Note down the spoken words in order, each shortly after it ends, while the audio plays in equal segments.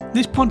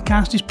This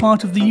podcast is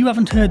part of the You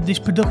Haven't Heard This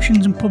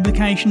Productions and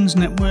Publications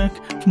Network.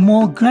 For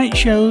more great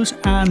shows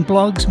and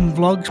blogs and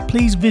vlogs,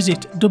 please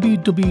visit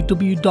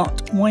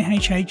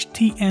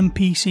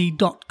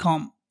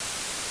www.yhhtmpc.com.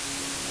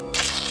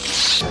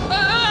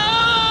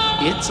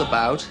 It's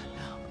about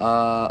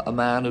a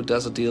man who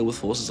does a deal with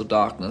forces of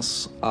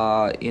darkness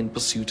in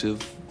pursuit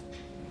of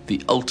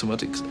the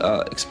ultimate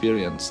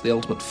experience, the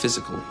ultimate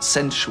physical,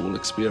 sensual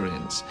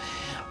experience,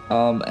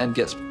 and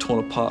gets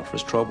torn apart for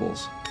his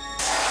troubles.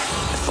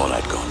 I thought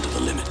I'd gone to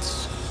the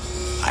limits.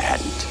 I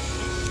hadn't.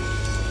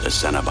 The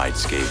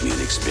Cenobites gave me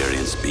an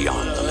experience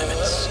beyond the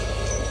limits.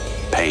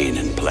 Pain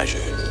and pleasure,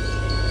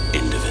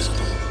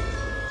 indivisible.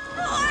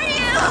 Who are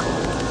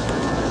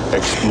you?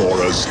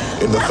 Explorers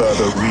in the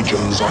further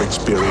regions of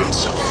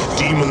experience.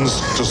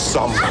 Demons to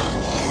some,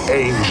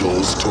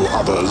 angels to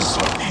others.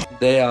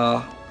 They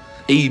are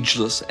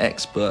ageless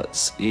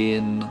experts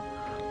in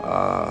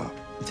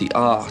the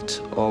art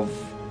of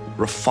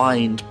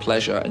refined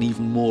pleasure and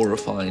even more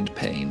refined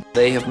pain.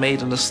 They have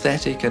made an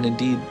aesthetic and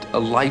indeed a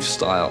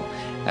lifestyle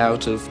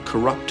out of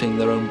corrupting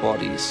their own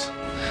bodies,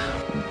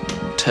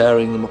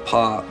 tearing them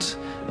apart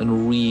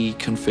and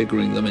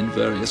reconfiguring them in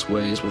various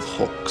ways with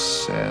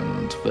hooks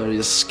and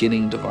various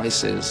skinning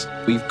devices.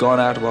 We've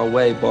gone out of our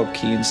way, Bob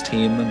Keene's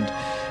team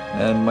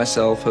and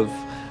myself have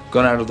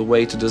gone out of the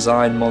way to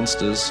design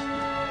monsters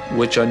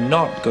which are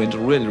not going to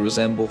really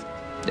resemble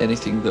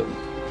anything that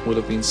would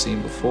have been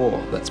seen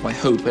before. That's my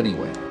hope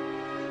anyway.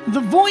 The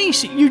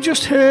voice you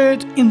just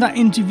heard in that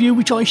interview,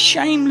 which I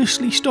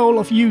shamelessly stole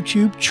off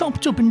YouTube,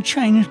 chopped up and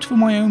changed for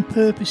my own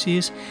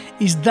purposes,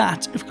 is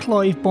that of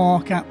Clive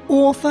Barker,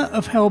 author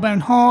of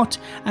Hellbound Heart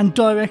and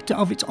director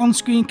of its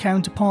on-screen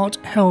counterpart,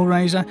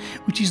 Hellraiser,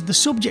 which is the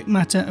subject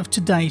matter of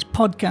today's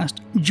podcast.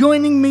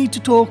 Joining me to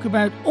talk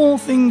about all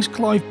things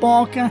Clive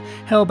Barker,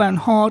 Hellbound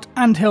Heart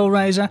and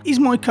Hellraiser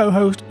is my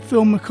co-host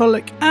Phil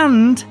McCulloch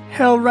and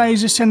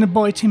Hellraiser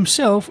Cenobite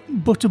himself,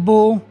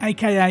 Butterball,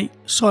 aka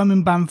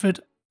Simon Bamford.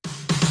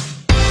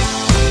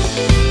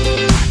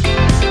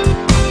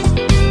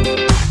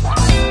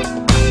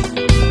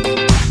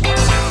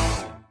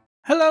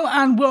 Hello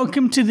and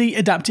welcome to the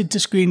Adapted to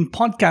Screen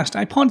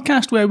podcast, a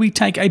podcast where we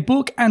take a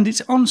book and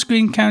its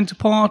on-screen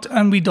counterpart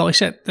and we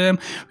dissect them,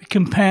 we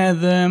compare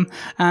them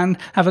and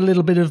have a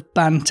little bit of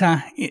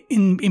banter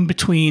in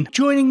between.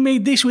 Joining me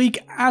this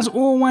week, as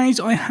always,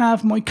 I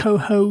have my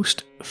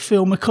co-host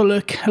Phil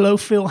McCulloch. Hello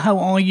Phil, how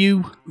are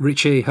you?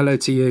 Richie, hello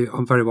to you.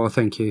 I'm very well,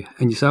 thank you.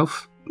 And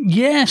yourself?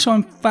 Yes,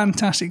 I'm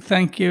fantastic,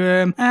 thank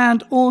you.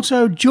 And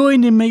also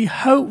joining me,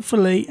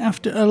 hopefully,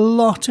 after a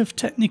lot of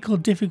technical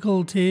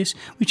difficulties,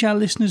 which our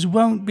listeners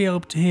won't be able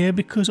to hear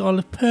because I'll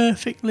have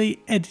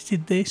perfectly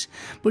edited this,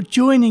 but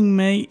joining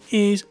me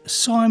is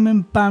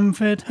Simon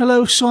Bamford.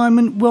 Hello,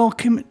 Simon.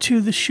 Welcome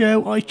to the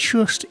show. I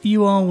trust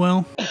you are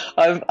well.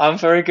 I'm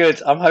very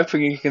good. I'm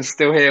hoping you can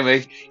still hear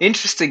me.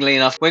 Interestingly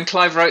enough, when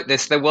Clive wrote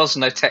this, there was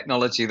no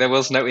technology. There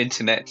was no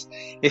internet.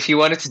 If you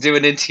wanted to do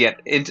an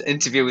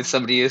interview with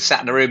somebody, you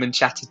sat in a room and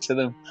chatted to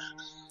them.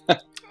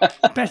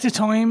 Better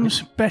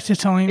times.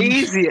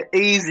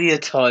 Easier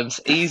times.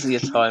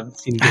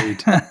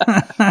 Indeed.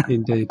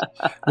 Indeed.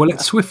 Well,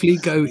 let's swiftly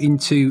go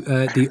into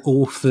the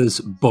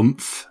author's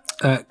bump.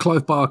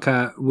 Clive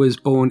Barker was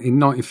born in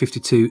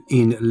 1952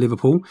 in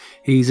Liverpool.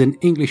 He's an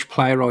English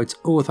playwright,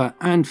 author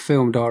and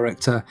film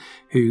director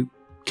who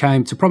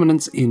came to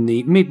prominence in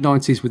the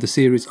mid-90s with a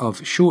series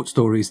of short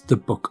stories, The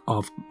Book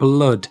of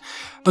Blood.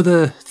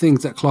 Other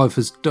things that Clive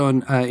has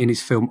done in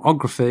his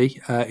filmography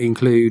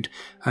include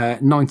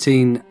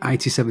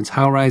 1987's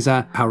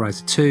Hellraiser,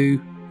 Hellraiser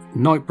 2,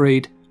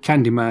 Nightbreed,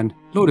 Candyman,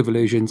 Lord of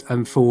Illusions,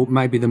 and for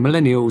maybe the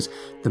millennials,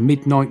 The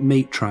Midnight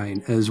Meat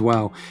Train as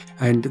well.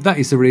 And that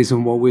is the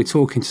reason why we're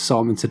talking to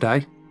Simon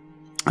today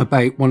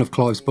about one of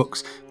Clive's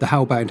books, The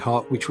Hellbound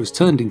Heart, which was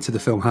turned into the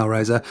film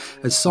Hellraiser,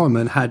 as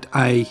Simon had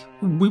a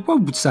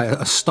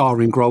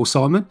starring role,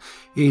 Simon,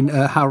 in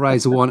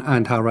Hellraiser 1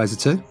 and Hellraiser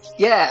 2.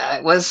 Yeah,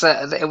 it was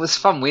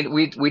fun.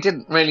 We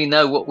didn't really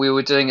know what we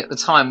were doing at the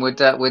time.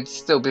 We'd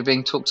still be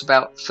being talked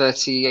about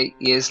 38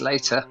 years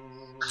later.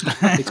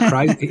 It's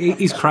crazy.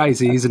 It is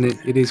crazy, isn't it?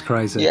 It is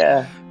crazy.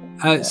 Yeah.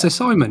 So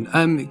Simon,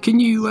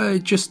 can you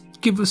just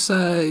give us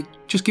a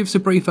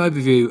brief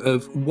overview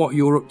of what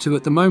you're up to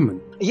at the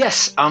moment?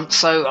 Yes.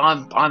 So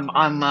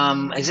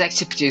I'm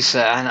executive producer,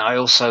 and I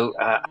also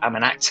am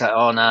an actor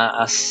on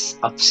a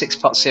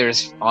 6-part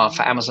series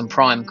for Amazon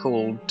Prime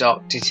called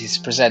Dark Ditties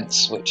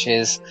Presents, which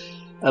is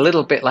a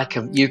little bit like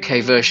a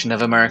UK version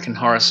of American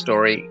Horror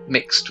Story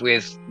mixed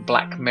with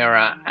Black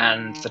Mirror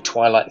and The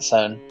Twilight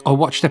Zone. I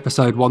watched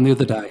episode 1 the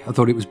other day. I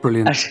thought it was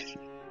brilliant.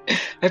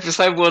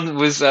 Episode 1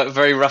 was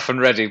very rough and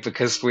ready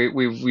because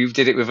we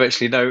did it with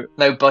virtually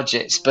no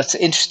budgets. But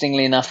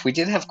interestingly enough, we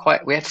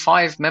had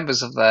 5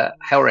 members of the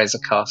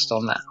Hellraiser cast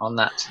on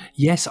that.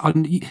 Yes,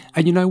 and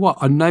you know what?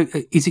 I know.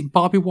 Is it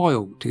Barbie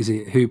Wilde? Is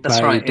it who played?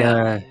 That's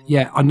right.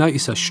 Yeah, I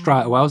noticed her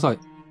straight away. I was like,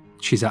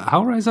 she's at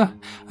Hellraiser.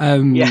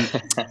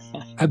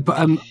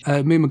 But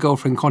me and my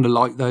girlfriend kind of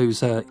liked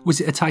those.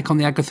 Was it a take on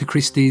the Agatha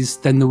Christie's?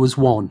 Then there was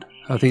one.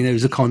 I think there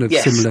was a kind of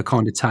similar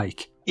kind of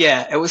take.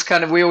 Yeah, it was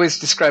kind of, we always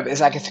describe it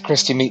as Agatha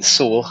Christie meets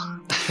Saw.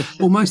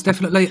 Well, most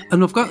definitely.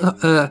 And I've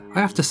got, I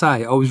have to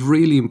say, I was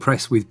really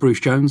impressed with Bruce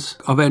Jones.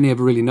 I've only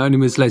ever really known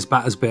him as Les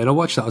Battersby, and I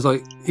watched that. I was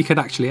like, he could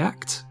actually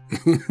act.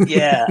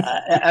 Yeah,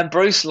 and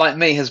Bruce, like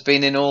me, has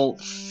been in all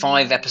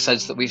 5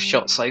 episodes that we've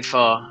shot so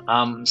far.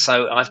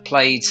 So I've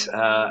played,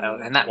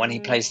 in that one, he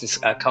plays this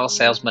car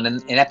salesman.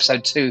 And in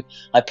episode 2,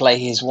 I play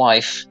his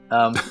wife.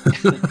 And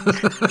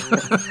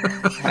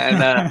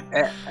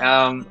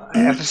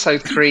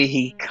episode 3,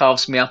 he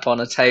carves me up on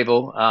a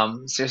table.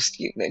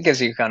 It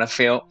gives you kind of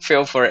feel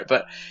for it.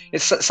 But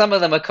some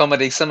of them are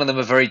comedy, some of them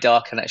are very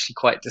dark and actually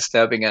quite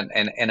disturbing and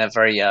in a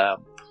very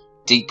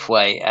deep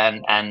way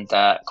and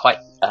quite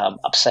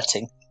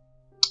upsetting.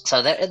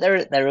 So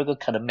they're a good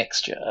kind of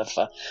mixture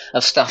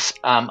of stuff.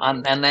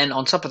 And then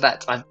on top of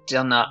that, I've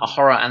done a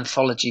horror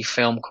anthology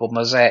film called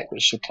Mosaic,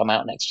 which should come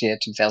out next year,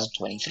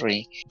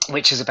 2023,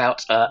 which is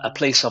about a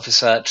police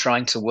officer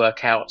trying to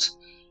work out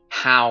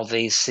how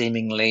these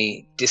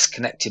seemingly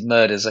disconnected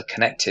murders are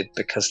connected,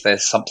 because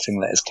there's something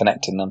that is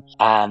connecting them.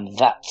 And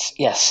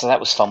so that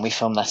was fun. We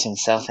filmed that in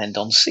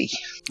Southend-on-Sea.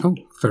 Oh,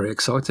 very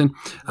exciting.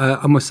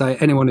 I must say,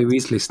 anyone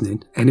who's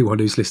listening,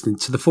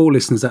 to the 4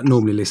 listeners that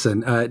normally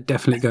listen,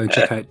 definitely go and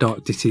check out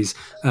Dark Ditties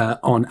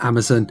on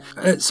Amazon.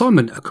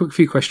 Simon, a quick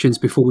few questions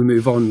before we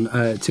move on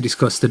to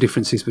discuss the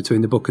differences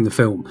between the book and the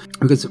film.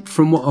 Because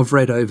from what I've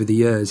read over the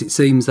years, it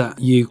seems that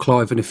you,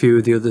 Clive, and a few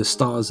of the other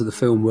stars of the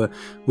film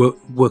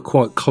were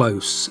quite close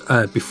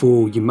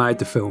before you made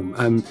the film.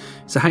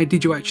 So how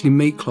did you actually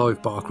meet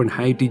Clive Barker, and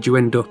how did you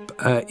end up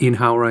in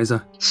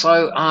Hellraiser?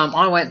 So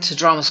I went to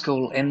drama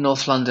school in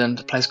North London,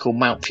 a place called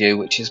Mountview,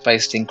 which is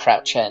based in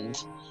Crouch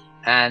End.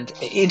 And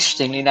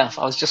interestingly enough,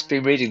 I was just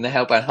been reading The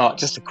Hellbound Heart,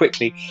 just to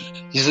quickly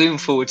zoom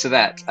forward to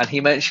that, and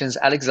he mentions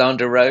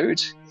Alexander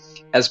Road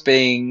as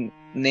being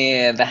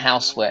near the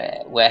house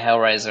where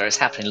Hellraiser is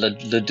happening,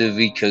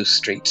 Ludovico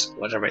Street,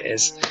 whatever it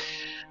is.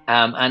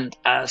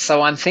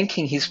 So I'm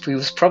thinking he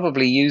was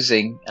probably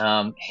using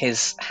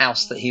his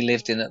house that he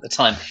lived in at the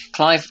time.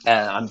 Clive,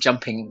 I'm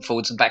jumping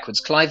forwards and backwards.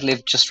 Clive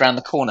lived just around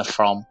the corner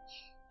from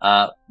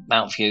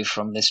Mountview,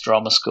 from this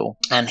drama school.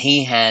 And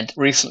he had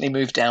recently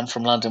moved down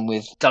from London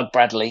with Doug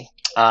Bradley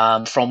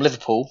from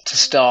Liverpool to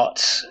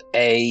start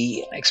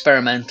a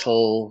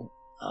experimental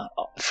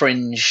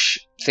fringe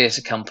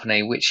theatre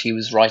company, which he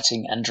was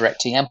writing and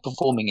directing and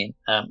performing in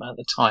at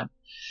the time.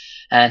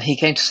 And he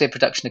came to see a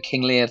production of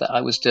King Lear that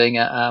I was doing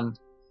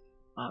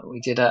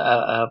we did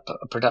a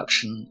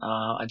production,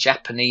 a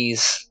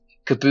Japanese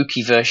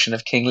kabuki version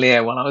of King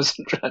Lear when I was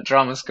at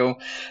drama school.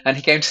 And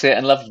he came to see it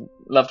and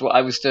loved what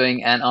I was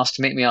doing and asked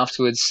to meet me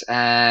afterwards.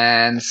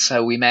 And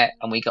so we met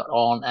and we got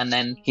on. And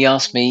then he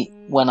asked me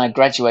when I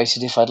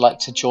graduated if I'd like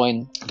to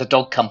join the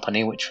Dog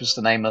Company, which was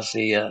the name of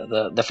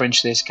the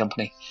Fringe Theatre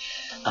Company,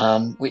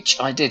 which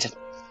I did.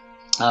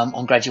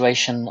 On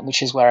graduation,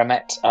 which is where I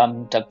met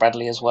Doug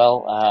Bradley as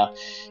well.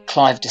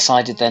 Clive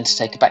decided then to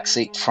take a back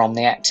seat from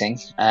the acting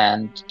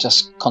and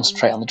just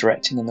concentrate on the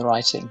directing and the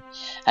writing.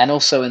 And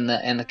also in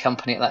the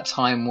company at that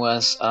time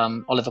was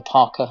Oliver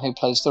Parker, who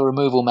plays the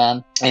removal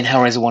man in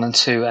Hellraiser 1 and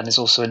 2 and is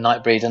also in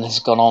Nightbreed, and has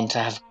gone on to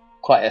have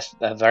quite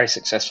a very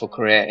successful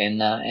career in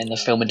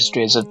the film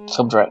industry as a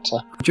film director.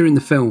 During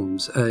the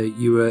films,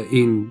 you were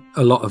in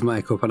a lot of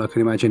makeup, and I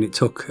can imagine it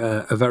took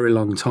a very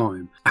long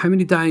time. How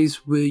many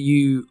days were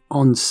you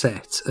on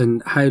set,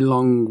 and how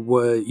long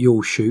were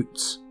your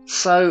shoots?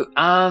 So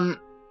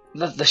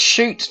the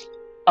shoot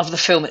of the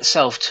film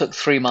itself took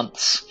 3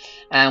 months,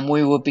 and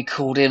we would be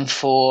called in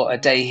for a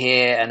day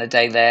here and a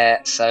day there,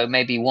 so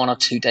maybe 1 or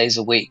 2 days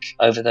a week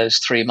over those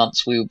 3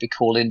 months. We would be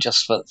called in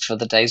just for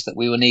the days that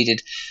we were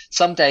needed.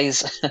 Some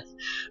days,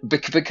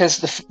 because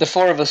the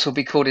 4 of us would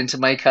be called into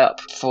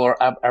makeup for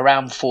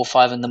around 4 or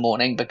 5 in the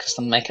morning, because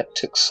the makeup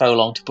took so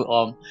long to put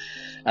on,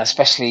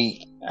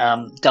 especially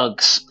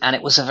Doug's, and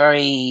it was a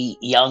very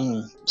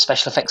young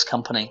special effects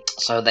company,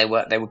 so they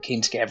were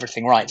keen to get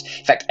everything right.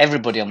 In fact,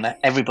 everybody on the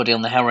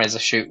Hellraiser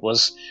shoot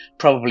was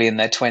probably in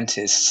their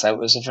 20s, so it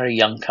was a very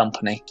young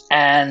company.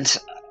 And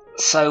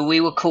so we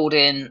were called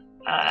in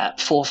at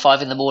 4 or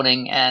 5 in the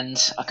morning, and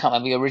I can't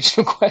remember your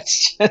original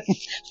question.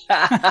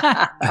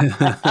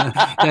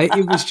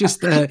 It was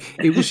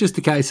just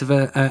a case of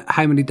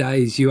how many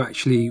days you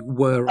actually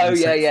were on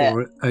set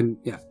for it, and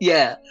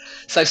yeah.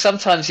 So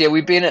sometimes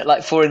we'd be in at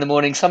like 4 in the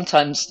morning.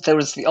 Sometimes there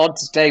was the odd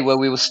day where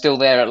we were still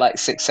there at like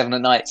 6, 7 at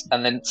night,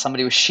 and then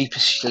somebody was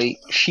sheepishly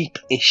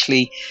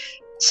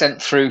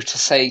sent through to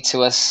say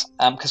to us,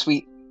 because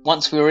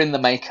once we were in the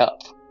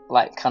makeup,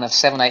 like kind of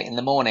 7, 8 in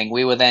the morning,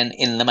 we were then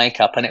in the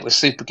makeup, and it was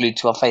super glued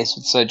to our face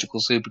with surgical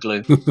super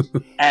glue.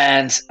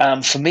 And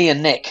for me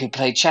and Nick, who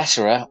played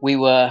Chatterer,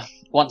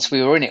 once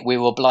we were in it, we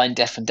were blind,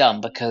 deaf and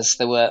dumb, because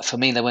there were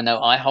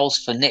no eye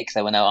holes. For Nick,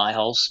 there were no eye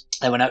holes.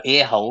 There were no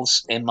ear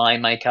holes in my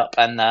makeup,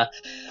 and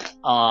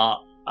our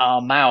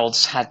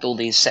mouths had all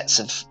these sets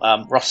of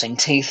rotting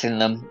teeth in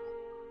them.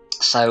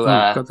 So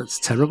God, that's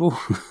terrible.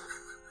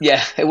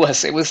 Yeah, it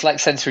was like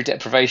sensory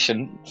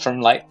deprivation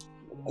from like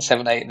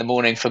 7, 8 in the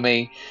morning for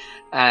me.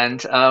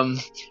 And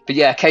but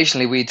yeah,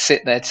 occasionally we'd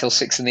sit there till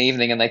 6 p.m.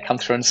 and they'd come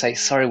through and say,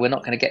 "Sorry, we're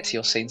not going to get to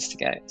your scenes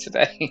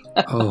today."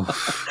 Oh,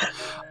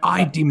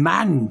 I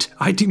demand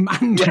my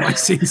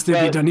scenes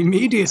to be done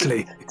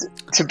immediately.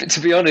 To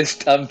be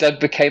honest, Doug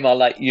became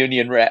our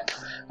union rep.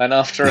 And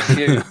after a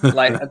few,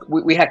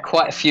 we had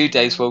quite a few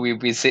days where we'd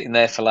be sitting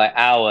there for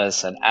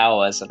hours and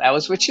hours and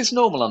hours, which is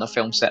normal on a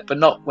film set, but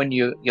not when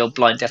you're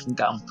blind, deaf, and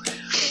dumb.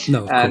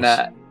 No, of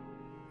course.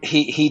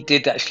 He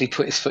did actually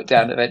put his foot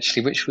down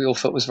eventually, which we all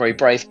thought was very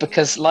brave,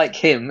 because like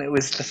him, it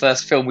was the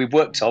first film we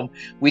worked on.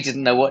 We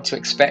didn't know what to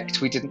expect.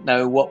 We didn't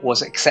know what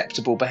was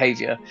acceptable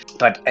behaviour,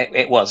 but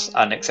it was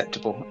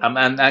unacceptable.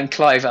 And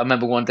Clive, I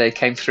remember one day,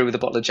 came through with a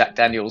bottle of Jack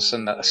Daniels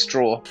and a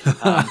straw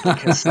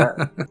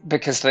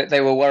because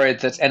they were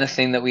worried that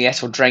anything that we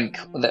ate or drank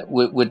that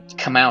would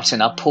come out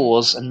in our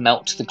pores and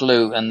melt the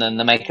glue, and then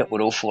the makeup would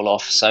all fall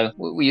off. So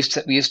we used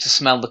to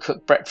smell the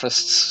cooked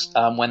breakfasts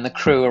when the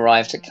crew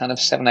arrived at kind of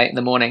 7, 8 in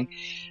the morning.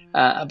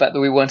 But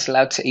we weren't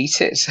allowed to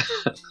eat it.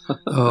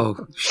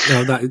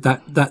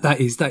 That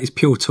is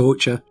pure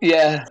torture.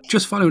 Yeah.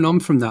 Just following on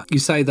from that, you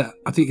say that,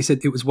 I think you said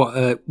it was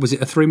was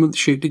it a 3-month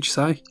shoot, did you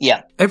say?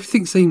 Yeah.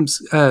 Everything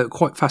seems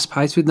quite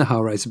fast-paced with the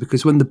Hellraiser,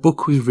 because when the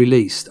book was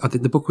released, I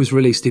think the book was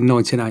released in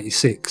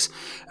 1986,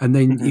 and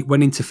then it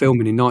went into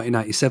filming in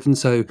 1987,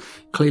 so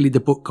clearly the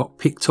book got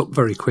picked up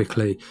very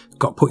quickly,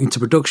 got put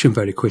into production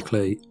very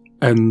quickly,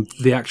 and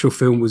the actual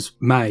film was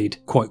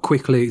made quite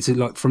quickly. It's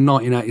from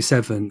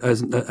 1986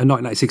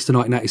 to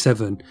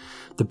 1987,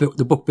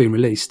 the book being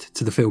released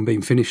to the film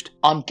being finished.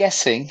 I'm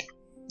guessing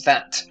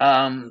that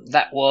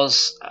that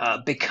was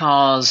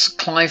because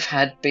Clive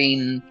had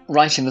been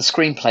writing the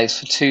screenplays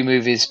for 2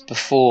 movies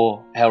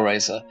before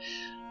Hellraiser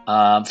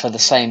for the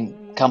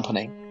same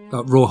company.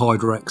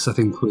 Rawhide Rex, I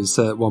think, was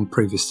one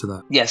previous to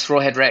that. Yes,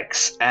 Rawhide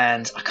Rex,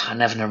 and I can't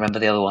never remember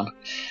the other one.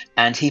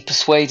 And he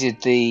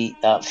persuaded the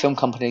film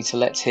company to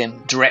let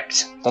him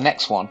direct the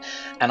next one.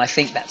 And I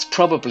think that's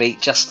probably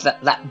just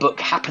that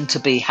book happened to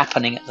be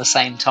happening at the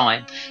same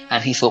time.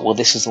 And he thought, well,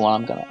 this is the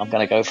one I'm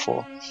gonna go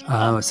for.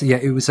 So yeah,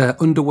 it was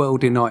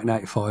Underworld in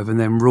 1985, and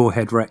then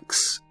Rawhead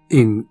Rex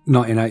in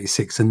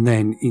 1986, and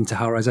then into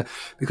Hellraiser.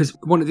 Because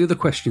one of the other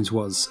questions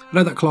was, I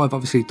know that Clive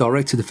obviously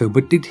directed the film,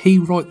 but did he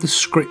write the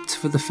script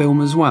for the film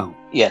as well?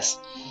 Yes.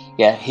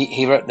 Yeah,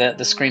 he wrote the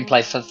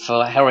screenplay for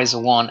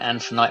Hellraiser 1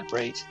 and for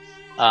Nightbreed,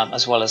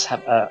 as well as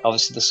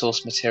obviously the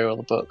source material,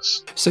 the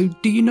books. So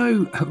do you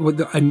know,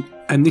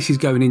 and this is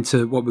going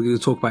into what we're going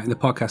to talk about in the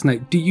podcast now,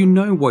 do you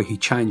know why he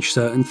changed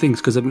certain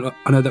things? Because I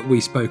know that we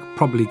spoke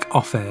probably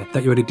off air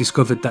that you already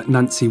discovered that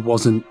Nancy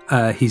wasn't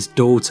his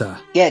daughter.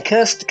 Yeah,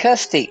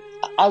 Kirsty.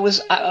 I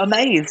was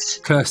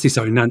amazed.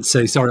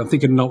 Nancy. Sorry, I'm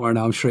thinking Not Wearing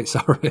Arm Street.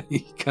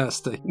 Sorry,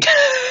 Kirsty.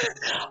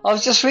 I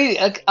was just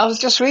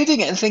reading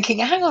it and thinking,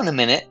 hang on a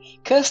minute.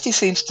 Kirsty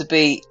seems to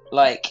be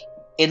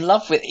in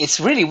love with, it's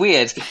really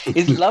weird,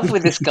 in love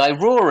with this guy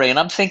Rory, and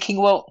I'm thinking,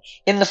 well,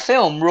 in the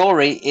film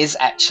Rory is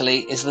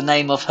the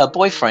name of her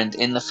boyfriend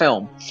in the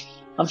film.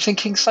 I'm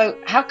thinking, so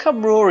how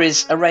come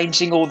Rory's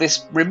arranging all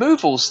this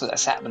removals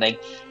that's happening?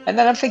 And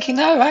then I'm thinking,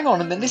 no, hang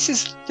on a minute, this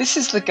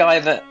is the guy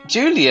that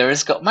Julia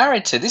has got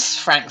married to. This is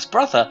Frank's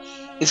brother.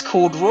 Is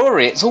called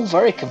Rory. It's all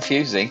very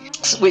confusing,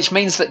 which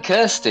means that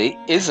Kirsty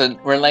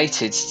isn't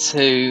related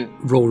to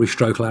Rory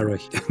stroke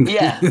Larry.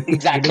 Yeah,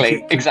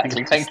 exactly.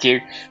 Thank you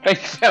for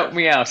helping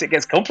me out. It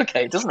gets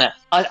complicated, doesn't it?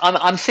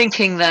 I'm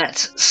thinking that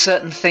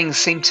certain things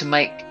seem to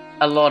make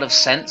a lot of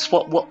sense.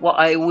 What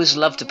I always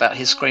loved about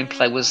his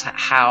screenplay was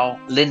how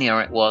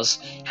linear it was,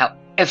 how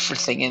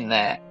everything in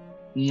there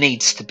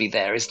needs to be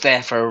there, is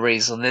there for a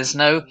reason. There's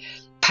no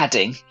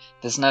padding,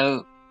 there's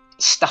no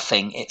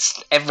stuffing,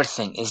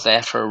 everything is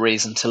there for a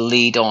reason, to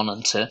lead on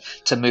and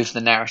to move the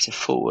narrative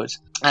forward.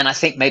 And I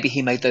think maybe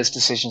he made those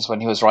decisions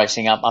when he was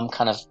writing up. I'm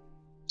kind of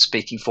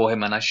speaking for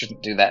him and I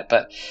shouldn't do that,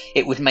 but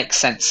it would make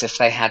sense if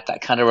they had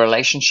that kind of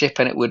relationship,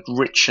 and it would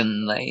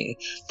richen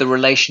the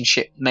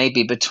relationship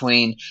maybe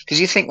between,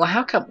 because you think,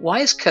 well,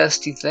 why is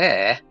Kirsty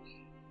there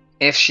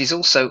if she's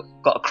also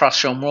got a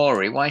crush on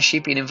Rory? Why has she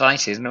been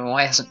invited, and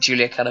why hasn't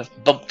Julia kind of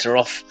bumped her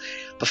off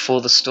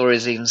before the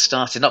story's even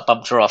started? Not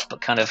bumped her off,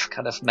 but kind of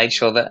made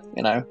sure that,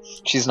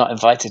 she's not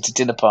invited to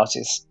dinner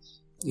parties.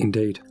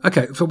 Indeed.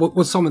 Okay,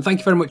 well, Simon, thank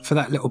you very much for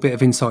that little bit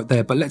of insight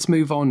there, but let's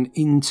move on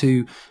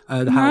into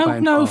the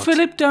Hellbound part.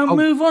 Philip, don't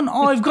move on.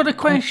 I've got a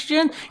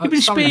question. You've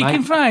been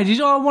speaking for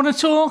ages. I want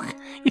to talk,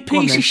 you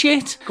piece of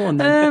shit. Go on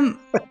then.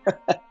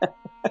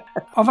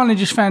 I've only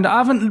just found out. I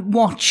haven't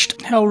watched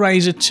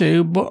Hellraiser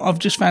 2, but I've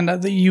just found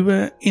out that you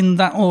were in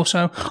that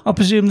also. I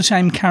presume the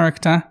same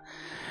character.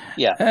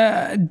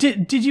 Yeah.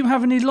 Did you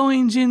have any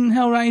lines in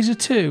Hellraiser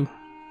 2?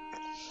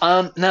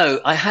 No,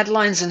 I had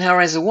lines in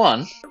Hellraiser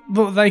 1.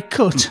 But they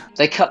cut.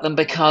 They cut them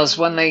because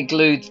when they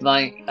glued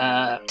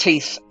my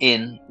teeth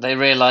in, they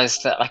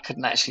realised that I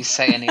couldn't actually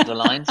say any of the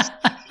lines.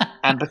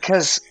 And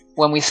because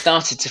when we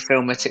started to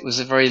film it, it was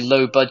a very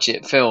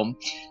low-budget film,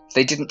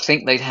 they didn't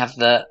think they'd have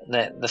the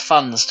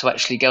funds to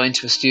actually go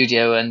into a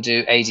studio and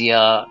do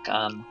ADR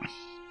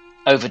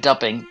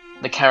overdubbing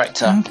the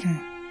character. Okay.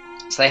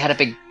 So they had a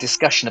big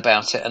discussion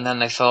about it, and then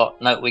they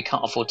thought, no, we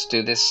can't afford to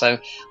do this, so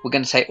we're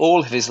going to take all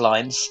of his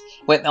lines.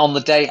 On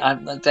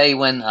the day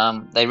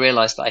when they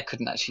realised that I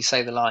couldn't actually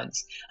say the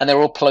lines, and they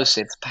were all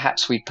plosives.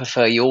 Perhaps we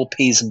prefer you all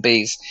P's and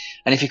B's,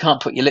 and if you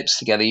can't put your lips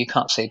together, you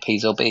can't say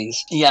P's or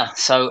B's. Yeah,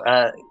 so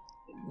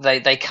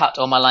they cut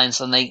all my lines,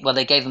 and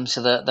they gave them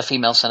to the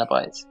female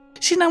Cenobites.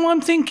 See, now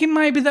I'm thinking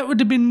maybe that would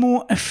have been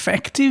more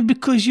effective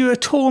because you're a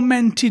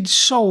tormented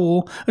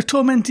soul, a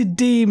tormented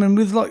demon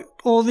with like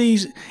all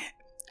these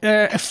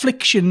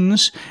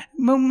afflictions.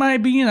 Well,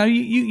 maybe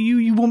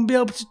you wouldn't be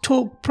able to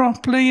talk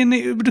properly, and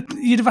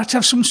you'd have had to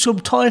have some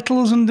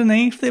subtitles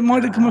underneath. It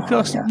might have come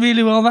across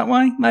really well that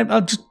way. Maybe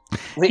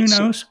who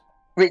knows?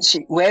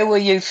 Richie, where were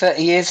you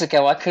 30 years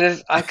ago? I could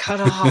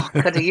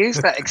have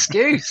used that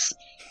excuse.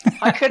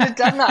 I could have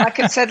done that. I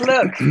could have said,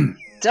 look,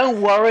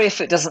 don't worry if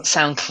it doesn't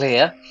sound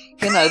clear.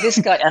 This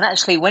guy, and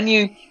actually when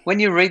you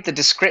read the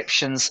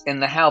descriptions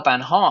in the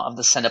Hellbound Heart of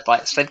the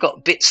Cenobites, they've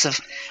got bits of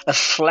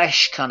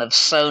flesh kind of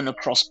sewn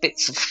across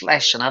bits of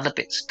flesh and other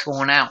bits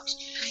torn out.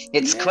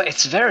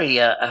 It's very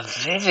a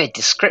vivid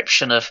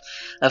description of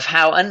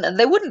how, and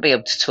they wouldn't be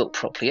able to talk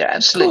properly. You're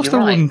absolutely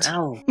right.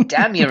 Oh,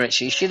 damn you,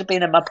 Richie! You should have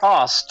been in my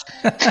past.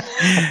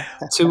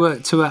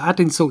 To add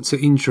insult to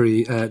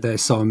injury, there,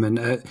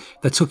 Simon,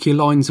 they took your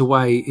lines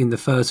away in the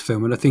first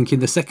film, and I think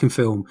in the second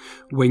film,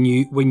 when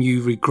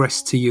you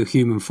regress to your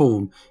human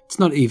form, it's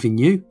not even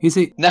you, is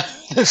it? No,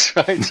 that's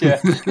right. Yeah,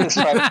 that's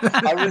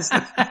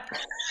right.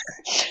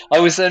 I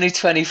was only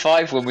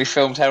 25 when we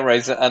filmed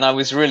Hellraiser, and I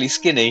was really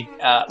skinny.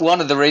 One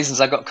of the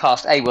reasons I got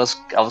cast, was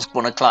I was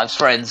one of Clive's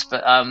friends,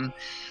 but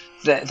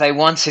they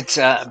wanted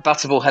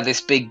Butterball had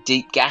this big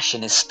deep gash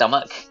in his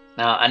stomach,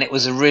 and it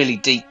was a really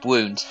deep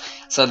wound,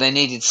 so they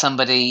needed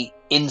somebody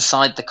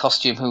inside the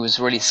costume who was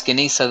really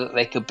skinny so that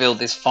they could build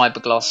this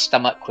fiberglass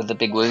stomach with the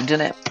big wound in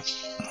it.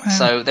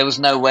 So there was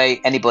no way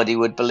anybody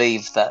would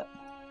believe that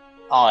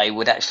I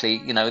would actually,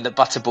 that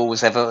Butterball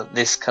was ever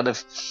this kind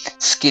of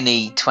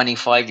skinny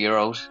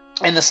 25-year-old.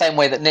 In the same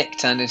way that Nick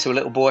turned into a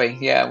little boy.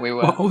 Yeah, we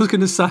were. Well, I was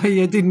going to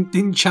say,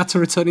 didn't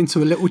Chatter turn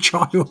into a little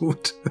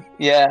child?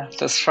 Yeah,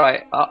 that's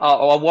right.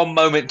 Our one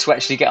moment to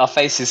actually get our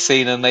faces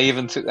seen, and they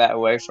even took that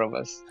away from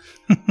us.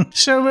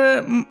 So,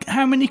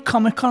 how many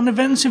Comic-Con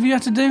events have you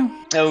had to do?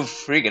 Oh,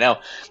 freaking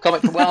hell.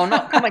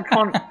 Not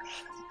Comic-Con.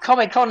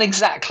 Comic-Con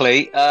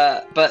exactly,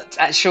 but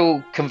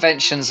actual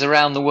conventions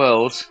around the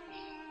world.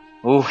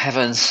 Oh,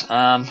 heavens.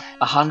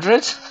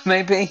 100,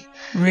 maybe?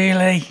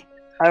 Really?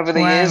 Over the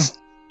years.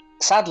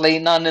 Sadly,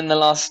 none in the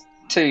last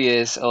 2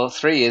 years or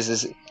 3 years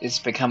as it's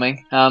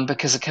becoming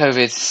because of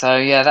COVID. So,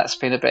 yeah, that's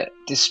been a bit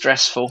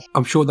distressful.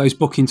 I'm sure those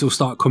bookings will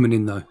start coming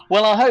in, though.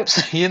 Well, I hope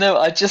so.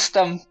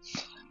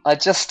 I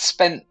just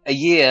spent a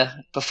year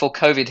before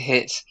COVID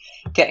hit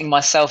getting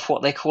myself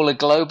what they call a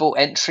global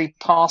entry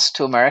pass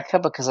to America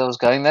because I was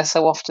going there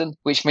so often,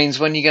 which means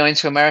when you go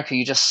into America,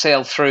 you just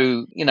sail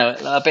through,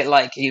 a bit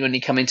like when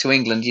you come into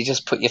England, you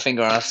just put your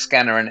finger on a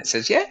scanner and it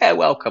says, yeah,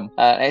 welcome.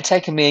 It had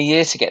taken me a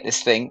year to get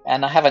this thing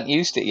and I haven't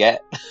used it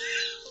yet.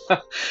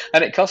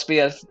 And it cost me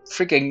a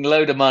freaking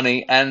load of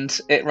money and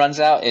it runs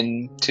out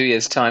in 2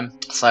 years' time.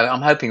 So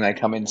I'm hoping they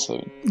come in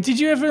soon. Did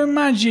you ever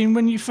imagine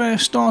when you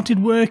first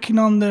started working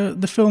on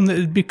the film that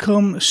it had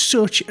become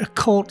such a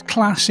cult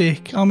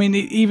classic? I mean,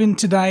 even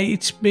today,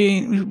 it's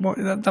been,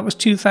 that was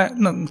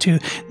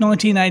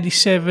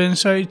 1987,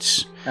 so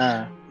it's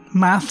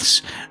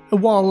maths, a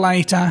while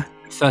later.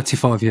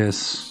 35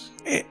 years.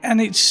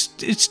 And it's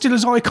still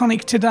as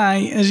iconic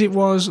today as it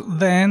was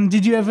then.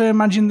 Did you ever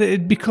imagine that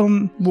it'd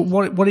become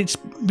what it's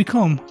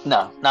become?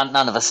 No,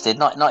 none of us did.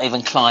 Not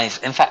even Clive.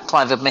 In fact,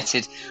 Clive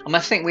admitted. I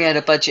think we had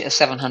a budget of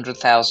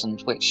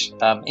 700,000, which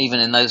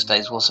even in those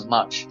days wasn't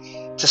much.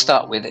 To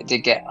start with, it did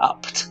get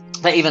upped.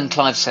 But even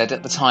Clive said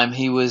at the time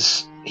he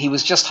was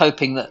just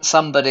hoping that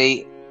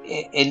somebody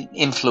in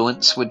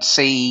influence would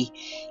see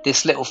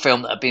this little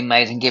film that had been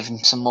made and give him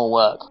some more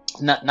work.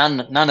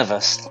 None of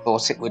us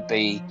thought it would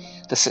be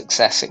the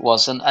success it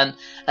was, and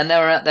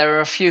there are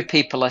a few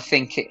people I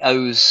think it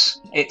owes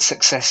its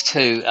success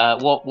to.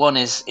 One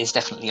is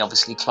definitely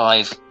obviously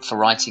Clive for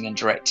writing and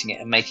directing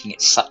it and making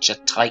it such a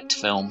tight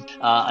film.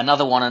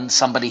 Another one, and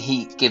somebody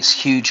he gives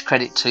huge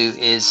credit to,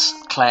 is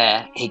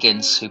Claire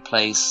Higgins, who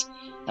plays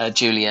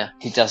Julia,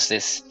 who does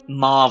this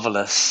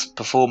marvelous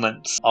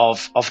performance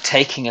of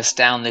taking us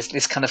down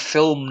this kind of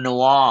film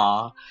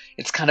noir.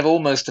 It's kind of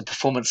almost a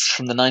performance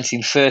from the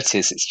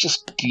 1930s. It's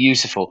just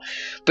beautiful.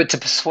 But to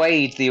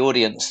persuade the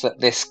audience that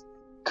this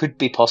could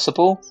be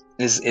possible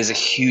is a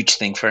huge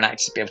thing for an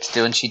actor to be able to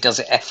do, and she does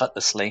it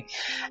effortlessly.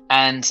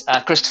 And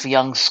Christopher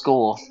Young's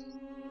score,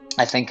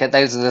 I think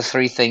those are the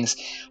three things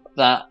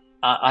that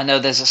I know.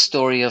 There's a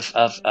story of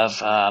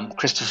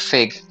Christopher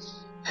Figg,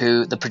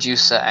 who the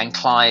producer, and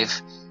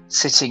Clive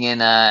sitting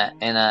in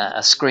a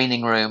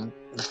screening room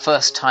the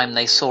first time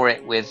they saw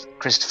it with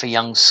Christopher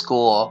Young's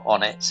score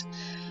on it,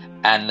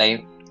 and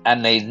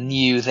they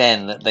knew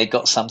then that they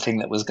got something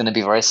that was going to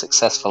be very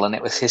successful, and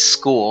it was his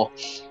score,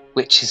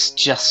 which is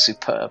just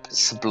superb.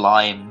 It's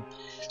sublime,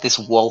 this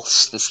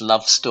waltz, this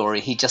love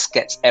story. He just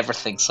gets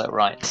everything so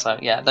right. So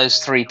yeah, those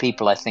three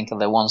people I think are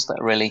the ones that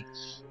really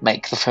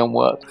make the film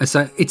work.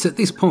 So it's at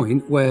this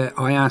point where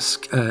I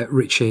ask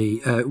Richie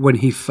when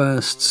he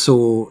first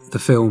saw the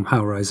film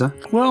Hellraiser.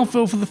 Well,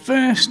 Phil, for the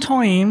first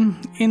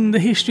time in the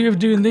history of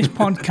doing this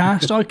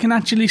podcast, I can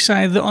actually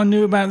say that I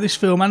knew about this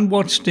film and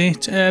watched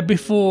it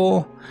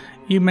before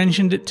you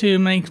mentioned it to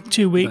me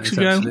 2 weeks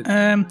ago.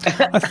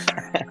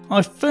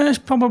 I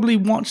first probably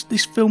watched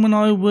this film when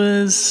I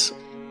was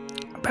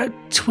about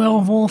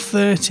 12 or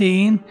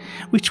 13,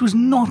 which was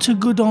not a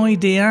good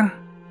idea.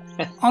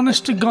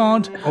 Honest to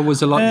God. I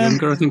was a lot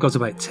younger. I think I was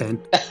about 10.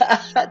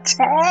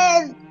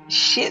 10!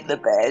 Shit the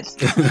bed.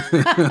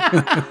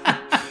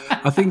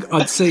 I think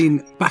I'd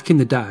seen back in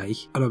the day,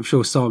 and I'm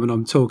sure, Simon,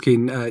 I'm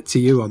talking to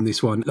you on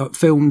this one, like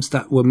films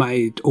that were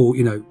made or,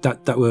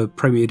 that were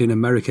premiered in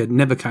America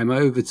never came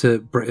over to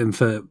Britain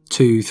for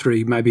 2,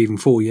 3, maybe even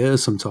 4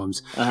 years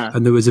sometimes.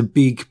 And there was a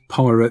big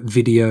pirate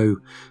video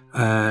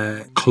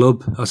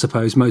club, I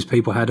suppose. Most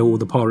people had all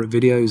the pirate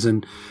videos,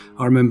 and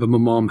I remember my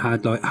mom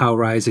had like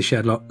Hellraiser, she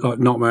had like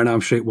Nightmare on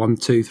Elm Street 1,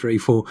 2, 3,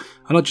 4,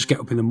 and I'd just get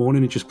up in the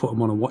morning and just put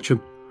them on and watch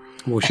them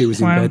while she was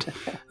in bed.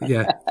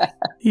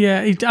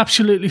 Yeah, it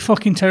absolutely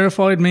fucking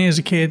terrified me as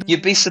a kid.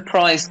 You'd be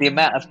surprised the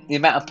amount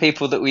of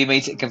people that we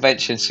meet at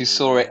conventions who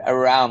saw it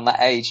around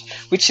that age,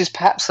 which is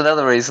perhaps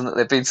another reason that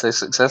they've been so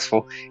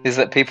successful, is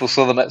that people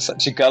saw them at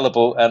such a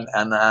gullible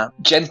and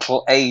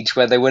gentle age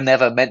where they were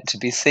never meant to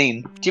be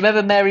seen. Do you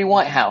remember Mary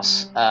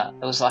Whitehouse?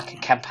 It was like a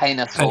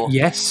campaigner for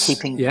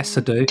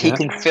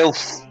keeping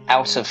filth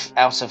out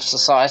of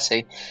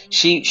society.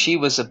 She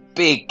was a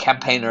big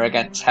campaigner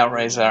against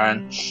Hellraiser,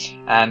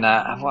 and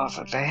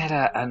they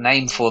had a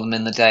name for them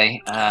in the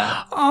day.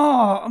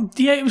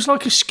 It was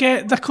like a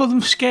scare. They called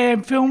them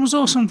scare films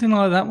or something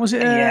like that. Was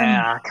it?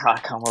 I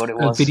can't remember what it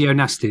was. Video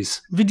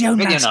nasties. Video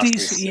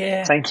nasties.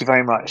 Yeah. Thank you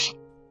very much.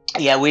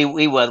 Yeah, we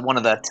were one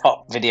of the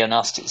top video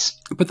nasties.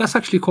 But that's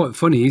actually quite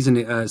funny, isn't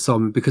it,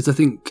 Simon? Because I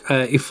think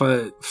if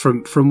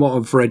from what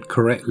I've read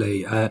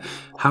correctly,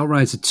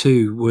 Hellraiser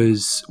 2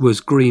 was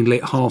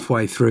greenlit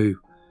halfway through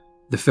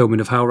the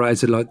filming of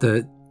Hellraiser. Like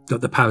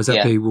the powers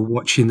that be were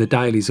watching the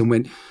dailies and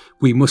went,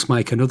 we must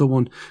make another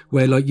one.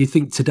 Where like you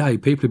think today,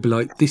 people would be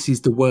like, this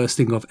is the worst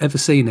thing I've ever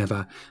seen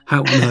ever.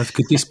 How on earth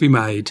could this be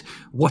made?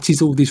 What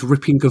is all this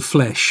ripping of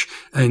flesh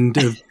and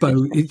of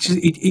bone?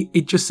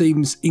 It just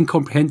seems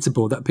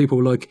incomprehensible that people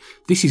were like,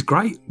 this is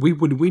great. We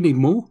need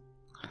more.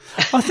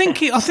 I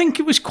think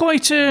it was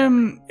quite,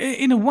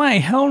 in a way,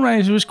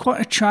 Hellraiser was quite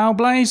a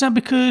trailblazer,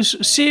 because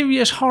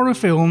serious horror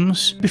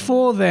films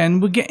before then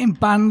were getting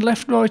banned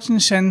left, right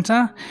and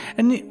centre,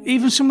 and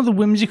even some of the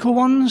whimsical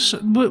ones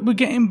were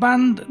getting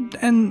banned,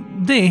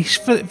 and this,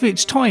 for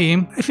its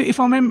time, if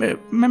I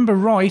remember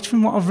right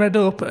from what I've read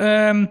up,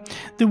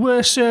 there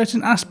were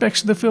certain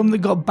aspects of the film that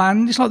got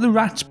banned. It's like the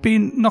rats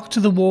being knocked to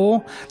the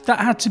wall. That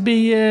had to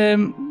be...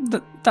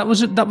 That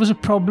was a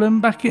problem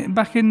back in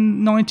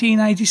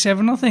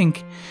 1987, I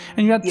think,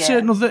 and you had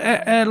certain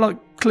other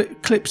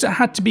clips that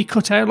had to be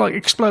cut out, like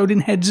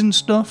exploding heads and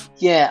stuff.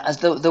 Yeah,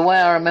 the way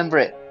I remember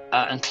it,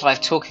 and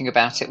Clive talking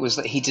about it, was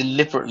that he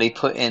deliberately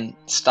put in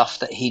stuff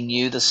that he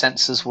knew the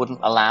censors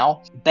wouldn't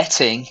allow,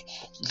 betting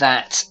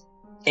that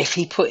if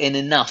he put in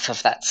enough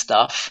of that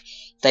stuff,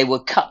 they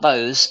would cut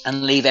those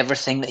and leave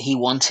everything that he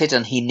wanted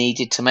and he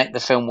needed to make the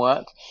film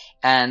work.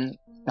 And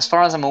as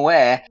far as I'm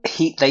aware,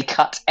 they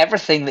cut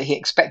everything that he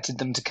expected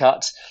them to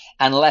cut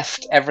and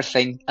left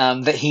everything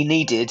that he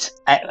needed.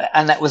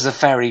 And that was a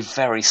very,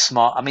 very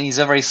smart... I mean, he's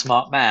a very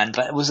smart man,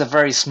 but it was a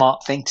very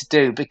smart thing to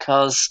do,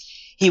 because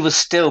he was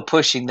still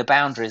pushing the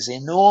boundaries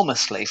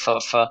enormously for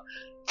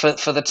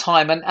the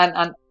time.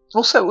 And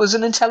also, it was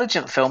an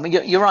intelligent film.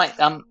 You're right.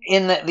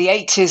 In the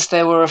 80s,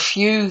 there were a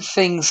few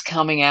things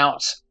coming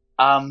out,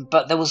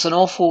 but there was an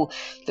awful...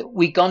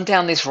 We'd gone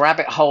down this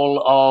rabbit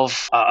hole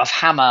of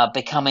Hammer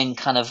becoming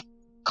kind of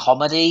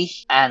comedy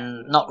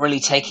and not really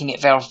taking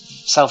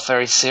itself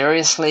very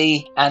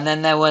seriously. And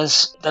then there were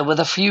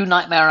a few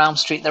Nightmare on Elm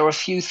Street. There were a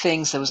few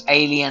things. There was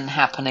Alien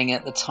happening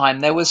at the time.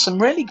 There was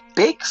some really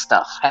big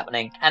stuff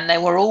happening, and they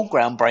were all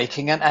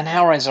groundbreaking. And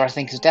Hellraiser, I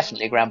think, is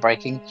definitely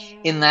groundbreaking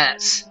in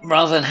that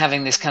rather than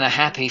having this kind of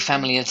happy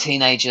family of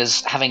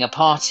teenagers having a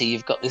party,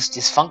 you've got this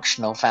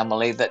dysfunctional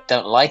family that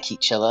don't like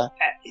each other.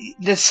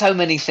 There's so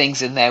many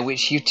things in there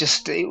which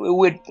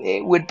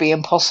it would be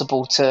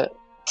impossible to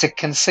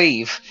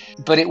conceive,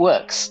 but it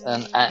works,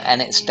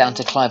 and it's down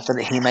to Clive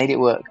that he made it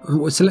work.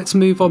 So let's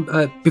move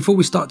on. Before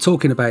we start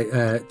talking about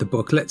the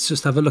book, let's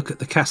just have a look at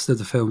the cast of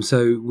the film.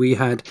 So we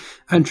had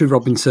Andrew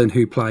Robinson,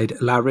 who played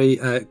Larry,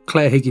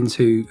 Claire Higgins,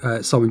 who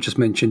Simon just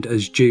mentioned,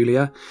 as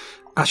Julia,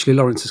 Ashley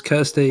Lawrence as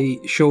Kirsty,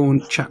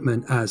 Sean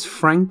Chapman as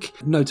Frank.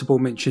 Notable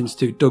mentions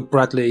to Doug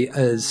Bradley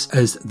as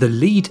the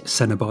lead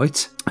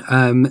Cenobite,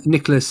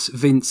 Nicholas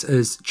Vince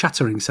as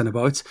Chattering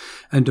Cenobite,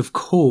 and of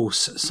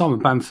course Simon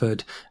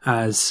Bamford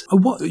as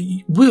what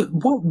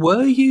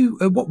were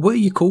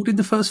you called in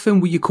the first film?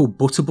 Were you called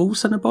Butterball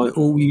Cenobite,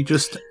 or were you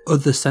just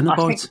other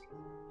Cenobite?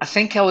 I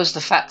think I was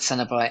the fat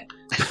Cenobite.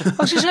 I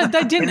was just saying,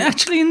 they didn't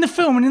actually, in the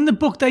film and in the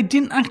book, they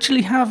didn't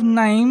actually have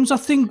names. I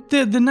think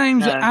the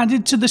names are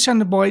added to the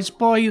Cenobites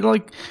by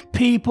like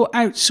people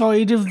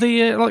outside of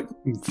the like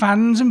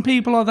fans and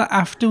people like that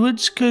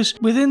afterwards, because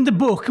within the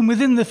book and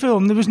within the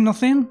film there was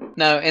nothing.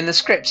 No, in the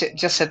script it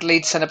just said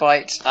lead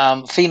Cenobite,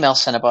 female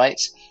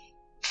Cenobite,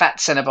 fat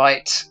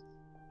Cenobite,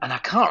 and I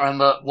can't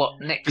remember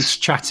what Nick's... It's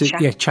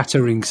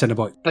chattering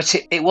Cenobite. But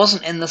it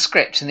wasn't in the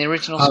script, in the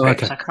original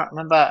script. Okay. I can't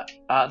remember.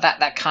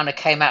 That kind of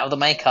came out of the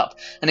makeup.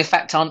 And in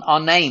fact, our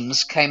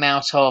names came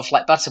out of,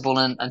 like,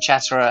 Butterball and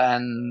Chatterer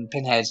and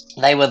Pinhead.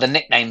 They were the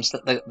nicknames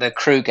that the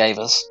crew gave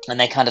us, and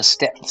they kind of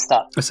stuck.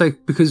 I say,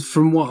 because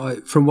from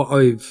what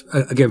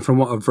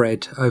I've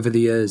read over the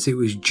years, it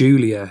was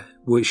Julia...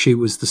 she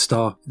was the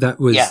star. That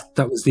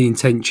was the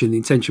intention. The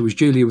intention was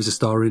Julia was a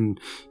star, and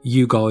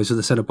you guys are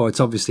the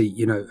Cenobites. Obviously,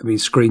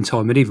 screen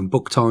time and even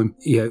book time.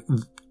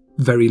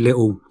 Very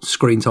little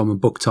screen time and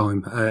book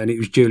time, and it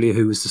was Julia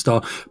who was the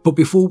star. But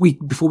before we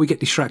get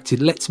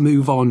distracted, let's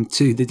move on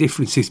to the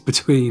differences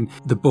between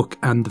the book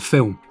and the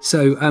film.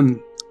 So,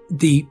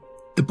 the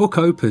book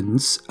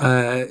opens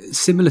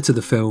similar to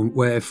the film,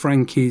 where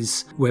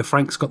Frank's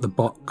got the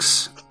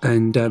box.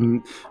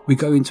 And we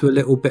go into a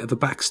little bit of a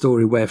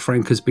backstory where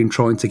Frank has been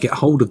trying to get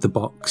hold of the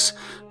box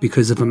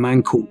because of a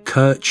man called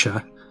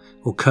Kirchner,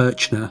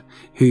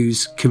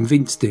 who's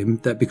convinced him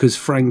that because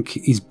Frank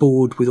is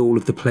bored with all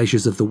of the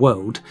pleasures of the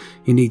world,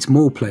 he needs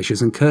more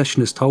pleasures. And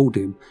Kirchner's told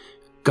him,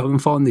 go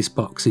and find this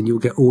box and you'll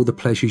get all the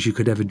pleasures you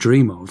could ever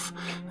dream of.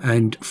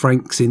 And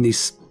Frank's in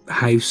this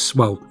house,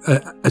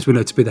 as we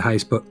know to be the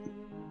house, but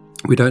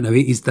we don't know,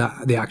 is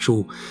that the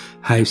actual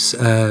house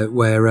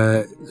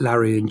where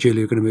Larry and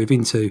Julia are going to move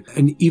into.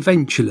 And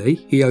eventually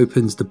he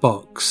opens the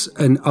box,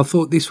 and I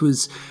thought this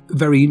was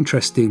very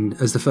interesting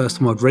as the first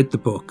time I'd read the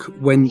book.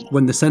 When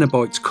the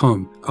Cenobites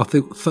come, I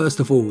think first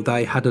of all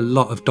they had a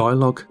lot of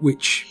dialogue,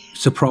 which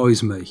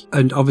surprised me.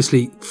 And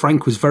obviously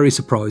Frank was very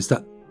surprised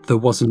that there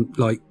wasn't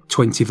like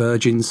 20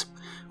 virgins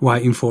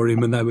waiting for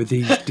him and they were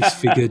these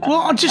disfigured.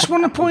 Well, I just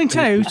want to point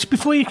out,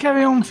 before you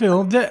carry on,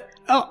 Phil, that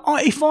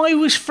if I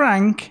was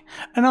Frank,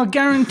 and I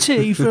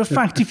guarantee for a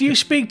fact, if you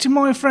speak to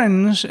my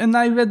friends and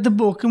they read the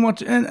book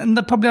and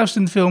they probably have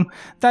seen the film,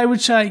 they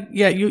would say,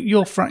 "Yeah,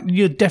 you're Frank.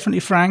 You're definitely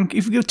Frank."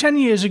 If you go 10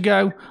 years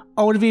ago,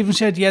 I would have even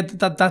said, "Yeah,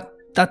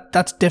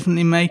 that's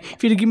definitely me."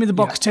 If you'd have given me the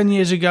box 10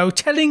 years ago,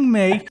 telling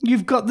me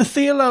you've got the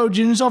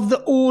theologians of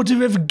the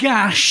Order of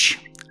Gash,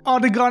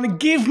 I'd have gone,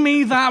 "Give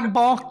me that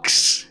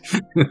box."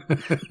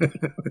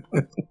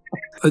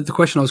 The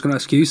question I was going to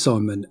ask you,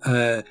 Simon,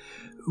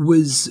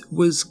 was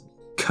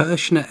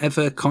Kirchner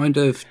ever kind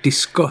of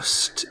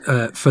discussed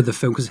for the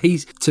film?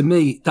 Because to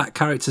me, that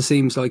character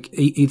seems like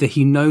either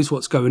he knows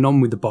what's going on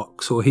with the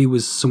box, or he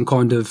was some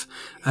kind of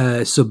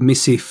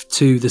submissive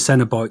to the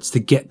Cenobites to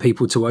get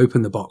people to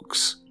open the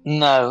box.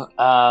 No,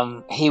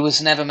 he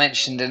was never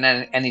mentioned in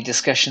any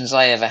discussions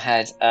I ever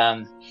had.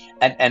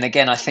 And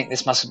again, I think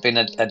this must have been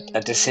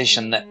a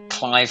decision that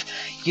Clive...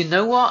 You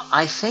know what?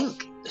 I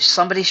think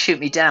somebody shoot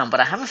me down, but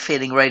I have a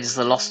feeling Raiders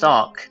of the Lost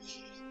Ark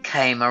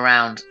came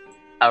around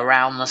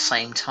the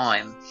same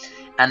time,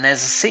 and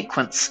there's a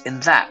sequence in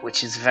that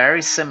which is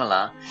very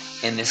similar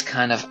in this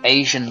kind of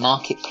Asian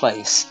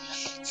marketplace.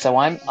 So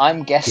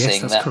I'm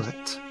guessing that's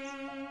correct.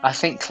 I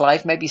think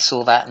Clive maybe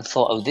saw that and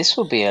thought, oh, this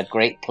would be a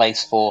great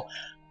place for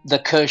the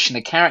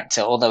Kirchner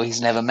character, although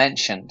he's never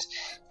mentioned,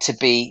 to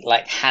be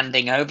like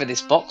handing over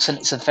this box. And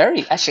it's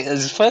it's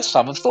the first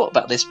time I've thought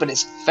about this, but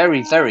it's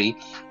very, very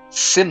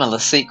similar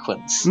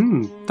sequence.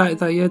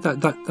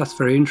 That's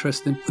very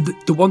interesting.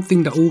 The one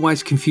thing that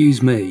always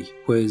confused me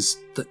was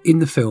that in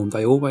the film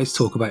they always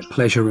talk about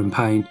pleasure and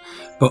pain,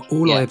 but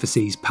all I ever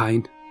see is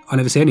pain. I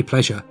never see any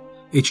pleasure.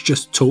 It's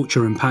just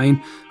torture and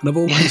pain. And I've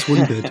always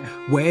wondered,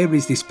 where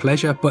is this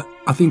pleasure? But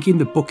I think in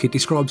the book it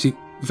describes it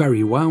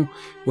very well,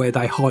 where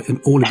they heighten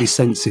all of his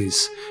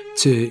senses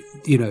to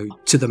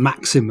the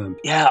maximum.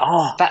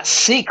 Yeah, that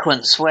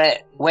sequence where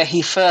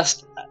he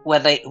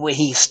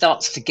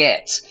starts to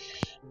get...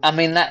 I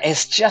mean, that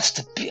is just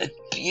a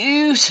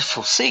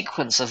beautiful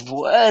sequence of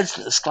words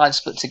that the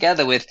Clive's put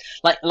together with,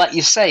 like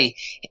you say,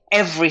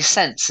 every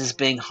sense is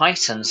being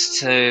heightened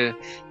to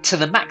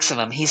the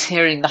maximum. He's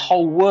hearing the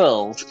whole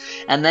world,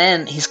 and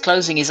then he's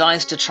closing his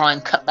eyes to try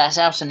and cut that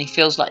out, and he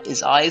feels like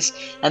his eyes,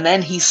 and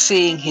then he's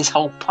seeing his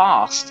whole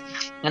past,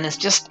 and he's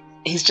just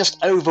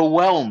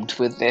overwhelmed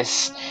with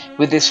this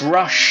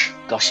rush.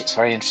 Gosh, it's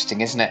very interesting,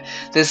 isn't it?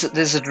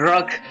 There's a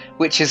drug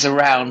which is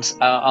around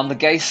on the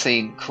gay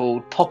scene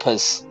called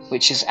poppers,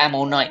 which is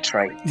amyl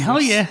nitrate. Oh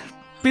yeah,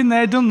 been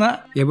there, done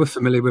that. Yeah, we're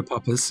familiar with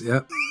poppers. Yeah.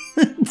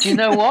 Do you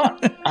know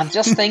what? I'm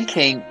just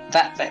thinking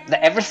that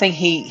everything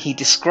he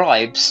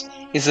describes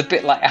is a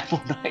bit like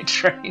amyl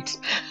nitrate.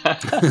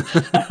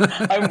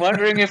 I'm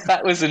wondering if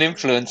that was an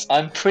influence.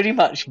 I'm pretty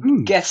much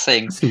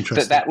guessing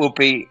that will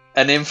be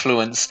an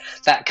influence.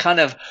 That kind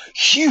of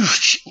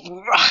huge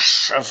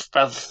rush of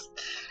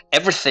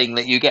everything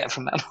that you get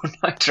from ammonium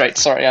nitrate.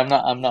 Sorry, I'm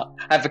not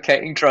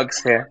advocating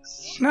drugs here.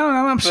 No,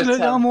 absolutely.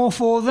 But, I'm all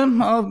for them.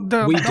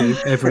 We do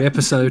every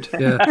episode.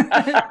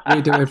 Yeah,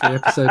 we do every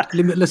episode.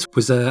 Limitless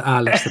was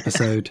our last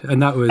episode,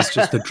 and that was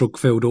just a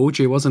drug-filled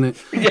orgy, wasn't it?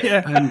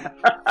 Yeah.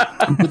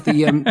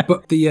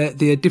 But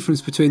the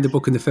difference between the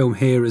book and the film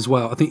here as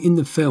well, I think in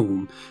the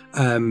film,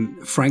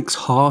 Frank's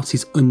heart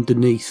is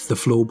underneath the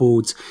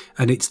floorboards,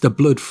 and it's the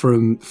blood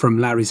from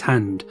Larry's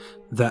hand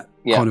that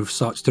kind of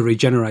starts to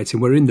regenerate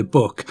him. Where in the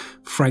book,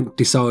 Frank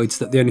decides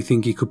that the only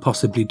thing he could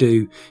possibly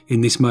do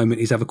in this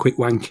moment is have a quick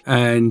wank,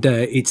 and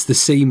it's the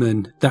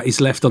semen that is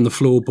left on the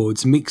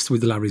floorboards mixed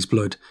with Larry's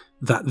blood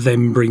that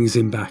then brings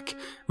him back,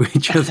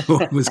 which I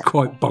thought was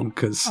quite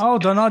bonkers.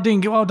 Hold on, I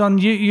didn't get. Hold on,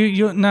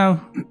 you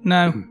no.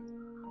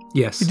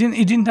 Yes,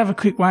 He didn't have a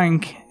quick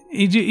wank.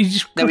 He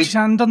just put his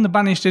hand on the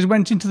banisters,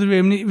 went into the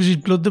room, and it was his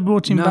blood that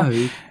brought him back.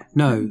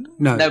 No,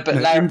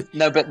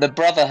 but the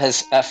brother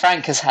has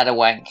Frank has had a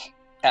wank.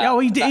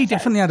 He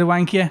definitely had a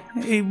wank. Yeah.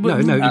 He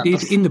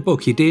did in the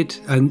book. He did,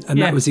 and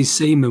that was his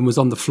semen was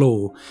on the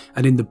floor,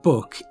 and in the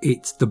book,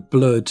 it's the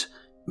blood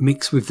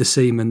mixed with the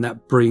semen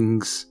that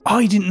brings. Oh,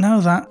 I didn't know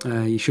that.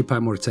 You should pay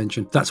more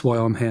attention. That's why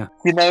I'm here.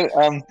 You know,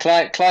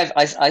 Clive.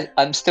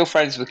 I'm still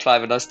friends with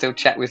Clive, and I still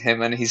chat with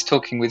him, and he's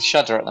talking with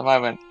Shudder at the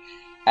moment,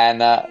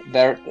 and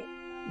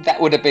that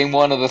would have been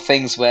one of the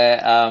things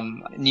where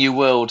New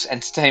World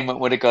Entertainment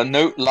would have gone,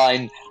 no,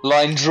 line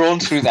drawn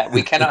through that.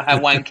 We cannot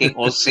have wanking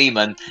or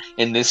semen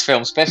in this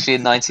film, especially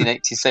in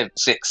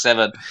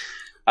 1986-7.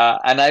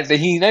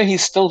 And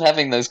he's still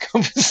having those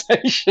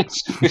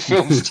conversations with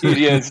film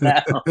studios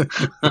now.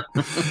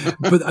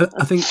 But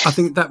I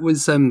think that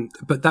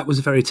was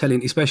very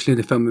telling, especially in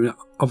the film.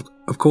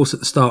 Of course, at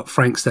the start,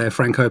 Frank's there.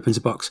 Frank opens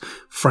a box.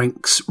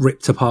 Frank's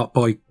ripped apart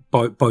by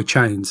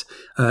chains.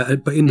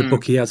 But in the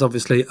book, he has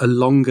obviously a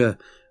longer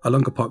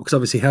part, because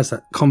obviously he has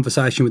that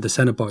conversation with the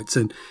Cenobites,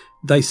 and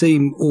they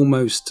seem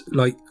almost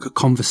like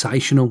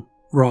conversational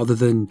rather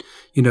than,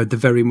 the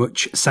very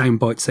much sound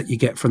bites that you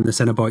get from the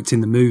Cenobites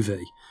in the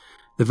movie.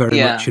 They're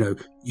very much,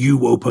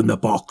 you open the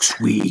box,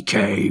 we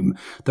came.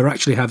 They're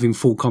actually having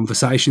full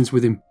conversations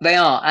with him. They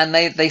are, and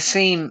they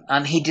seem,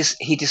 and he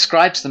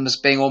describes them as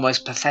being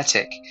almost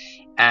pathetic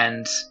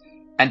and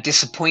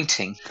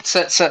disappointing.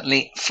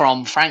 Certainly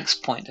from Frank's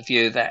point of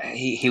view, that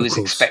he was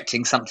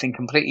expecting something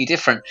completely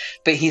different.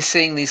 But he's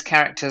seeing these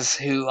characters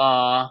who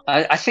are.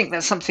 I think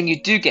that's something you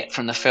do get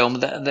from the film,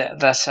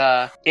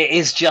 that it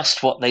is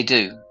just what they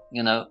do.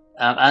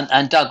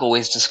 And Doug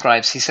always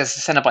describes. He says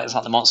the Cenobites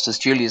aren't the monsters.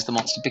 Julie is the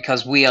monster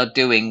because we are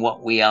doing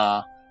what we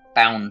are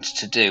bound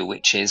to do,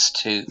 which is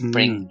to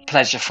bring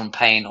pleasure from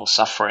pain or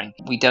suffering.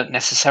 We don't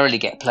necessarily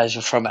get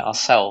pleasure from it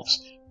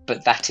ourselves,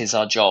 but that is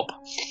our job.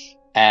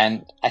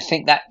 And I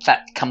think that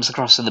comes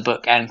across in the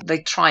book, and they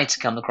try to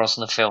come across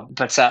in the film.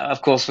 But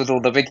of course, with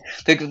all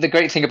the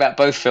great thing about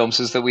both films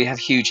is that we have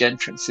huge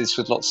entrances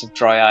with lots of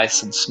dry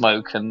ice and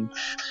smoke, and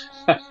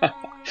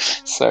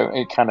so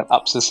it kind of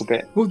ups us a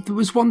bit. Well, there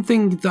was one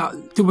thing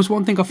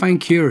I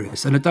found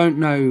curious, and I don't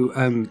know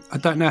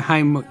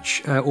how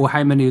much or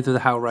how many of the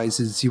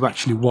Hellraisers you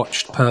actually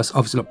watched.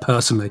 Obviously not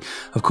personally.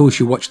 Of course,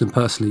 you watched them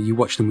personally. You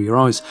watched them with your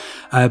eyes.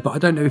 But I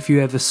don't know if you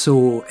ever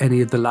saw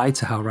any of the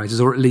later Hellraisers,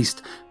 or at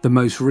least the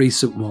most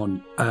recent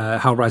one,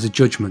 Hellraiser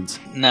Judgment.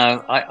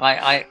 No,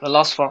 I the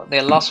last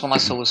one I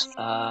saw was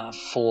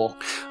 4,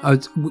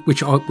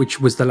 which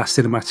was the last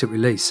cinematic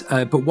release.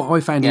 But what I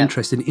found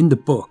interesting in the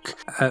book,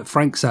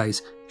 Frank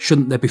says,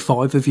 "Shouldn't there be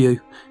 5 of you?"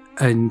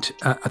 And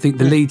I think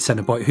the lead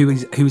Cenobite,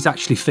 who is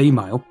actually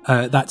female,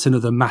 that's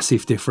another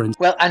massive difference.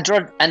 Well,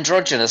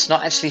 androgynous,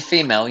 not actually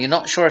female. You're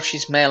not sure if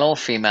she's male or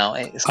female.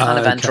 It's kind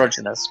of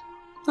androgynous.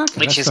 Okay,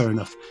 which is fair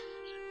enough.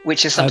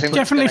 Which is something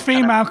definitely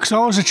female, because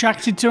I was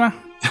attracted to her.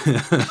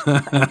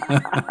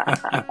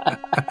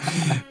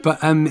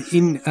 But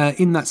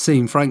in that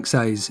scene, Frank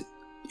says,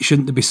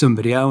 "Shouldn't there be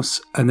somebody else?"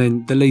 And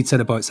then the lead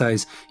Cenobite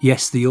says,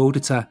 "Yes, the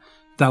auditor.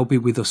 They'll be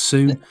with us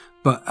soon."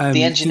 But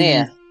the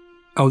engineer.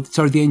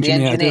 The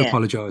engineer. I do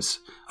apologise.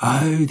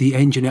 Oh, the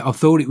engineer. I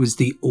thought it was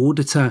the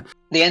auditor.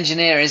 The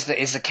engineer is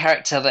the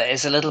character that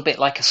is a little bit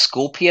like a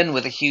scorpion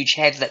with a huge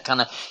head that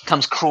kind of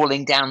comes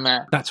crawling down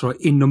there. That's right.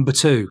 In number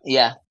 2.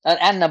 Yeah,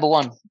 and number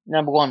one.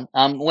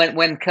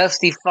 When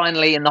Kirsty's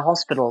finally in the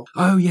hospital.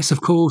 Oh yes,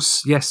 of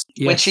course. Yes.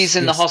 When she's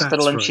in the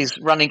hospital and she's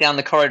running down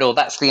the corridor,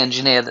 that's the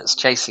engineer that's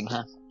chasing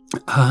her.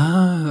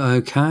 Ah,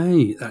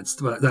 okay.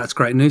 That's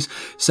great news.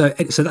 So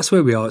that's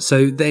where we are.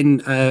 So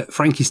then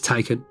Frank is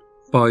taken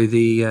by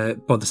the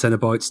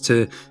Cenobites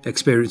to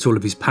experience all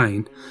of his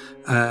pain,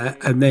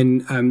 and then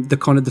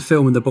the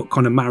film and the book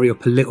kind of marry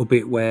up a little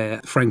bit, where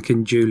Frank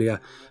and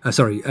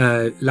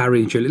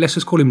Larry and Julia. Let's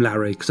just call him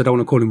Larry, because I don't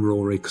want to call him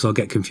Rory, because I'll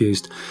get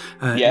confused.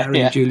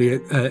 Larry and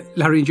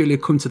Julia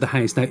come to the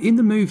house. Now in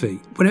the movie,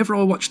 whenever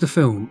I watch the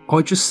film,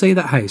 I just see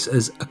that house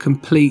as a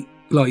complete.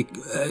 Like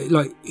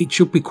it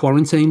should be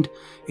quarantined.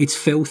 It's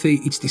filthy.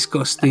 It's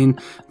disgusting.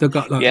 They've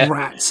got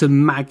rats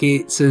and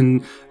maggots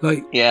and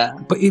But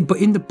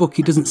in the book,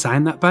 it doesn't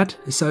sound that bad.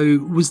 So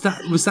was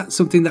that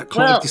something that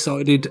Clive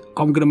decided,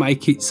 I'm going to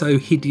make it so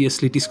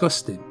hideously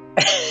disgusting?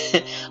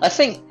 I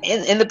think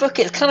in the book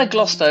it's kind of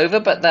glossed over,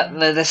 but that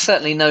there's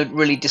certainly no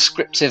really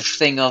descriptive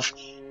thing of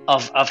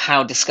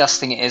how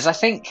disgusting it is. I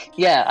think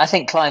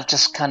Clive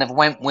just kind of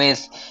went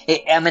with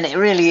it. I mean, it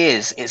really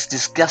is. It's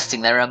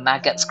disgusting. There are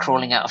maggots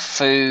crawling out of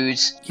food.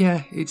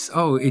 Yeah,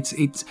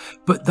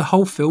 but the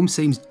whole film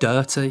seems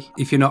dirty,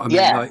 if you know what I mean.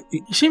 Yeah. Like,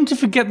 You seem to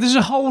forget there's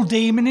a whole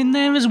demon in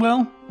there as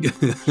well.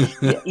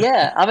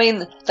 Yeah, I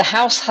mean, the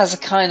house has a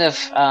kind of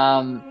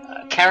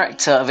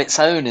character of its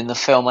own in the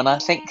film, and I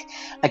think,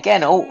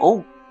 again,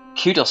 all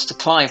kudos to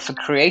Clive for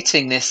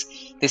creating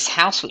this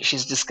house, which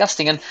is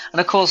disgusting, and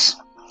of course,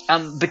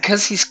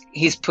 because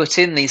he's put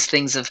in these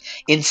things of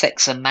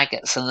insects and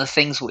maggots and the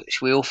things which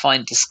we all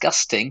find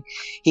disgusting,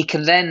 he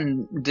can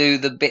then do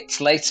the bits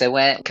later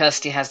where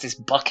Kirsty has this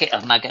bucket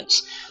of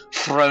maggots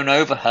thrown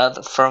over her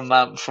from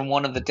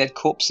one of the dead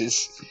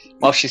corpses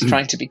while she's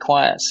trying to be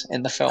quiet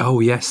in the film. Oh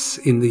yes,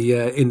 in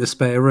the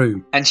spare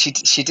room. And she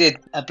did.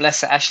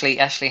 Bless her, Ashley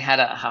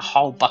had a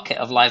whole bucket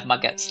of live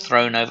maggots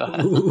thrown over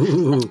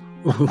her.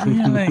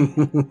 Really?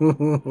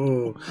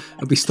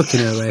 I'll be stuck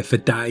in her hair for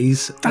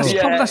days.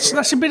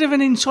 That's a bit of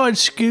an inside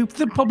scoop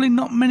that probably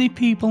not many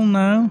people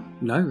know.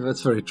 No,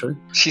 that's very true.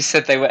 She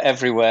said they were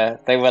everywhere.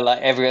 They were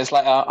like everywhere. It's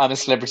like, oh, I'm a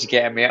celebrity,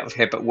 getting me out of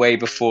here, but way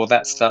before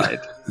that started.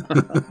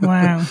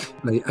 Wow.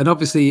 And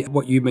obviously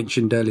what you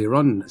mentioned earlier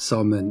on,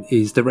 Simon,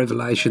 is the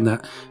revelation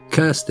that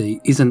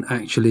Kirsty isn't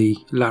actually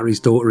Larry's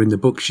daughter in the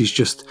book. She's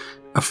just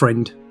a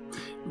friend,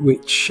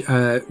 which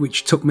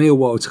took me a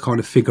while to kind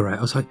of figure out.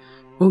 I was like,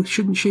 well,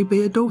 shouldn't she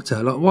be a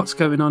daughter? Like, what's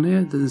going on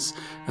here? There's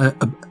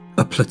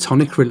a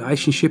platonic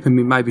relationship. I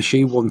mean, maybe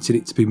she wanted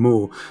it to be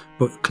more,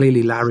 but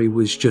clearly Larry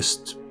was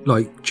just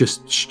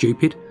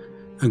stupid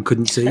and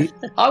couldn't see it.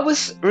 I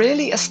was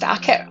really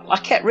astounded. I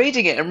kept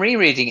reading it and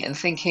rereading it and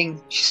thinking,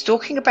 she's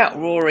talking about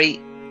Rory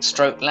 /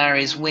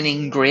 Larry's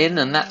winning grin,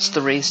 and that's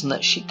the reason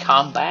that she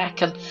come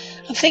back. And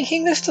I'm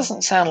thinking, this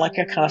doesn't sound like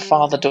a kind of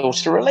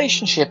father-daughter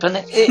relationship, and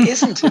it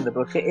isn't in the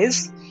book. It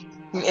is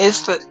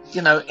that,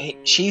 you know,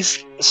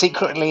 she's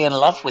secretly in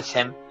love with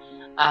him.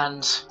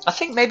 And I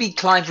think maybe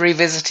Clive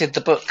revisited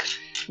the book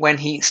when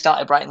he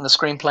started writing the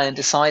screenplay and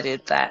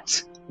decided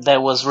that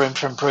there was room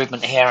for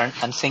improvement here,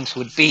 and things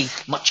would be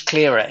much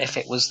clearer if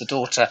it was the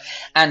daughter.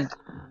 And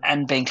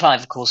being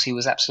Clive, of course, he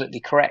was absolutely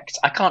correct.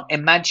 I can't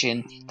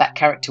imagine that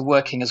character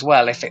working as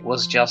well if it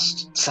was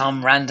just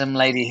some random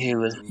lady who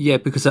was... Yeah,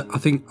 because I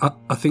think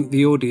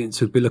the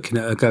audience would be looking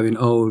at her going,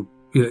 oh,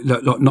 you know,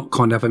 like not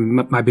kind of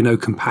having maybe no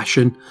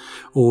compassion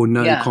or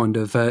no kind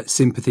of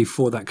sympathy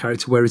for that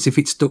character. Whereas if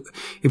it's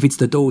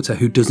the daughter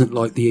who doesn't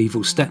like the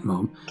evil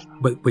stepmom,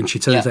 but when she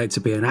turns out to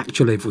be an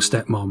actual evil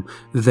stepmom,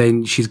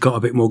 then she's got a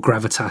bit more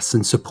gravitas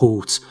and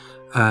support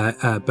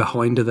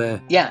behind her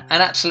there. Yeah,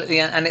 and absolutely,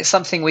 and it's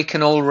something we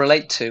can all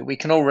relate to. We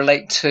can all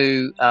relate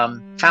to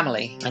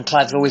family, and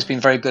Clive's always been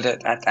very good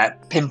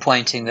at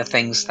pinpointing the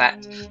things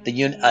that the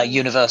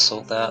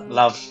universal, the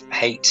love,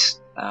 hate,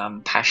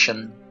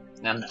 passion,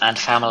 and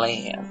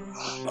family.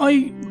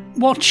 I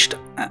watched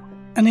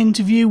an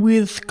interview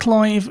with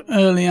Clive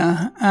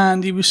earlier,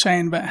 and he was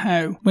saying about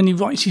how when he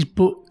writes his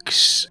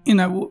books, you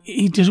know,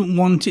 he doesn't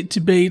want it to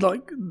be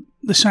like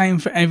the same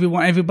for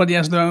everyone. Everybody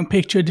has their own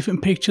picture, a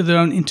different picture, their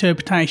own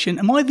interpretation.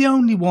 Am I the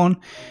only one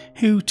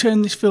who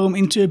turned this film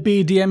into a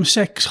BDM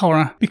sex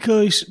horror?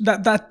 Because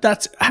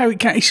that's how it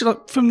came. It's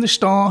like from the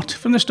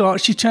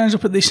start, she turns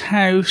up at this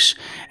house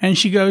and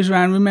she goes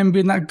around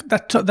remembering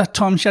that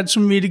time she had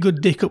some really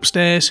good dick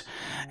upstairs,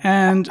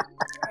 and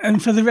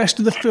for the rest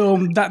of the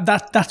film,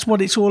 that's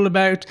what it's all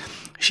about.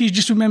 She's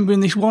just remembering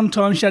this one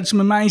time she had some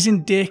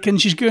amazing dick,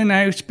 and she's going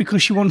out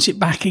because she wants it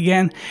back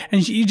again.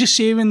 And you just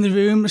see her in the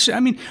room. So, I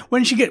mean,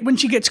 when she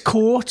gets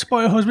caught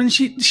by her husband,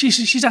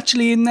 she's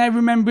actually in there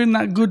remembering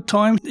that good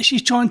time.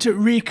 She's trying to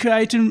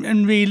recreate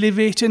and relive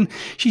it, and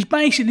she's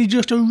basically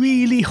just a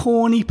really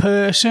horny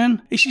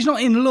person. She's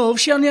not in love.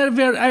 She only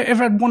ever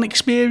had one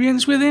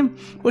experience with him,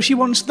 but she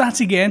wants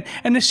that again.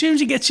 And as soon as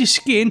he gets his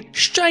skin,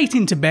 straight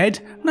into bed,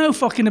 no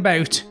fucking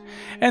about.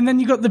 And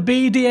then you got the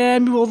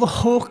BDM with all the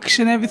hooks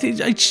and everything.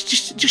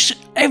 It's just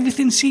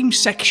everything seems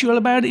sexual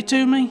about it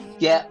to me.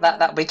 Yeah,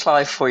 that'll be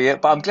Clive for you.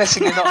 But I'm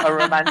guessing you're not a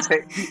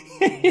romantic,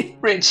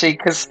 Richie,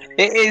 because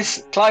it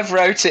is. Clive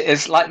wrote it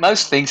as, like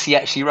most things he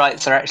actually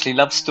writes are actually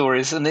love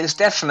stories, and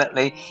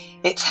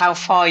it's how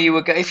far you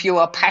would go if you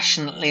are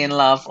passionately in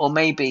love, or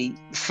maybe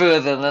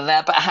further than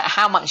that. But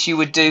how much you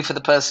would do for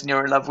the person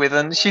you're in love with,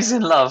 and she's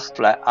in love.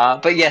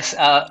 But yes,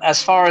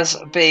 as far as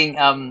being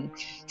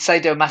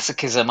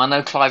sadomasochism, I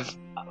know Clive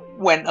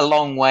went a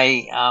long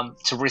way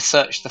to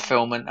research the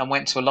film and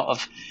went to a lot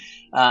of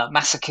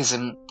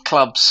masochism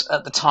clubs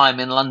at the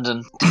time in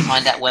London to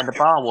find out where the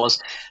bar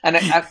was. And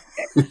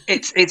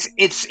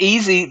it's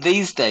easy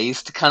these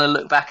days to kind of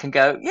look back and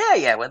go,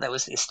 yeah, well, there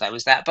was this, there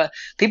was that. But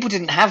people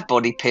didn't have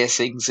body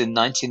piercings in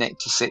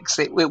 1986.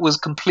 It was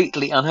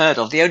completely unheard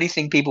of. The only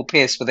thing people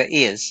pierced were their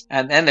ears.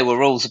 And then there were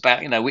rules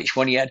about, you know, which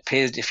one you had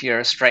pierced if you're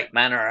a straight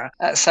man or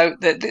so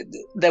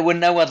there were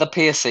no other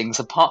piercings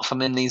apart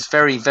from in these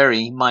very,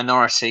 very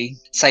minority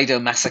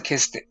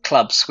sadomasochistic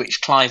clubs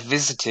which Clive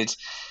visited.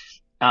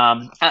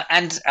 And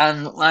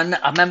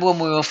I remember when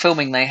we were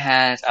filming, they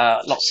had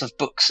lots of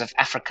books of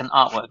African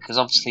artwork, because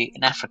obviously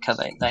in Africa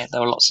there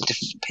were lots of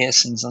different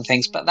piercings and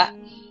things. But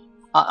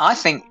I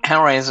think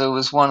Hellraiser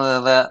was one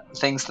of the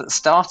things that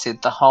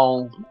started the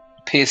whole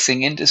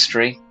piercing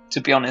industry,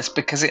 to be honest,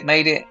 because it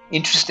made it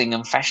interesting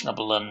and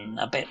fashionable and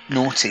a bit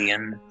naughty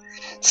and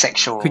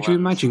sexual. Could you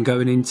imagine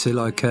going into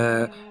like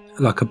a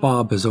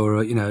barber's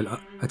or a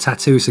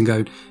tattooist and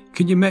going,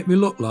 "Can you make me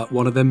look like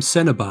one of them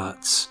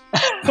Cenobites?"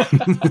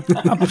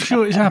 I'm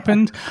sure it's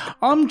happened.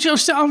 I'm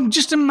just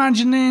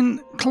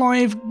imagining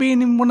Clive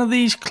being in one of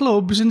these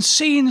clubs and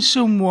seeing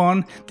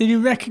someone that he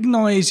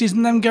recognises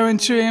and them going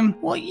to him,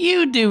 "What are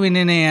you doing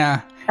in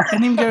here?"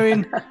 And him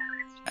going,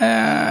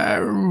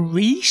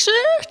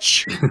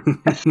 research?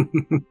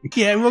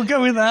 Yeah, we'll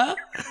go with that.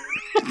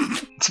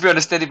 To be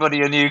honest, anybody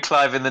who knew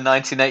Clive in the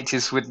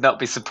 1980s would not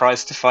be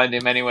surprised to find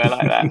him anywhere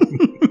like that.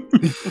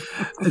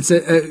 So,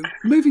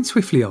 moving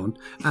swiftly on,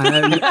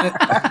 I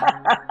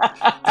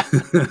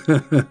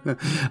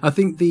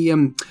think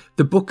the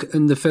book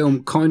and the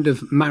film kind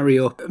of marry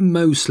up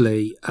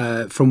mostly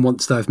from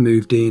once they've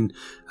moved in.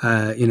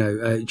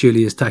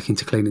 Julia's taken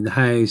to cleaning the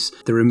house.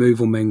 The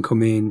removal men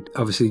come in.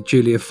 Obviously,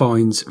 Julia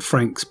finds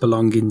Frank's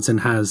belongings and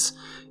has,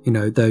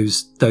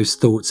 those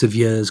thoughts of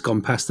years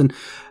gone past. And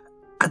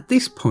at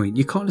this point,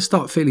 you kind of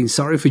start feeling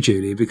sorry for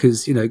Julia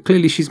because,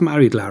 clearly she's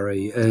married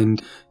Larry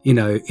and,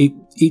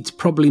 it's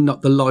probably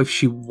not the life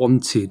she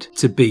wanted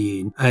to be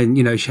in. And,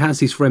 she has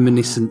this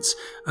reminiscence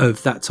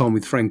of that time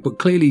with Frank, but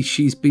clearly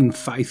she's been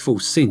faithful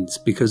since,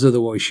 because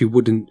otherwise she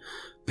wouldn't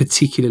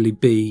particularly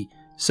be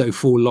so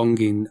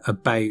forlonging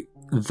about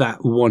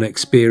that one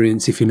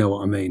experience, if you know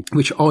what I mean,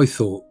 which I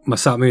thought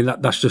myself,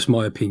 that's just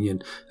my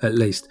opinion at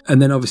least.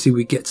 And then obviously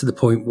we get to the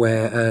point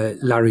where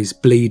Larry's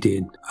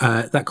bleeding,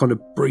 that kind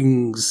of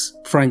brings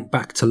Frank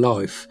back to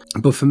life.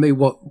 But for me,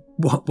 what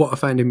I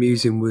found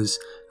amusing was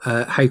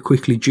how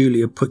quickly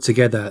Julia put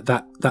together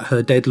that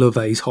her dead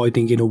lover is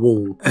hiding in a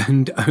wall,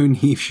 and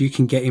only if she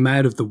can get him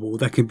out of the wall,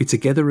 they can be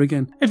together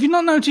again. Have you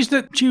not noticed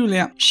that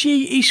Julia,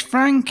 she is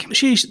Frank?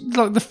 She's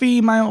like the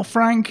female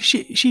Frank.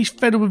 She's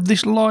fed up with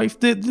this life.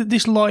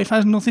 This life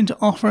has nothing to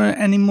offer her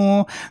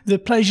anymore. The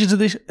pleasures of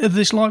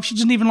this life, she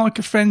doesn't even like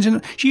her friends.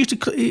 And she used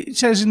to. It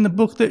says in the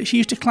book that she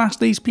used to class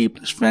these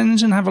people as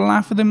friends and have a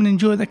laugh with them and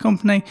enjoy their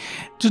company.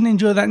 Doesn't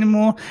enjoy that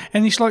anymore.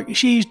 And it's like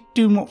she's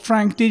doing what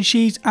Frank did.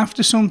 She's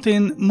after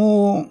something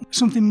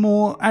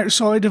more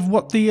outside of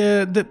what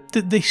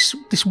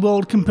this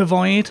world can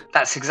provide.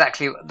 That's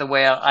exactly the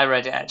way I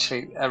read it,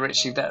 actually,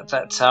 Richie. That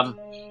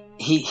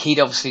he'd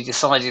obviously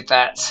decided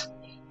that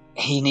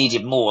he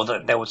needed more,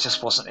 that there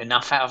just wasn't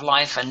enough out of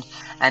life, and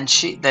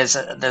there's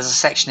a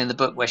section in the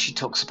book where she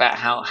talks about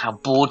how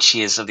bored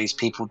she is of these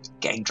people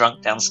getting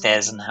drunk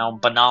downstairs and how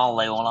banal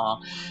they all are,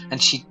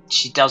 and she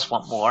does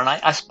want more. And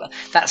I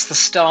that's the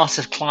start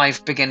of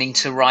Clive beginning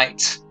to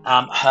write.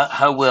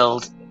 Her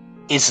world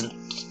isn't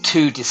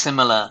too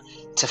dissimilar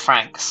to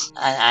Frank's,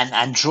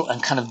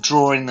 and kind of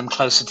drawing them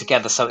closer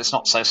together, so it's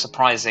not so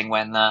surprising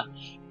when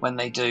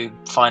they do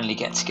finally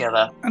get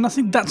together. And I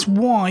think that's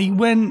why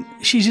when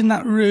she's in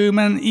that room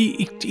and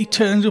he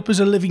turns up as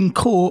a living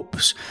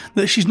corpse,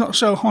 that she's not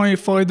so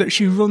horrified that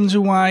she runs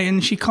away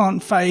and she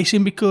can't face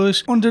him,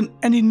 because under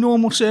any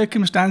normal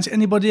circumstance,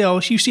 anybody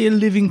else, you see a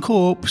living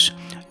corpse,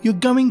 you're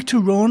going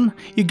to run,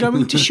 you're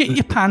going to shit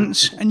your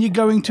pants, and you're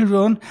going to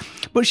run.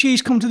 But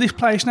she's come to this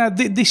place now.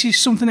 This is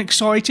something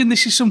exciting.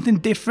 This is something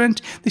different.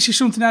 This is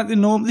something out of the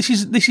norm.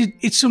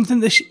 It's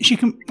something that she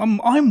can.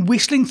 I'm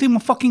whistling through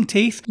my fucking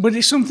teeth, but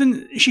it's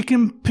something she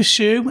can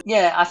pursue.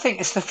 Yeah, I think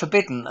it's the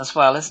forbidden as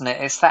well, isn't it?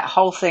 It's that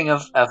whole thing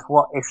of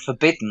what is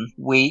forbidden.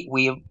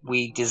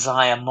 We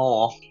desire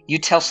more. You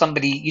tell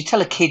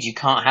a kid you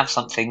can't have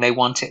something, they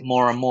want it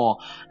more and more,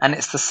 and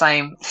it's the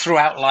same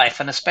throughout life,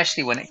 and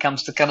especially when it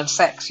comes to kind of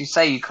sex. You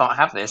say you can't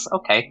have this,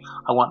 okay,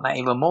 I want that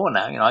even more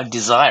now. I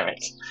desire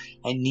it.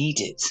 I need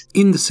it.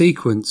 In the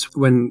sequence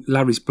when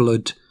Larry's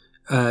blood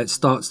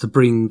starts to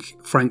bring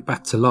Frank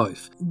back to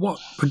life, what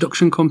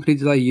production company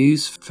did they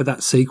use for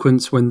that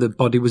sequence when the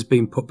body was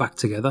being put back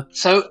together?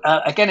 So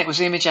again, it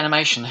was Image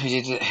Animation who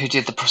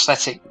did the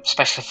prosthetic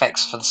special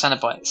effects for the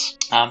Cenobites.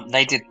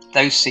 They did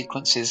those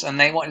sequences, and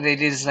what they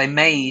did is they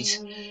made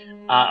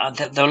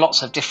there were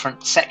lots of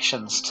different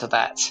sections to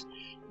that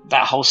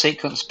whole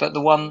sequence, but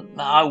the one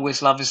that I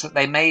always love is that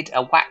they made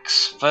a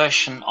wax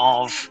version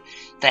of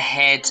the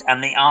head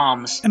and the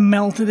arms and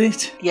melted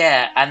it.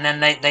 Yeah, and then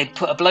they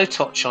put a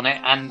blowtorch on it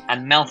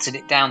and melted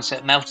it down, so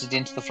it melted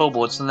into the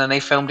floorboards, and then they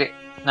filmed it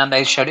and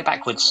they showed it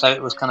backwards, so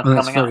it was kind of coming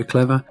up. That's very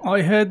clever.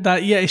 I heard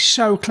that. Yeah, it's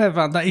so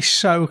clever. That is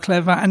so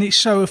clever, and it's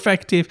so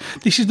effective.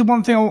 This is the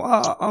one thing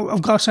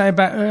I've got to say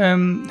about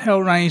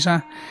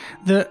Hellraiser,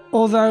 that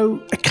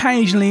although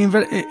occasionally in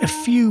a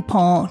few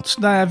parts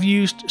they have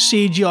used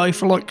CGI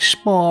for like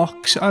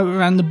sparks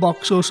around the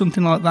box or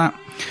something like that,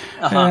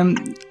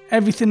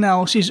 everything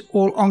else is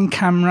all on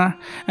camera,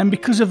 and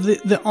because of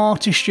the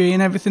artistry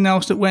and everything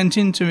else that went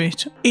into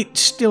it, it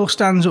still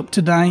stands up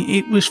today.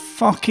 It was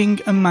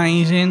fucking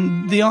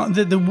amazing.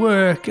 The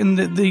work and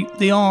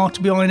the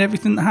art behind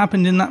everything that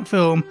happened in that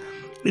film,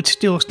 it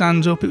still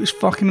stands up. It was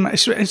fucking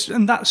amazing.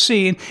 And that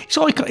scene, it's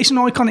an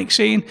iconic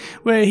scene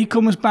where he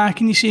comes back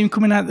and you see him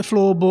coming out the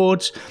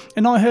floorboards.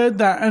 And I heard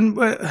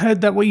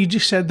that what you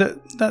just said,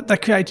 that they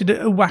created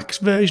a wax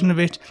version of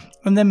it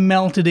and then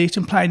melted it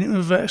and played it in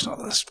reverse. Oh,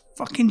 that's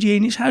fucking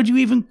genius. How do you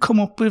even come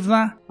up with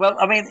that? Well,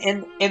 I mean,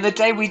 in the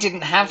day we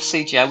didn't have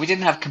CGI, we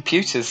didn't have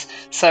computers,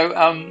 so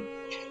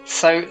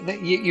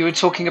you were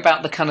talking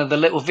about the kind of the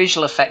little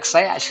visual effects.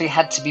 They actually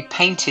had to be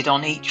painted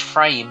on each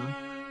frame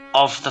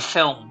of the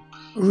film.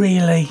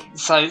 Really?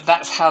 So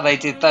that's how they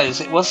did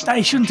those. It wasn't.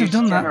 They shouldn't have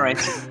done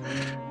generated.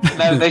 That.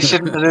 No, they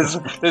shouldn't.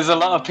 There's a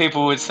lot of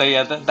people would say,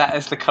 yeah, that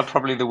is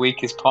probably the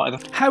weakest part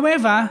of it.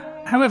 However,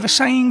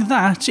 saying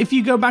that, if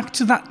you go back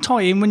to that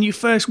time when you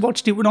first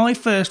watched it, when I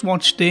first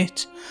watched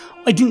it,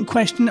 I didn't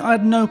question it. I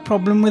had no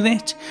problem with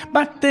it.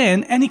 Back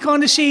then, any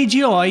kind of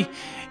CGI,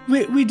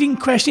 we didn't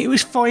question it. It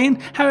was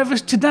fine. However,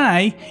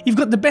 today you've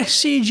got the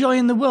best CGI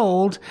in the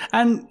world,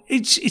 and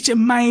it's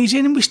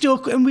amazing,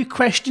 and we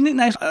question it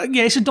now.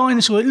 Yeah, it's a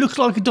dinosaur. It looks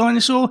like a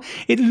dinosaur.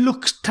 It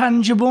looks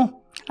tangible.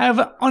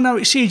 However, I know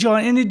it's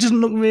CGI and it doesn't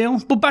look real.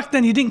 But back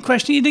then you didn't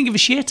question it. You didn't give a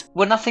shit.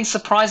 Well, nothing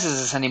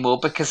surprises us anymore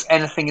because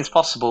anything is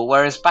possible.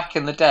 Whereas back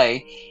in the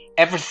day,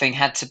 everything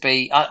had to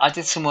be. I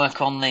did some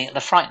work on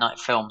the Fright Night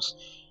films.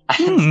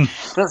 And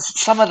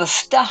some of the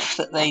stuff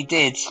that they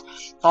did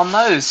on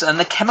those and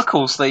the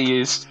chemicals they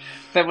used,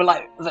 they were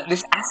like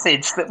these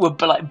acids that were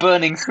like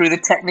burning through the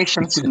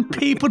technicians.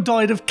 People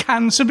died of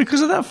cancer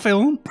because of that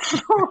film.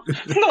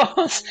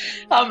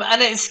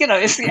 And it's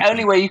the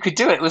only way you could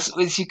do it was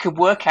you could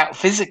work out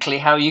physically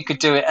how you could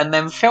do it and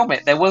then film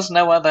it. There was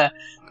no other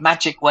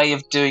magic way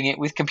of doing it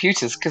with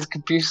computers because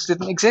computers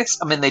didn't exist.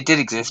 I mean, they did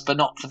exist, but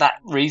not for that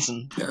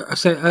reason.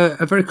 So,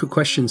 a very quick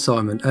question,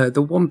 Simon.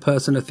 The one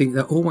person I think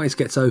that always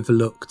gets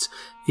overlooked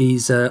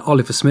is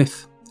Oliver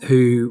Smith,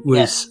 who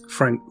was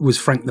Frank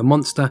the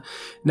Monster.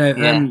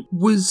 Now,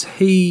 was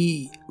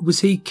he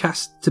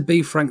cast to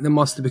be Frank the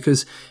Monster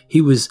because he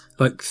was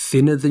like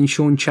thinner than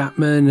Sean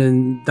Chapman,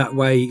 and that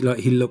way, like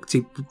he looked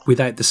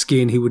without the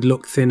skin, he would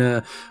look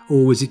thinner,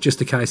 or was it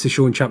just a case of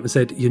Sean Chapman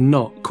said, "You're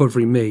not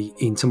covering me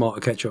in tomato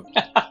ketchup"?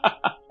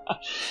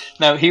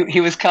 No, he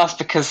was cast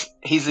because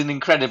he's an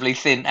incredibly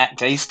thin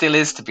actor. He still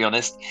is, to be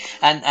honest.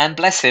 And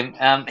bless him,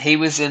 he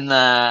was in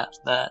the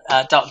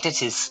Dark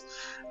Ditties.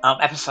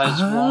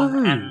 Episodes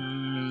 1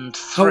 and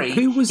 3.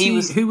 Who was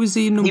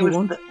he in number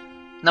 1?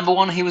 Number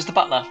 1, he was the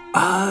butler.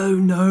 Oh,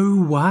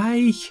 no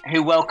way.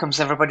 Who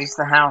welcomes everybody to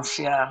the house,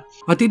 yeah.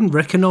 I didn't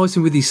recognise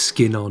him with his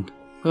skin on.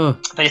 Oh.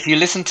 But if you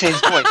listen to his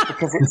voice,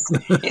 because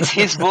it's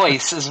his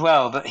voice as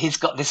well, that he's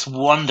got this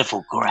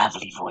wonderful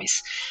gravelly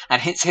voice.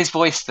 And it's his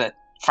voice that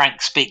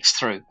Frank speaks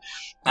through.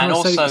 And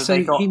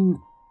they got...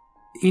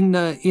 In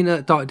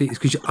Dark Ditties,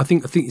 because I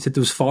think you said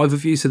there was 5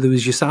 of you, so there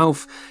was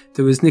yourself,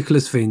 there was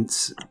Nicholas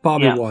Vince,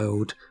 Barbie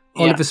Wilde,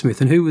 Oliver Smith,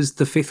 and who was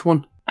the 5th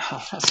one?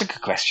 Oh, that's a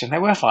good question.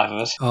 There were 5 of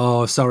us.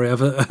 Oh, sorry,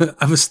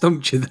 I've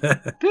stumped you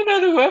there.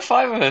 No, there were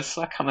 5 of us.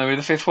 I can't remember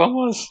who the 5th one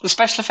was. The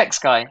special effects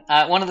guy.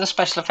 One of the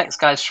special effects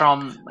guys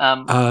from...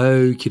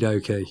 Okie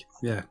dokie.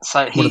 Yeah.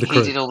 So he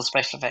did all the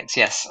special effects,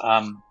 yes.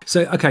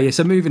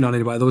 So moving on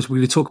anyway, otherwise we're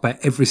going to talk about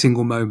every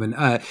single moment.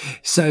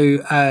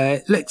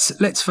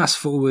 Let's fast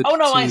forward. Oh,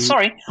 no,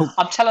 sorry.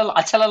 I tell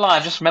a lie.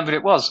 I just remembered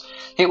it was.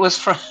 It was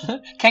from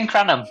Ken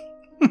Cranham.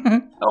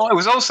 It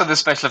was also the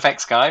special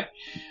effects guy.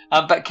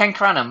 But Ken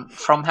Cranham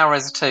from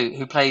Hellraiser 2,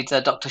 who played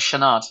Dr.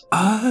 Shanard.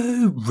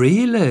 Oh,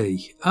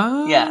 really?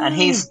 Oh. Yeah, and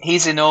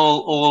he's in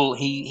all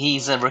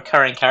he's a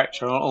recurring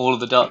character in all of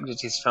the Dark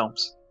Ditties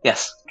films.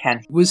 Yes,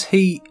 Ken. Was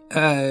he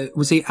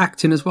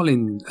acting as well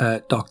in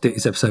Dark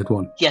Ditties episode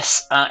 1?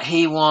 Yes,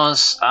 he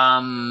was.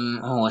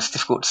 It's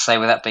difficult to say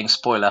without being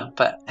spoiler,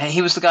 but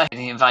he was the guy who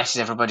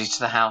invited everybody to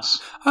the house.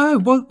 Oh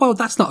well,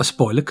 that's not a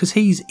spoiler because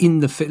he's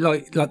in the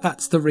like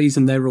that's the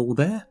reason they're all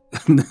there.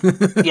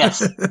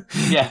 Yes,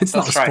 yeah, it's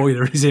not a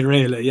spoiler, is it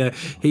really? Yeah,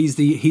 he's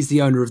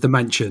the owner of the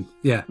mansion.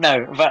 Yeah.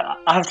 No, but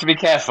I have to be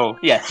careful.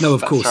 Yes. No,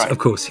 of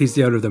course, he's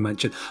the owner of the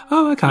mansion.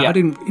 Oh, okay. Yeah. I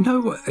didn't. You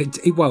know what?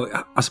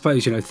 Well, I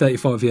suppose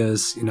 35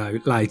 years,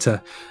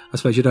 later, I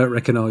suppose you don't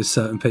recognise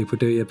certain people,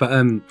 do you? But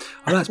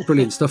that's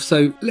brilliant stuff.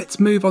 So let's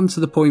move on to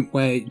the point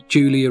where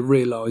Julia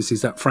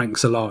realises that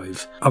Frank's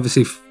alive.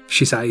 Obviously,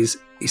 he says,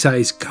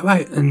 go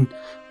out and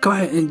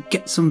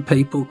get some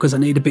people because I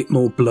need a bit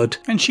more blood.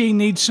 And she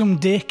needs some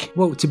dick.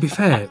 Well, to be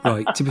fair,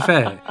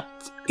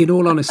 in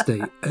all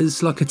honesty,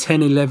 as like a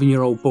 10,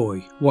 11-year-old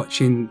boy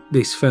watching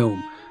this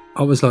film,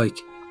 I was like,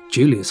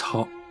 Julia's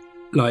hot.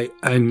 I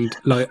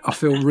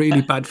feel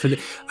really bad for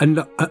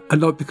and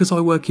because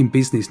I work in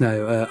business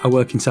now, I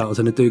work in sales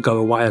and I do go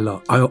away a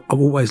lot. I'm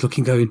always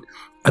looking, going,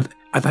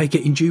 are they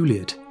getting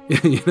Julia'd?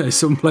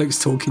 Some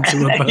bloke's talking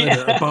to a bird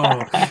at a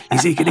bar.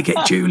 Is he going to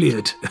get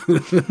Julia'd?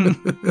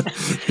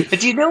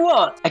 But you know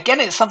what? Again,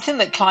 it's something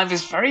that Clive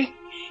is very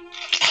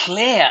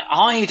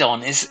clear-eyed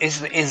on is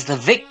the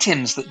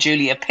victims that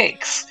Julia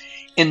picks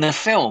in the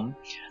film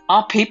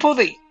are people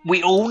that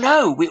we all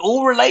know. We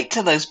all relate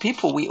to those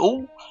people. We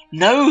all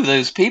know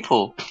those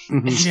people.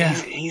 Mm-hmm.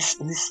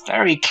 He's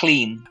very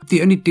clean.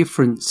 The only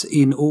difference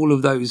in all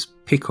of those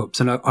pickups,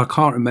 and I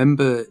can't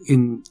remember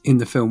in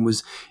the film,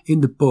 was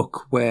in the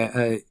book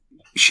where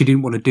she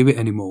didn't want to do it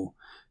anymore.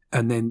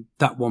 And then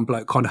that one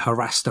bloke kind of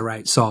harassed her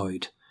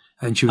outside.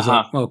 And she was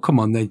like, well, come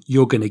on then,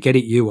 you're going to get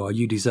it,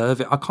 you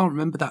deserve it. I can't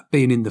remember that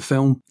being in the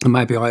film. And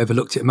maybe I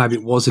overlooked it, maybe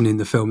it wasn't in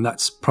the film.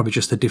 That's probably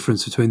just the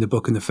difference between the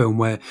book and the film,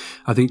 where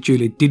I think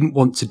Julia didn't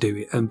want to do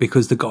it. And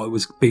because the guy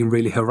was being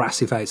really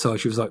harassive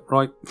outside, she was like,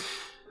 right,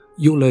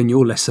 you'll learn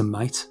your lesson,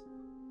 mate.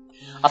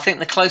 I think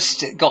the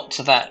closest it got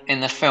to that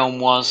in the film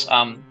was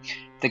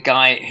the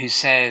guy who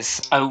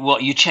says, oh,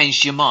 what, you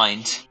changed your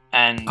mind?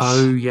 And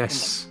oh,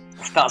 yes.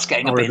 Starts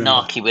getting a bit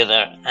narky with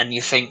her, and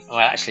you think, well,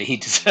 actually, he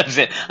deserves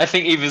it. I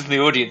think even as the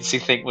audience, you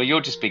think, well,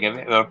 you're just being a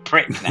bit of a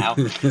prick now.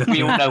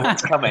 We all know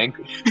what's coming.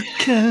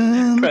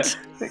 But,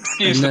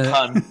 excuse the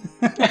pun.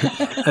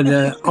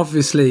 And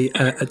obviously,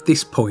 at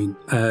this point,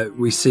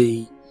 we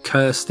see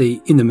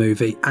Kirsty in the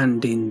movie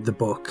and in the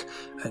book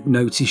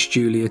notice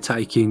Julia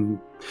taking...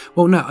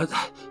 Well, no...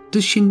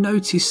 Does she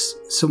notice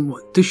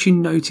someone? Does she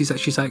notice that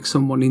she takes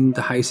someone in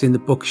the house in the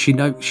book? She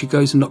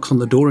goes and knocks on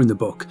the door in the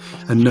book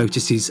and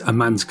notices a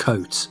man's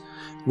coat.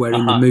 Where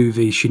in the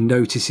movie she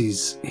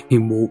notices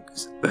him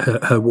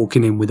her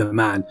walking in with a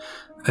man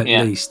at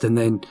least, and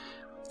then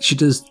she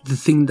does the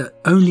thing that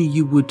only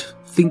you would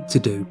think to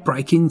do: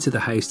 break into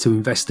the house to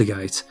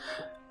investigate,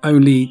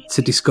 only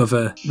to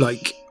discover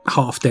like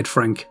half dead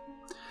Frank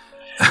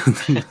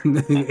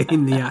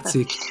in the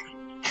attic.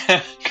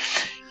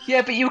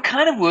 Yeah, but you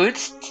kind of would.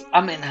 I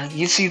mean,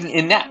 you see,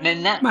 in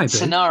that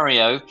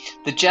scenario,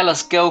 the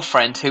jealous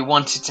girlfriend who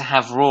wanted to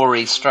have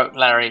Rory stroke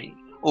Larry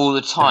all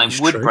the time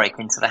would break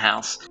into the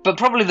house. But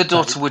probably the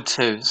daughter would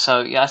too.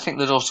 So yeah, I think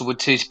the daughter would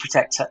too, to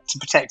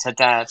protect her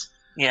dad.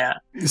 Yeah.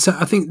 So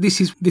I think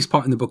this is this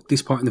part in the book,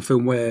 this part in the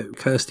film where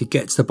Kirsty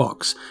gets the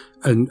box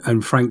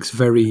and Frank's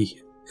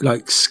very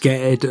like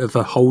scared of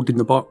her holding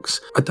the box.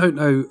 I don't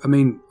know. I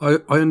mean, I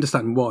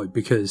understand why,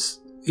 because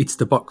it's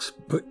the box,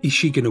 but is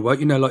she going to work?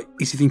 You know, like,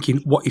 is he thinking,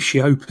 what if she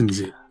opens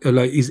it?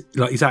 Is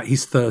that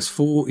his thirst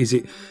for? Is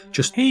it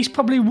just... He's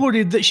probably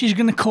worried that she's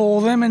going to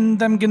call them and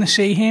them going to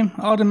see him.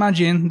 I'd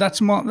imagine. That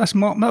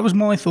was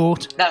my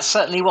thought. That's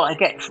certainly what I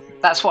get.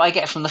 That's what I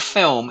get from the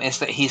film, is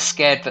that he's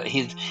scared that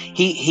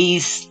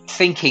he's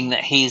thinking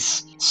that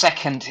he's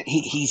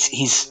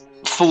he's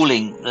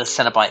fooling the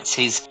Cenobites.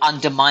 He's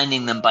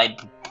undermining them by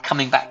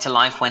coming back to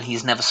life when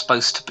he's never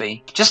supposed to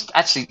be. Just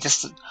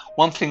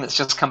one thing that's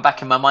just come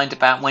back in my mind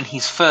about when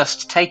he's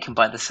first taken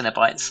by the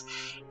Cenobites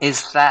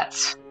is that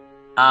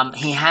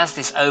he has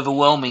this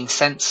overwhelming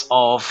sense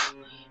of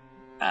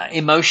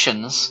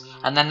emotions,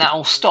 and then that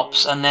all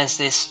stops, and there's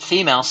this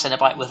female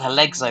Cenobite with her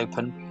legs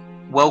open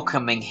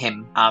welcoming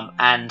him,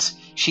 and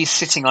she's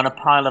sitting on a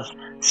pile of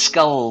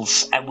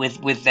skulls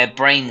with their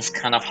brains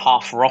kind of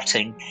half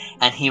rotting,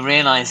 and he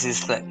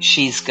realizes that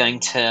she's going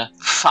to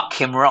fuck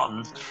him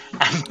rotten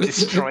and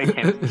destroy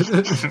him.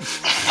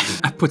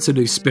 That puts a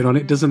new spin on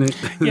it, doesn't it?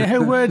 Yeah,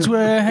 her words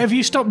were, have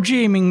you stopped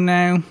dreaming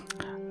now?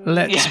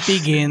 Let's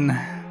begin.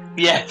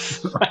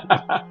 Yes.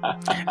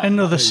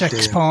 Another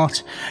sex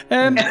part.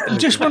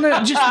 Just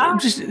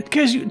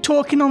because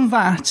talking on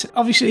that,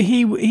 obviously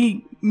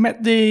he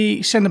met the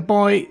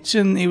Cenobites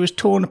and he was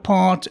torn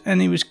apart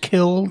and he was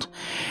killed.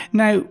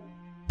 Now,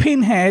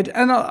 Pinhead,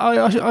 and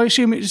I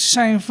assume it's the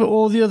same for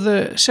all the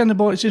other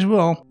Cenobites as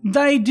well,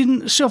 they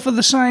didn't suffer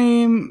the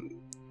same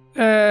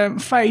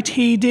fate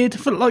he did.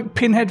 For like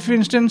Pinhead, for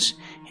instance,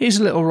 here's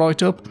a little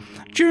write-up.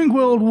 During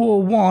World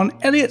War I,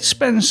 Elliot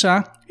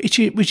Spencer,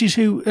 which is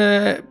who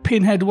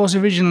Pinhead was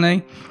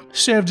originally,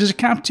 served as a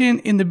captain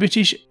in the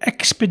British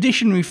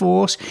Expeditionary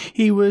Force.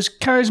 He was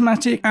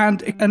charismatic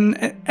and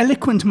an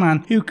eloquent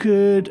man who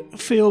could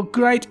feel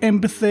great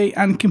empathy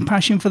and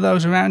compassion for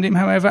those around him.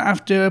 However,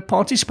 after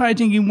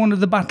participating in one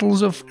of the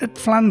battles of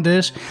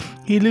Flanders,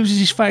 he loses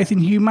his faith in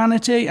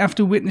humanity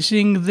after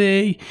witnessing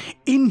the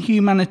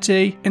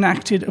inhumanity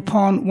enacted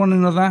upon one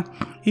another.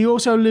 He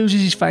also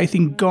loses his faith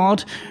in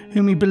God,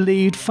 whom he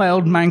believed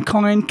failed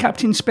mankind.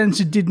 Captain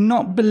Spencer did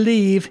not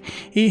believe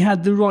he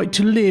had the right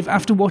to live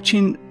after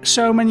watching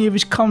so many of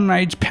his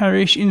comrades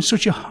perish in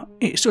such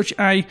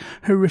a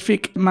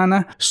horrific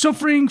manner.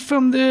 Suffering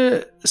from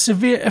the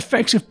severe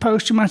effects of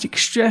post-traumatic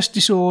stress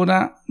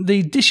disorder,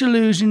 the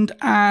disillusioned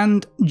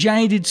and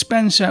jaded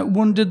Spencer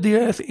wandered the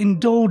earth,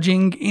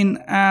 indulging in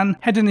an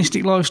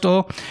hedonistic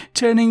lifestyle,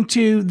 turning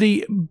to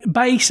the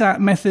baser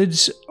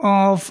methods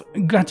of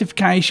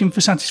gratification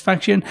for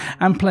satisfaction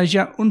and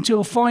pleasure,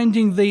 until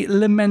finding the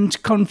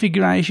lament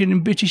configuration in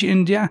British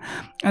India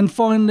and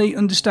finally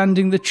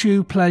understanding the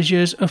true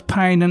pleasures of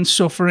pain and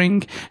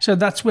suffering. So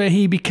that's where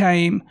he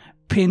became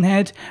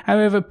Pinhead.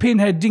 However,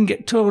 Pinhead didn't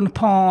get torn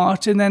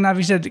apart and then have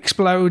his head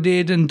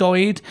exploded and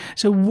died.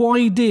 So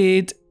why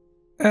did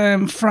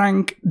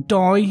Frank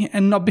die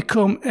and not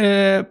become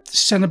a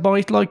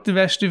Cenobite like the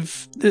rest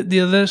of the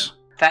others?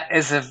 That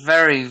is a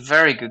very,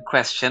 very good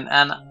question,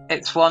 and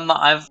it's one that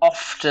I've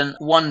often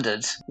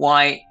wondered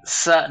why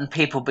certain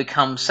people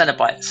become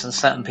Cenobites and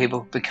certain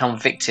people become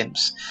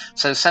victims.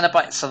 So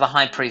Cenobites are the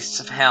high priests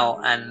of hell,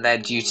 and their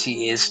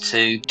duty is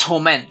to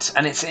torment.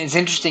 And it's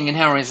interesting in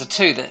Hellraiser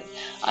 2 that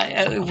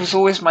it was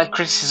always my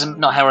criticism,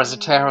 not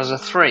Hellraiser 2, Hellraiser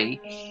 3,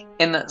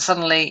 in that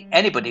suddenly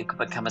anybody could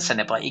become a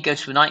Cenobite. You go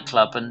to a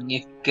nightclub and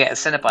you get a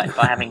Cenobite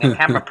by having a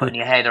camera put in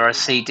your head or a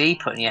CD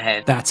put in your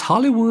head. That's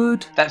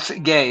Hollywood. That's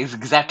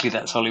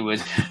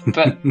Hollywood.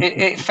 But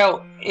it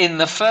felt in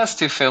the first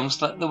two films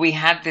that we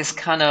had this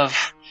kind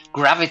of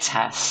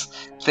gravitas,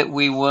 that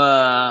we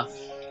were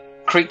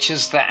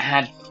creatures that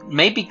had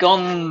maybe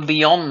gone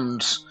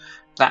beyond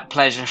that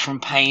pleasure from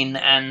pain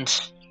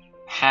and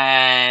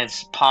had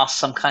passed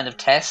some kind of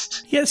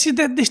test. Yeah, see,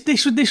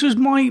 this was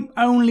my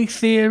only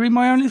theory.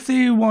 My only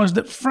theory was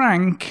that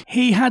Frank,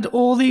 he had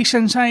all these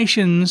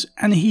sensations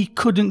and he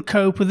couldn't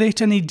cope with it,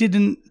 and he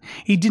didn't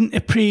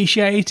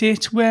appreciate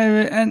it.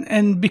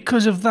 And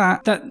because of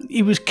that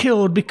he was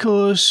killed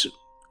because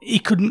he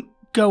couldn't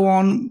go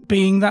on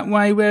being that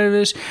way.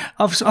 Whereas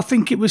I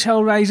think it was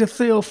Hellraiser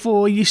 3 or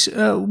 4,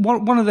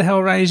 one of the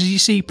Hellraisers, you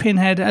see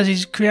Pinhead as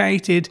he's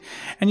created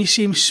and you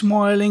see him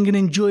smiling and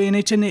enjoying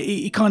it, and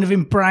he kind of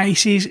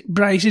embraces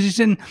it,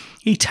 and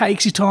he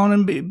takes it on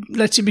and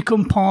lets it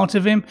become part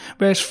of him,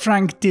 whereas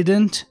Frank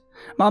didn't.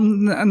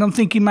 And I'm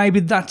thinking maybe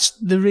that's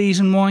the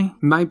reason why.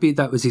 Maybe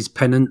that was his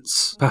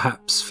penance,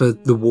 perhaps, for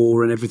the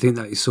war and everything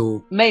that he saw.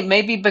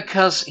 Maybe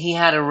because he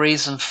had a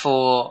reason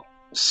for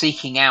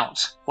seeking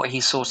out what he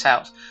sought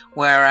out,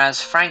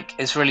 whereas Frank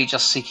is really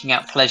just seeking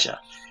out pleasure.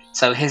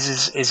 So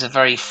his is a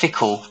very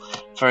fickle,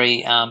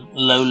 very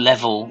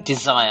low-level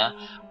desire,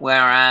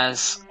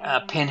 whereas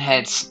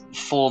Pinhead's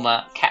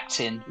former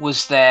captain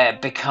was there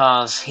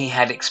because he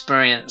had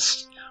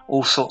experienced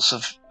all sorts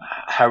of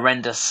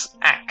horrendous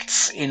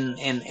acts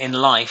in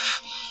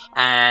life,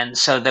 and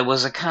so there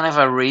was a kind of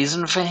a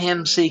reason for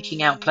him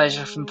seeking out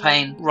pleasure from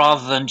pain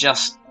rather than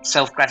just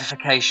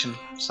self-gratification.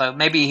 So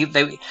maybe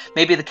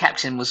the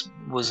captain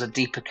was a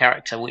deeper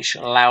character, which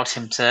allowed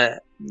him to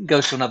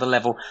go to another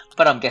level.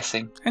 But I'm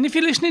guessing. And if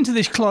you're listening to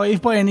this,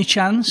 Clive, by any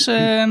chance,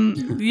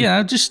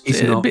 just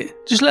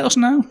let us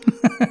know.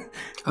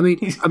 I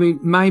mean,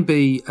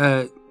 maybe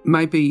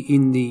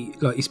in the,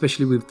 like,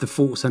 especially with the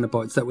 4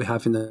 Cenobites that we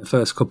have in the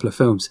first couple of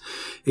films,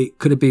 it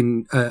could have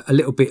been a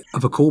little bit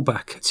of a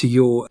callback to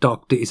your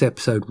Dark Ditties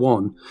episode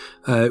 1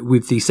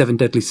 with the 7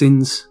 deadly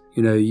sins.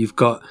 You've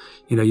got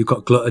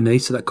gluttony,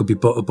 so that could be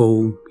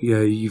butterball.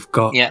 You've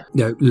got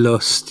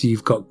lust.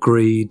 You've got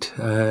greed,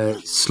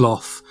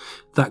 sloth.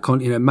 That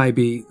kind.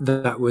 Maybe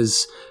that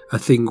was a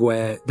thing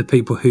where the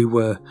people who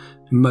were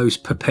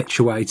most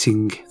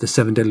perpetuating the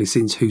 7 deadly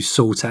sins, who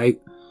sought out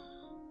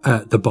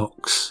the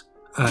box.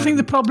 I think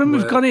the problem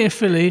we've got here,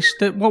 Phil, is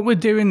that what we're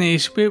doing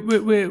is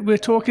we're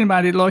talking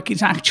about it like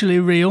it's actually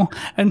real.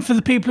 And for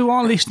the people who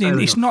are listening,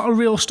 it's not a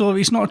real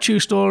story. It's not a true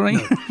story.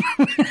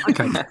 No.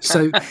 Okay,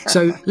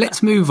 so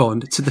let's move on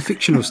to the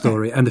fictional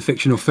story and the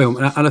fictional film.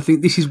 And I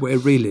think this is where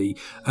really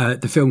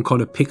the film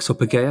kind of picks up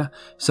a gear.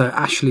 So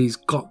Ashley's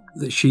got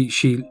that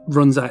she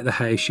runs out of the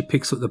house, she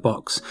picks up the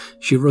box,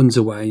 she runs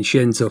away, and she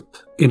ends up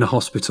in a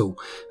hospital.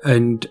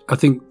 And I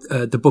think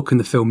the book and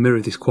the film mirror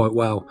this quite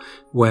well,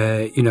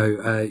 where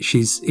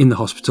she's in the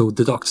hospital,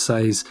 the doctor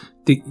says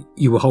that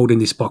you were holding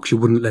this box, you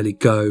wouldn't let it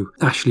go.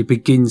 Ashley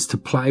begins to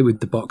play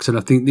with the box, and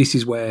I think this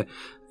is where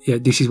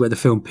the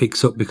film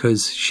picks up,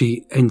 because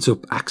she ends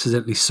up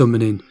accidentally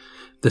summoning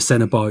the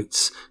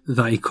Cenobites.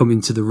 They come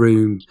into the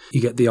room.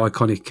 You get the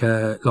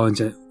iconic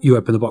lines, "You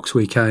open the box,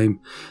 we came.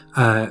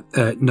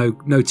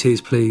 No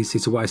tears, please.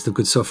 It's a waste of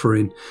good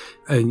suffering."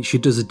 And she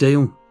does a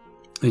deal.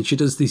 And she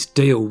does this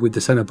deal with the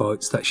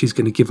Cenobites that she's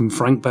going to give them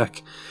Frank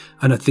back.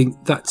 And I think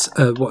that's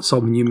what,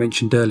 Simon, you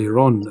mentioned earlier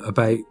on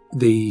about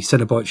the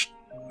Cenobites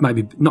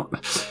maybe not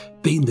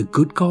being the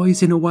good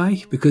guys in a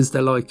way, because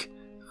they're like,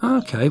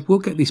 okay, we'll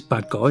get this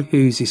bad guy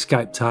who's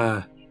escaped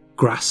our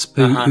grasp,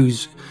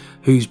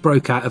 who's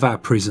broke out of our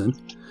prison,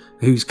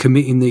 who's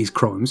committing these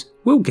crimes.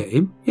 We'll get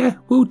him. Yeah,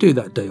 we'll do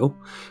that deal.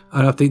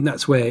 And I think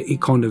that's where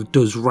it kind of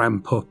does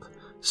ramp up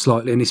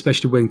slightly, and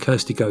especially when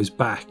Kirsty goes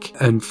back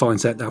and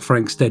finds out that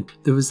Frank's dead.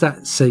 There was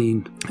that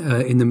scene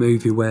in the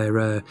movie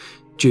where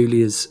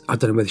Julia's, I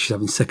don't know whether she's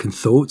having second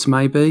thoughts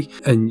maybe,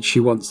 and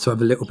she wants to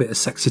have a little bit of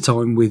sexy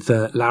time with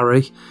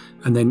Larry,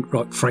 and then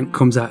Frank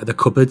comes out of the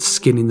cupboard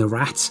skinning the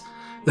rat.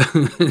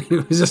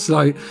 It was just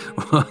like,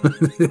 well,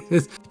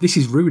 this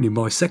is ruining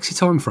my sexy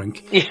time,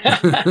 Frank. Yeah.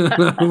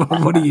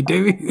 What are you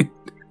doing?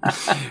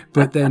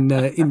 But then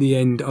in the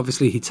end,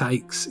 obviously he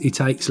takes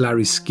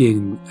Larry's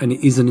skin, and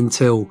it isn't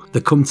until the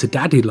 "come to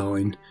daddy"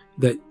 line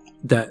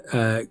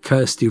that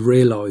Kirsty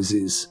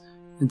realises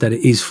that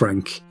it is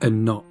Frank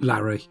and not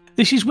Larry.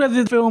 This is where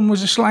the film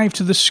was a slave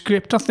to the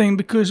script, I think,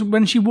 because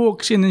when she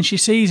walks in and she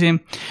sees him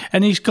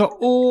and he's got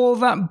all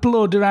that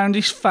blood around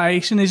his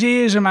face and his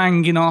ears are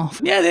hanging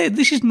off. Yeah,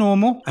 this is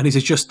normal. And he's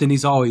adjusting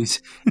his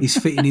eyes. He's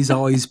fitting his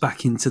eyes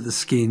back into the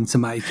skin to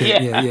make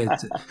it. Yeah.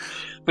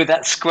 With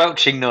that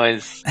squelching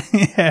noise.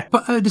 Yeah.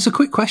 But there's a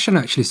quick question,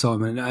 actually,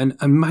 Simon,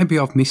 and maybe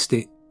I've missed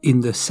it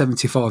in the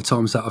 75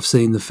 times that I've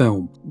seen the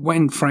film.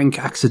 When Frank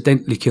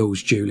accidentally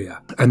kills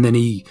Julia and then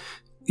he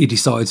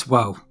decides,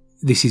 well,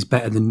 this is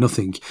better than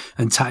nothing,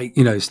 and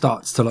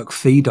starts to like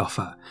feed off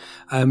her.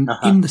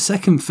 In the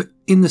second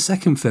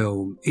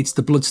film, it's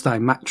the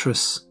bloodstained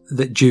mattress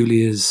that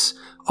Julia's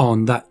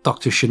on that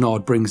Dr.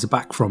 Chenard brings her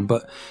back from,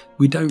 but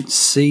we don't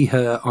see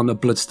her on a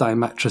bloodstained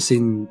mattress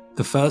in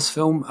the first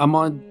film. Am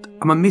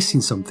I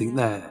missing something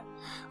there?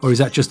 Or is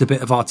that just a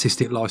bit of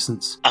artistic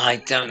license? I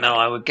don't know.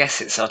 I would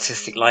guess it's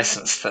artistic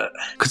license.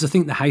 Because I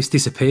think the house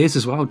disappears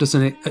as well,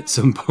 doesn't it? At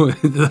some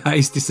point, the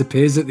house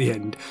disappears at the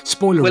end.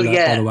 Spoiler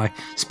alert, by the way.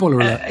 Spoiler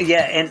alert.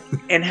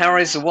 In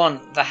Hellraiser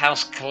 1, the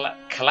house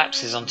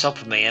collapses on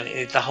top of me,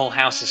 and the whole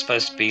house is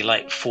supposed to be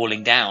like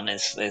falling down.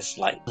 Is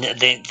like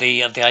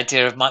the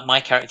idea of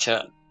my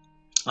character.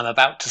 I'm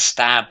about to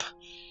stab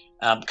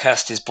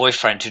Kirsty's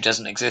boyfriend, who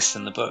doesn't exist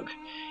in the book.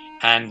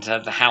 And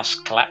the house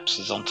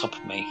collapses on top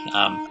of me.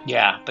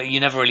 But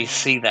you never really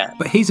see that.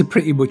 But he's a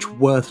pretty much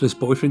worthless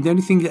boyfriend. The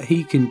only thing that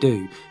he can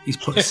do is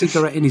put a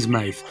cigarette in his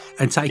mouth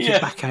and take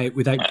it back out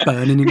without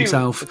burning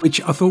himself,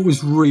 which I thought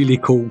was really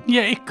cool.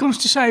 Yeah, it comes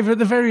to save her at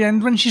the very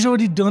end when she's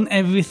already done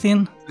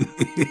everything.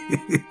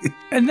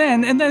 and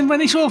then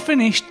when it's all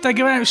finished, they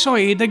go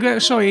outside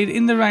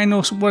in the rain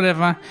or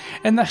whatever,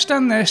 and they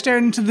stand there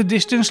staring into the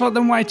distance like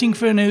them waiting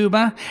for an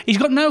Uber. He's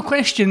got no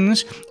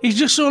questions. He's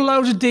just saw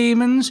loads of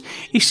demons.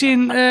 He's seen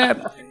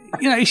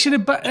he's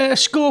seen a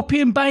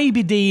scorpion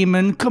baby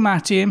demon come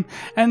at him,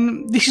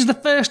 and this is the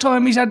first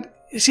time he's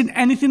seen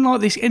anything like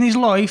this in his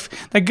life.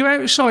 They go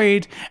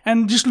outside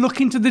and just look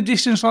into the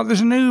distance like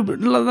there's an Uber,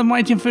 like they're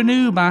waiting for an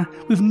Uber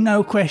with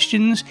no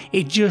questions.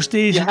 It just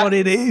is what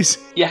it is.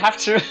 You have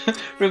to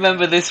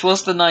remember this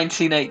was the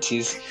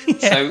 1980s,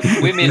 so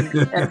women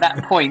at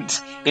that point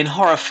in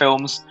horror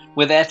films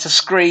were there to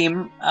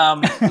scream,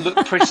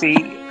 look pretty,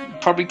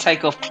 probably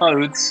take off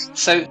clothes.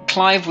 So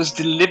Clive was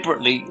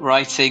deliberately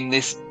writing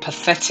this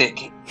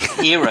pathetic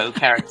hero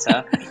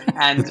character,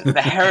 and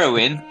the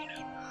heroine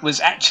was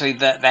actually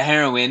the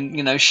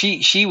heroine.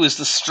 She was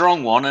the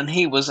strong one, and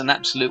he was an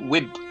absolute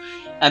wimp.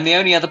 And the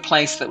only other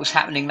place that was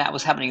happening at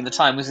the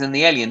time was in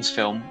the Aliens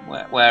film,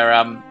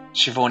 where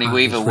Sigourney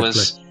Weaver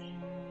was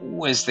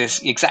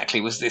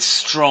this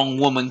strong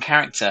woman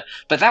character.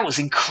 But that was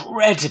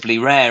incredibly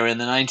rare in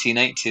the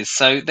 1980s.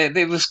 So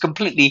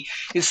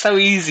it's so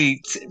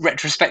easy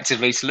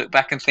retrospectively to look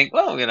back and think,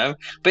 well,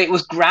 but it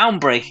was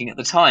groundbreaking at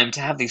the time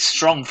to have these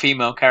strong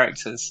female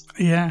characters.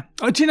 Yeah.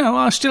 Do you know,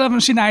 I still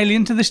haven't seen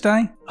Alien to this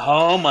day.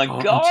 Oh my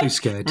God. I'm too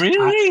scared.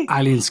 Really?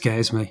 Alien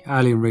scares me.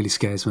 Alien really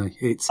scares me.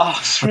 It's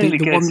really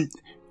good.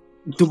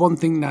 The one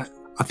thing that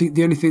I think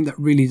the only thing that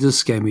really does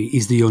scare me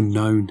is the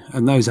unknown.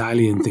 And those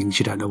alien things,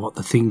 you don't know what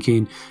they're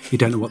thinking. You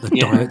don't know what their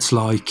diet's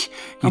like.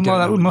 You don't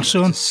know when they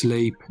go to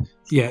sleep.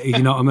 Yeah,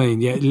 you know what I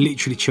mean? Yeah,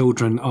 literally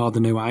children are the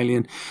new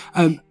alien.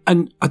 And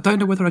I don't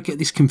know whether I get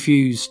this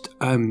confused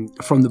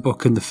from the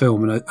book and the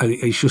film, and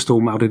it's just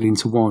all melded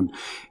into one.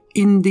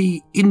 In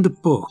the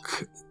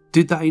book,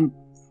 did they...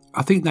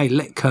 I think they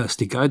let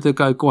Kirsty go. They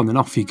go on, then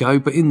off you go.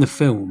 But in the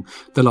film,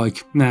 they're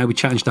like, "No, we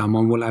changed our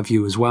mind. We'll have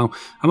you as well."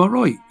 Am I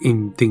right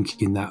in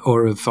thinking that,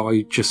 or have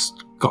I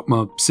just got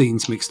my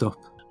scenes mixed up?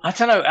 I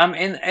don't know.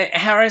 In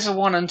Hellraiser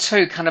 1 and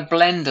 2 kind of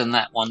blend in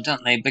that one,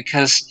 don't they?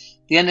 Because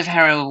the end of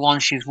Hellraiser 1,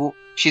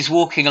 she's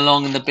walking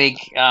along and the big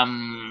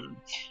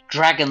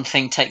dragon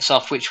thing takes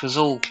off, which was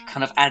all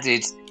kind of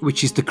added.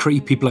 Which is the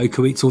creepy bloke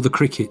who eats all the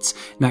crickets.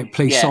 Now,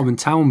 please, Simon,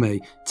 tell me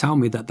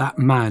that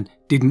man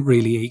didn't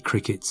really eat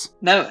crickets.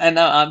 No, and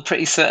I'm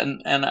pretty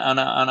certain on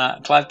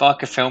a Clive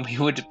Barker film he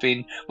would have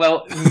been,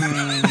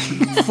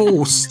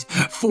 forced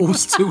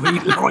to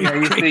eat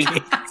live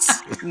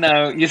crickets.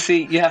 You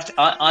see, you have to.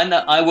 I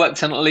know. I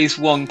worked on at least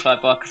one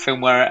Clive Barker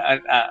film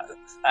where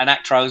an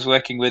actor I was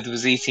working with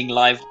was eating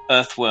live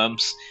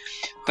earthworms,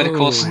 but of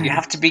course you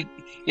have to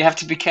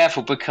be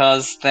careful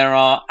because there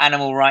are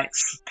animal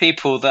rights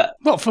people that...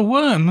 What, for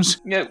worms?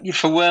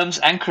 For worms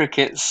and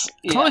crickets.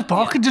 Clive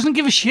Barker doesn't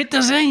give a shit,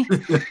 does he?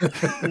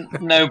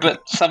 No,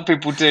 but some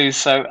people do,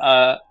 so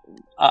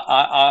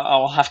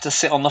I'll have to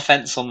sit on the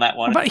fence on that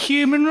one. What about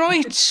human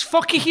rights?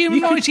 Fuck your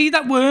human rights, eat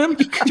that worm.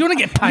 Do you want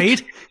to get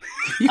paid?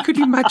 You could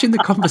imagine the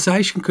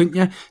conversation, couldn't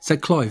you? So,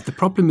 Clive, the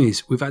problem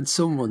is we've had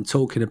someone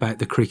talking about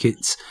the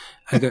crickets.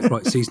 I go,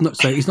 right, so he's not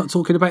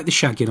talking about the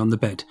shagging on the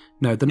bed.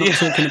 No, they're not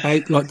talking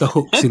about like the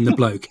hooks in the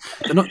bloke.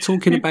 They're not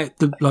talking about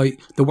the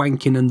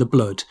wanking and the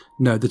blood.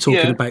 No, they're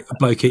talking about a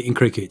bloke eating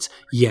crickets.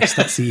 Yes,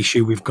 that's the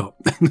issue we've got.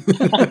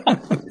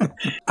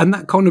 And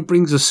that kind of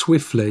brings us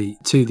swiftly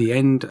to the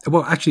end.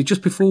 Well, actually,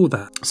 just before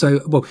that. So,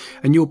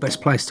 and you're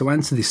best placed to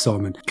answer this,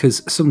 Simon,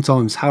 because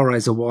sometimes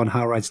Hellraiser 1,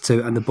 Hellraiser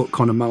 2, and the book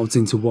kind of melds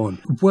into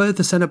one. Were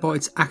the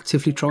Cenobites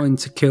actively trying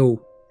to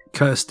kill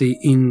Kirsty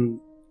in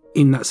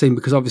that scene?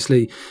 Because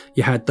obviously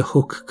you had the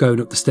Hook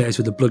going up the stairs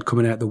with the blood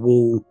coming out the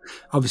wall.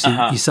 Obviously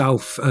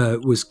yourself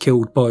was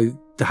killed by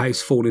the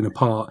house falling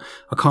apart.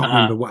 I can't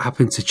remember what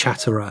happened to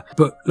Chatterer,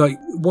 but like,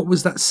 what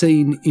was that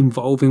scene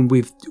involving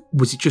with?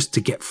 Was it just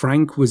to get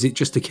Frank? Was it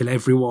just to kill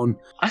everyone?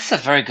 That's a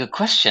very good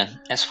question.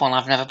 It's one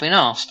I've never been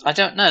asked. I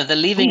don't know. The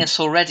leaving us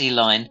already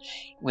line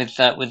with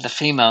the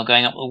female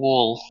going up the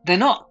wall. They're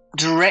not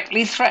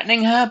directly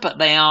threatening her, but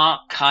they are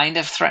kind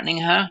of threatening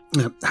her.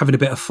 Yeah, having a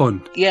bit of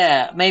fun.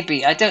 Yeah,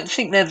 maybe. I don't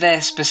think they're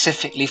there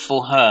specifically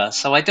for her,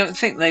 so I don't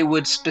think they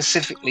would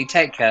specifically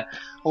take her.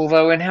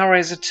 Although in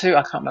Hellraiser 2,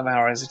 I can't remember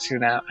Hellraiser 2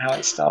 now, how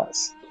it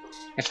starts,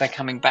 if they're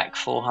coming back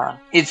for her.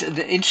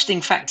 The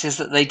interesting fact is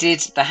that they did,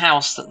 the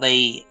house that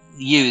they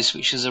used,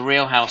 which was a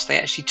real house, they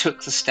actually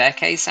took the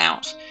staircase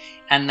out,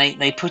 and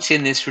they put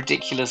in this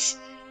ridiculous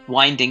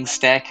winding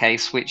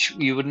staircase, which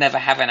you would never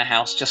have in a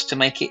house, just to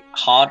make it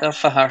harder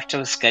for her to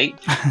escape.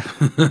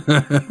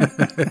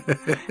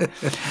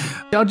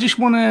 I just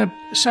want to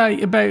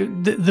say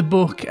about the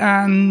book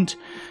and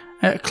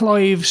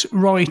Clive's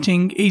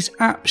writing is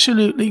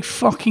absolutely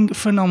fucking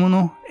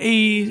phenomenal.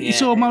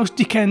 It's almost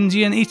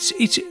Dickensian. It's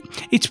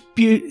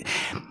beautiful.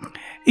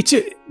 It's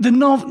a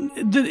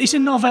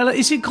novella.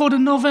 Is it called a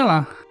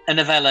novella? A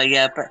novella,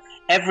 yeah, but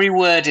every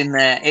word in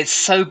there, it's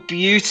so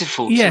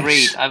beautiful to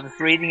read. I was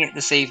reading it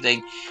this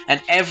evening, and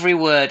every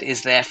word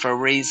is there for a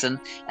reason,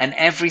 and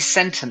every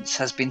sentence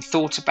has been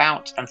thought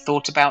about,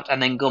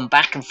 and then gone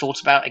back and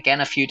thought about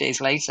again a few days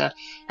later,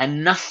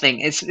 and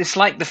nothing. It's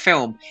like the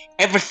film.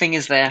 Everything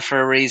is there for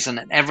a reason,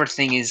 and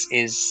everything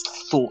is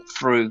thought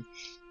through,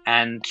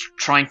 and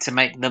trying to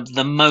make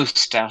the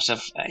most out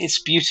of.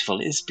 It's beautiful.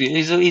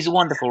 He's a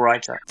wonderful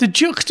writer. The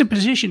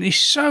juxtaposition is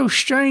so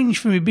strange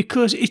for me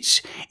because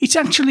it's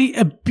actually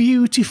a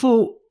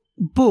beautiful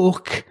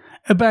book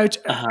about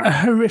a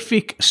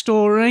horrific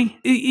story.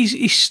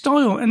 His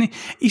style, and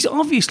he's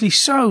obviously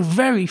so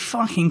very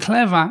fucking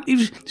clever. It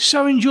was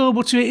so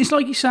enjoyable to read. It's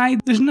like you say,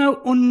 there's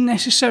no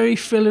unnecessary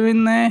filler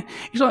in there.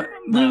 It's like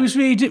we was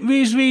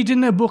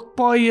reading a book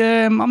by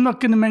I'm not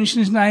going to mention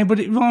his name, but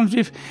it rhymes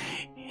with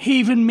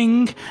Heathen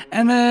Ming,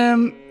 and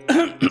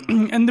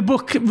and the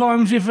book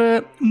rhymes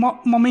with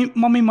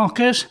mommy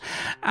mockers,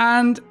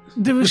 and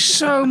there was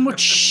so much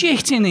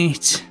shit in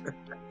it.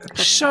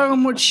 So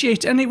much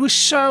shit, and it was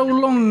so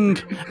long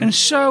and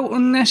so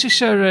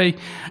unnecessary,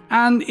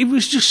 and it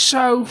was just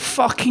so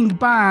fucking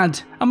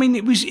bad. I mean,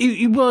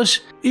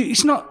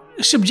 it's not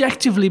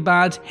subjectively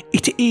bad,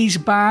 it is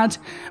bad.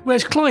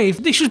 Whereas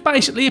Clive, this was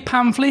basically a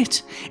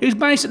pamphlet. It was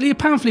basically a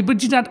pamphlet,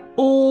 but it had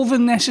all the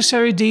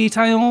necessary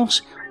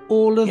details.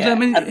 All of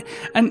them,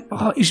 and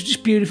it's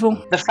just beautiful.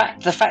 The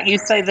fact you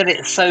say that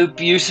it's so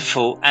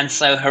beautiful and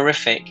so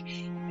horrific,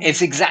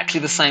 it's exactly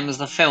the same as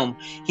the film.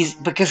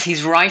 Because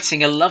he's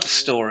writing a love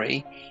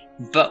story,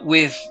 but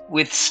with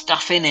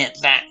stuff in it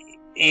that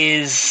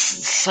is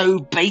so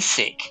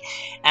basic,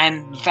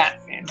 and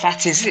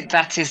that is it.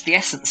 That is the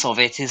essence of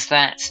it. Is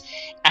that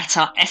at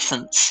our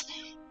essence,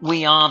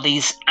 we are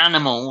these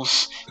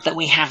animals, that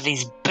we have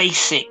these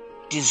basic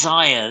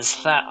desires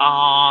that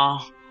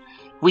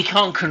we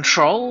can't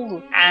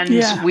control, and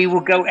we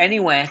will go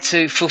anywhere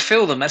to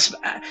fulfill them.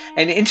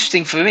 And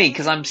interesting for me,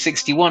 because I'm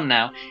 61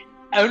 now,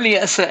 only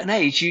at a certain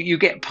age you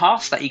get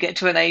past that. You get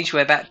to an age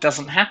where that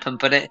doesn't happen,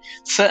 but it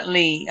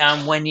certainly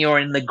when you're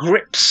in the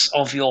grips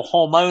of your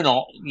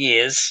hormonal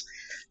years,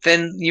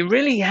 then you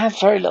really have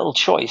very little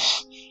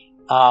choice.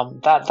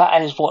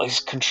 That is what is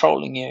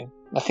controlling you.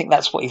 I think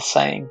that's what he's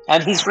saying.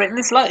 And he's written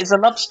this it's a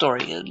love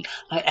story.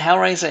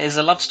 Hellraiser is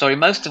a love story.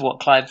 Most of what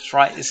Clive's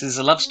writes is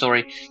a love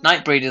story.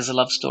 Nightbreed is a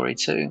love story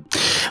too.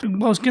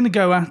 What I was going to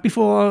go at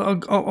before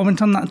I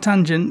went on that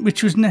tangent,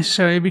 which was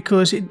necessary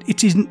because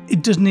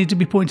it does need to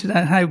be pointed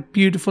out how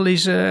beautiful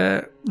his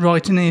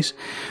writing is.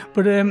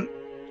 But in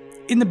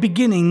the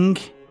beginning,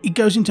 it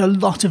goes into a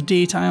lot of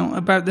detail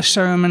about the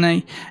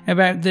ceremony,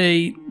 about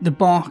the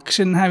box,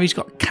 and how he's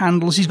got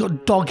candles, he's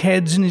got dog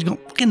heads, and he's got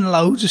fucking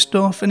loads of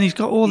stuff, and he's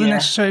got all the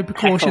necessary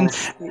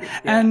precautions.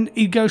 And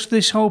he goes through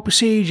this whole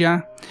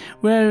procedure,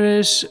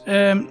 whereas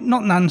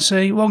not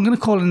Nancy, well, I'm going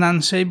to call her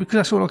Nancy because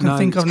that's all I can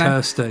think of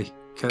now.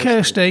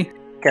 Kirsty.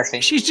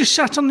 She's just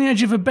sat on the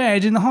edge of a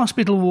bed in the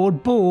hospital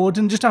ward, bored,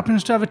 and just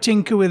happens to have a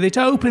tinker with it,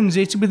 opens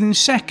it within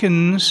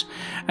seconds,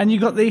 and you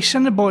got these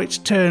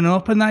Cenobites turn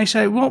up, and they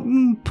say, well,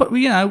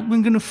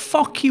 we're going to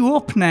fuck you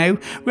up now.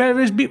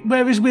 Whereas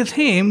with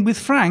him, with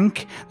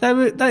Frank,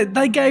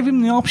 they gave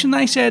him the option.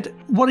 They said,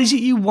 what is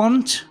it you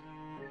want?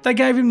 They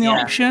gave him the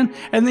option,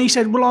 and he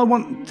said, well, I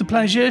want the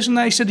pleasures, and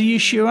they said, are you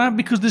sure?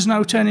 Because there's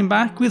no turning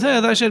back. With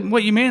her, they said,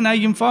 what you mean, now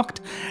you're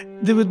fucked?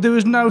 There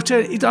was no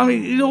turn.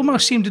 It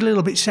almost seemed a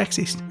little bit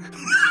sexist.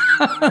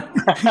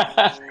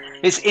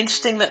 It's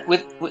interesting that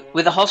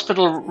with the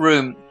hospital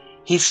room,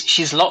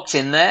 she's locked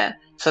in there,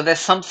 So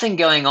there's something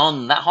going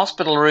on. That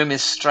hospital room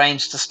is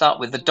strange to start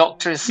with. The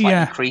doctor is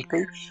slightly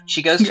creepy.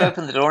 She goes to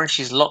open the door and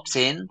she's locked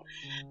in.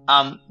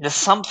 There's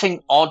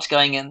something odd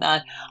going in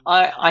there.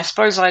 I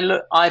suppose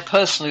I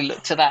personally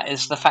looked to that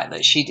as the fact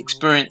that she'd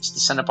experienced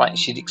the Cenobite.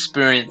 She'd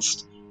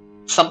experienced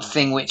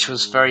something which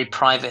was very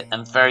private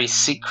and very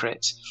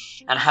secret.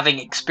 And having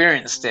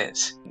experienced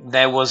it,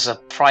 there was a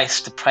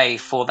price to pay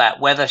for that.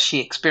 Whether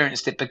she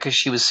experienced it because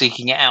she was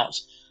seeking it out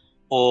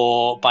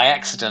or by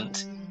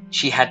accident,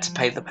 she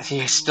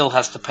still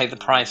has to pay the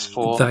price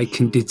for. They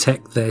can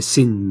detect their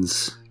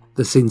sins,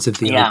 the sins of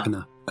the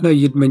opener. I know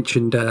you'd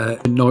mentioned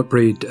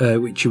Nightbreed,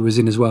 which you was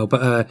in as well,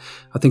 but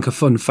I think a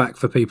fun fact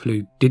for people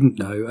who didn't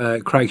know,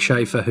 Craig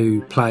Schaefer,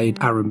 who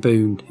played Aaron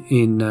Boone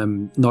in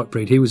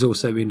Nightbreed, he was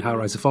also in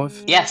Hellraiser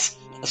 5. Yes,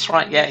 that's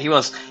right. Yeah, he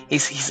was.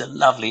 He's a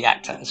lovely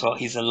actor as well.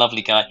 He's a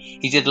lovely guy.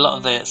 He did a lot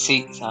of the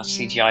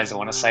CGIs, I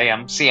want to say,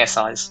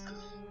 CSIs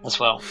as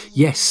well.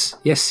 Yes,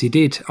 he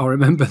did. I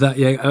remember that,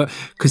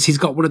 because he's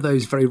got one of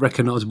those very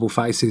recognisable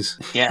faces.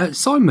 Yeah.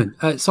 Simon,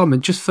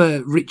 just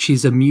for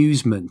Richie's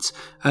amusement,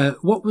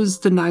 what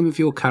was the name of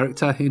your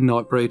character in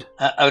Nightbreed?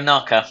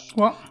 Onaka.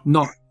 What?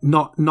 Not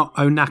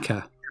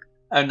Onaka.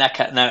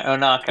 Onaka, no,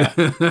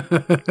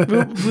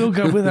 Onaka. We'll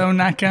go with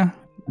Onaka.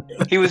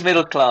 He was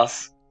middle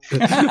class.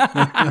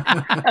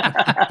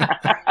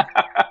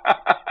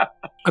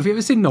 Have you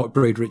ever seen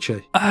Nightbreed,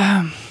 Richie?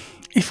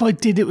 If I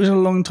did, it was a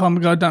long time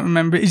ago. I don't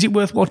remember. Is it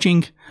worth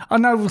watching? I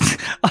know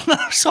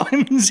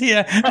Simon's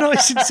here. No, I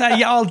should say,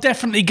 yeah, I'll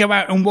definitely go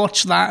out and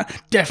watch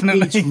that.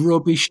 Definitely. It's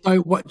rubbish.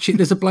 Don't watch it.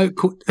 There's a bloke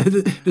called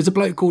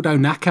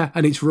Onaka,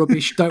 and it's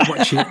rubbish. Don't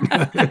watch it.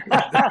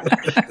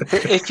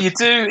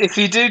 If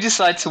you do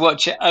decide to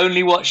watch it,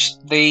 only watch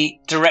the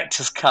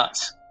director's cut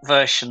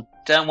version.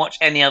 Don't watch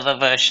any other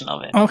version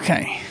of it.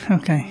 Okay.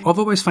 I've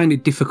always found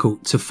it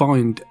difficult to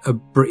find a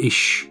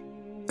British.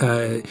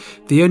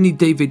 The only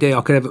DVD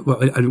I could ever,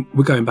 and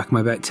we're going back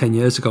maybe about 10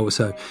 years ago or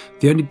so,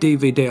 the only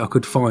DVD I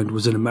could find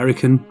was an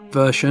American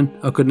version.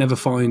 I could never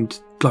find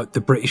like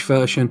the British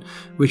version,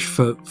 which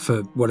for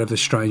whatever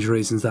strange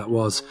reasons that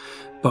was.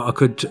 But I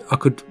could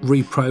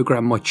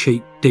reprogram my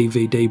cheap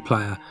DVD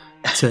player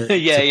to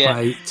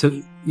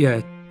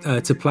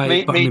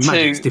play. But I mean,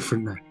 maybe it's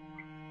different now.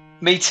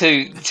 Me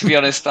too. To be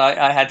honest,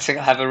 I had to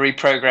have a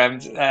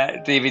reprogrammed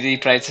DVD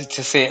player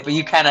to see it, but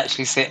you can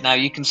actually see it now.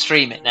 You can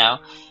stream it now.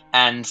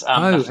 And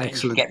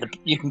excellent!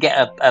 You can get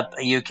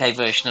a UK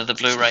version of the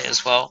Blu-ray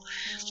as well.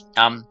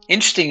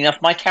 Interesting enough,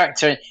 my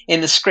character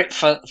in the script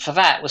for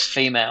that was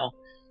female,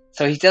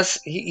 so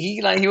he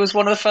was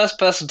one of the first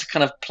person to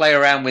kind of play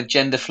around with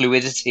gender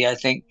fluidity, I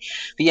think.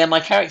 But yeah,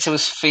 my character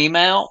was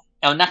female.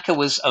 Onaka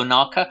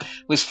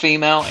was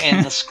female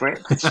in the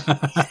script.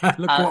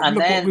 Look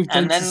what we've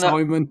done to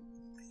Simon.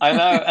 I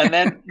know, and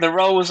then the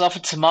role was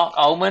offered to Mark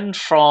Ullman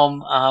from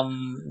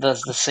the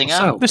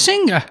singer. The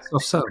singer?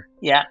 Soft Cell.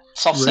 Yeah,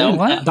 Soft Cell.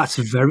 Really? Yeah. That's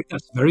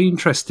very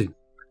interesting.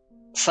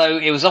 So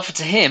it was offered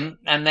to him,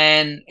 and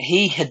then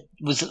he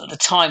was at the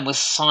time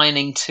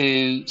signing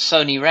to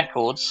Sony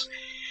Records,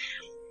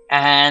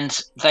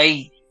 and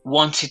they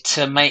wanted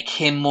to make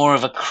him more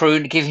of a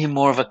crooner, give him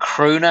more of a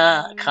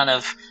crooner kind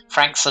of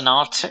Frank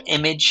Sinatra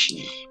image.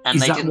 And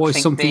is that why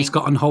Something's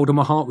Got on Hold of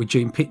My Heart with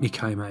Gene Pitney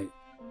came out?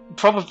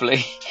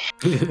 Probably.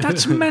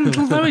 That's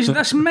mental, though.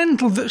 That's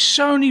mental that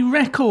Sony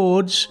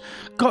Records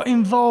got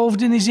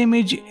involved in his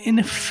image in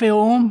a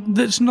film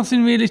that's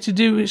nothing really to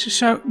do with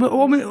Sony.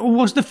 Or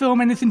was the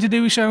film anything to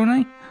do with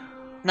Sony?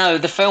 No,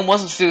 the film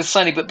wasn't to do with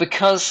Sony, but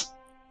because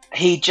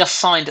he just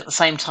signed at the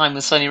same time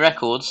with Sony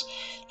Records,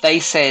 they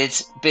said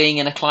being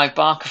in a Clive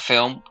Barker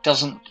film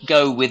doesn't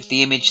go with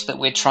the image that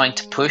we're trying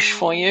to push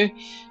for you.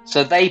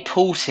 So they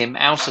pulled him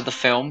out of the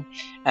film,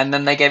 and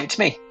then they gave it to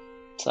me.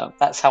 So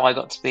that's how I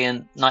got to be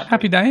in Nightbreed.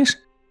 Happy days.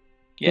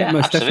 Yeah,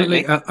 most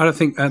absolutely. definitely. I don't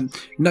think,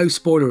 no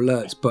spoiler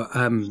alerts, but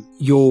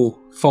your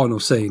final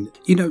scene,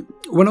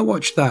 when I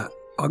watched that,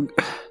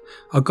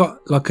 I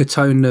got like a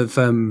tone of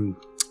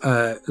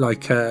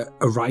like a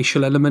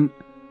racial element,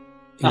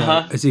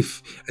 as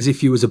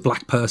if you was a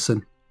black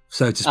person,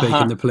 so to speak,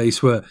 and the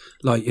police were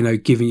like,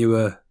 giving you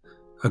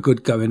a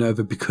good going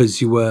over because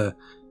you were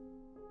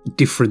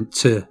different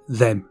to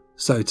them,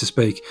 so to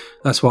speak.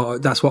 That's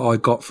what I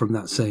got from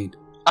that scene.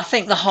 I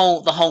think the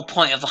whole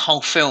point of the whole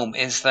film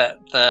is that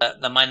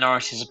the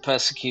minorities are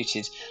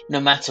persecuted no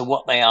matter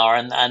what they are,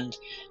 and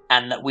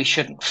that we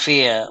shouldn't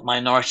fear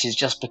minorities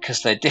just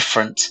because they're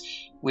different.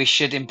 We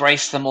should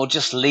embrace them or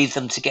just leave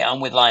them to get on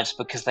with lives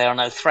because they are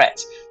no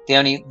threat. The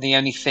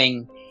only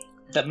thing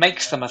that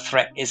makes them a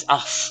threat is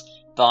us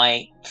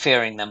by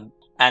fearing them.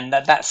 And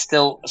that's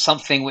still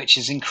something which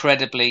is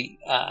incredibly,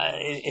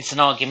 it's an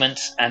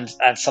argument and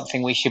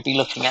something we should be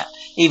looking at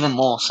even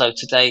more so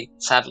today,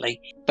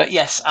 sadly. But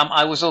yes,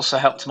 I was also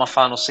helped to my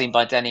final scene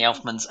by Danny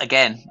Elfman's,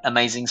 again,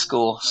 amazing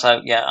score. So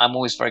yeah, I'm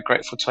always very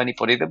grateful to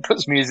anybody that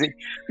puts music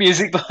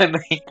behind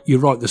me. You're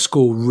right, the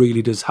score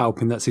really does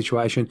help in that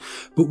situation.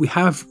 But we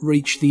have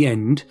reached the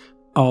end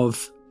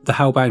of the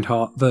Hellbound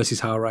Heart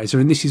versus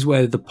Hellraiser. And this is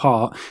where the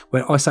part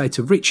where I say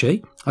to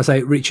Richie,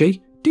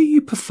 Richie, do you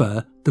you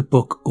prefer the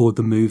book or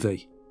the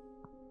movie?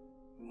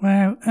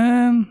 Wow.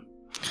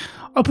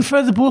 I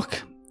prefer the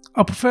book.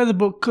 I prefer the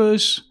book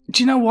because,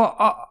 do you know what?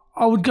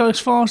 I would go as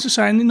far as to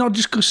say, and not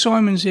just because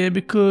Simon's here,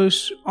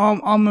 because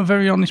I'm a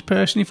very honest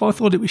person. If I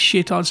thought it was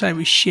shit, I'd say it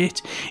was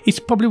shit. It's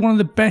probably one of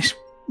the best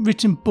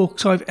written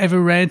books I've ever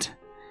read.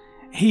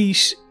 I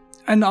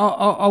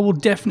will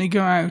definitely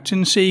go out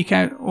and seek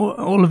out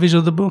all of his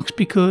other books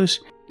because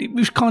it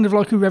was kind of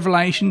like a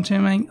revelation to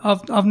me.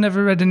 I've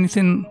never read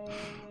anything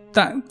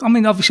that, I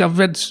mean, obviously I've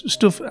read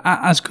stuff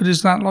as good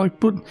as that,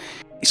 but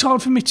it's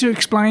hard for me to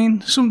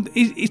explain.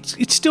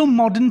 It's still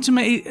modern to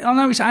me. I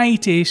know it's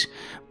 80s,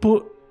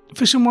 but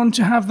for someone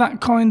to have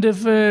that kind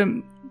of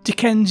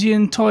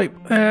Dickensian type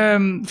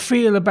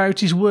feel about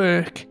his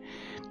work,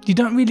 you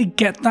don't really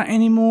get that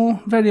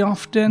anymore very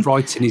often.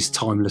 Writing is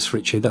timeless,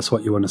 Richie. That's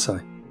what you want to say.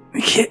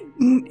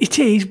 It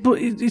is,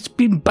 but it's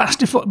been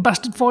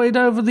bastardfied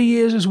over the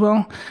years as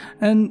well,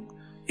 and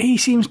he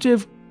seems to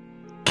have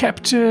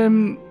kept.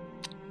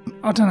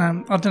 I don't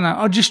know.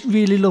 I just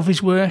really love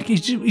his work.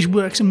 His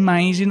work's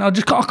amazing. I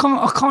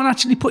can't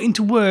actually put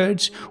into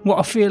words what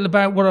I feel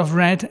about what I've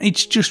read.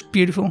 It's just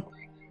beautiful.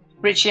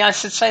 Richie, I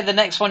should say the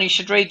next one you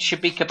should read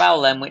should be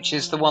Cabal, then, which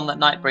is the one that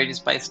Nightbreed is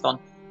based on.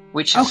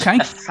 Which is okay.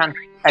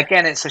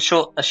 Again, it's a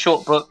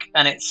short book,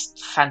 and it's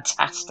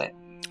fantastic.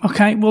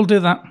 Okay, we'll do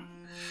that.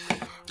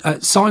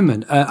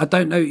 Simon, I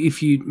don't know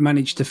if you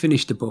managed to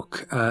finish the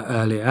book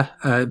earlier,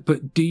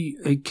 but do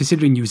you,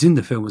 considering you was in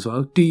the film as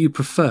well, do you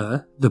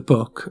prefer the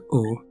book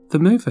or the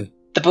movie?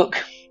 The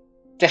book,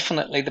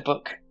 definitely the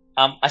book.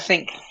 I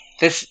think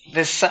there's.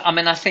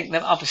 I think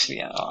that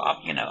obviously,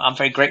 I'm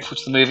very grateful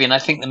to the movie, and I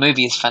think the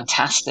movie is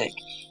fantastic.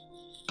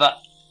 But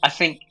I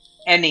think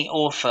any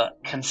author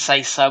can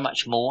say so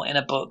much more in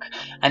a book,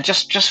 and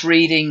just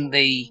reading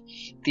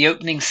the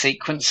opening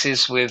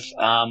sequences with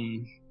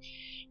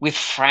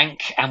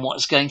Frank and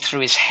what's going through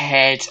his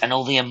head and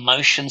all the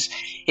emotions,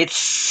 it's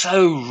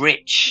so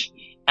rich.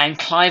 And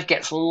Clive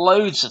gets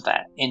loads of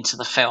that into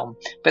the film,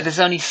 but there's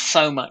only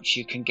so much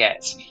you can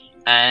get.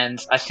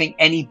 And I think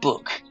any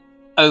book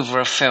over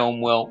a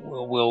film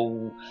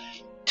will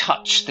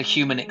touch the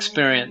human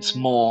experience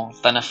more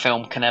than a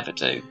film can ever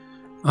do.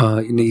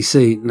 You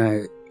see,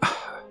 now,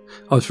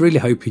 I was really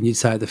hoping you'd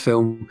say the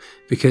film,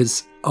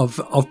 because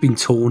I've been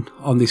torn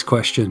on this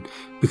question,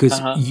 because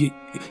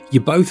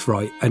you're both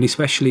right, and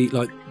especially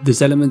like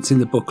there's elements in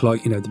the book,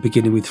 like the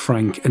beginning with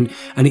Frank, and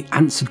it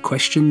answered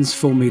questions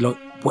for me, like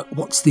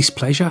what's this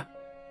pleasure?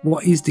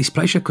 What is this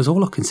pleasure? Because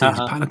all I can see is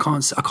pain. I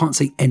can't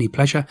see any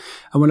pleasure.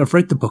 And when I've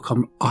read the book,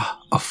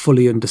 I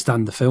fully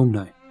understand the film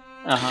now.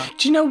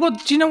 Do you know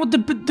what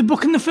the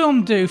book and the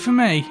film do for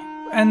me?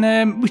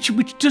 And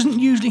which doesn't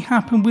usually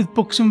happen with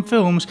books and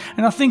films,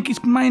 and I think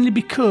it's mainly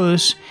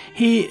because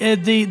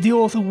the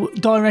author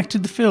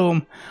directed the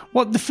film.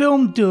 What the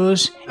film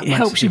does, it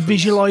helps you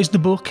visualise the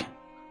book.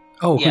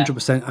 Oh,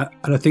 100%.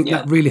 And I think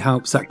that really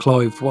helps that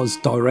Clive was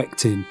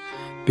directing,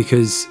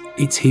 because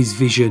it's his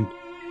vision,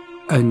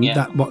 and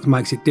that what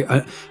makes it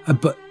different.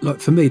 But like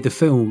for me, the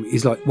film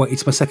is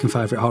it's my second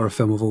favourite horror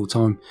film of all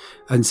time,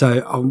 and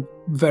so I'm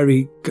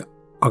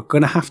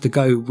going to have to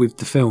go with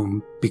the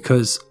film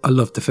because I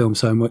love the film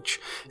so much,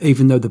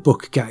 even though the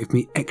book gave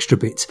me extra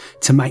bits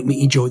to make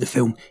me enjoy the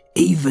film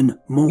even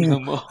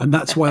more. And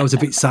that's why I was a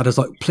bit sad. I was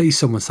like, please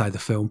someone say the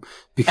film,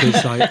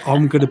 because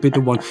I'm going to be the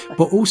one.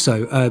 But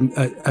also,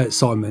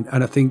 Simon,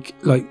 and I think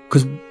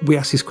because we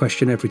ask this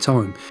question every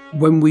time,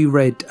 when we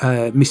read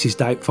Mrs.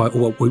 Doubtfire,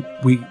 or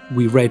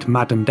we read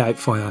Madame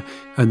Doubtfire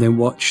and then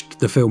watched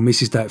the film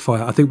Mrs.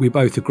 Doubtfire, I think we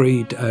both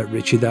agreed,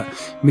 Richie, that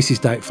Mrs.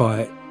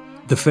 Doubtfire,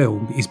 the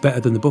film, is better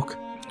than the book,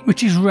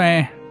 which is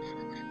rare.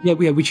 Yeah,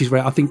 which is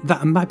rare. I think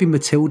that, and maybe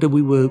Matilda.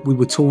 We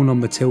were torn on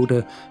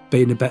Matilda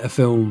being a better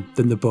film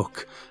than the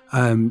book,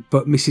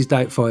 but Mrs.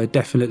 Doubtfire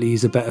definitely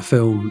is a better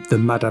film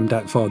than Madame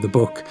Doubtfire, the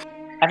book.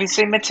 Have you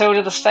seen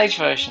Matilda, the stage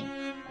version?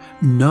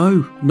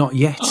 No, not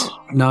yet.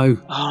 No,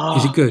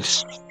 is it good?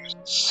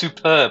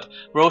 Superb.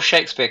 Royal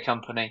Shakespeare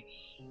Company.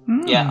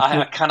 Yeah,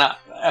 I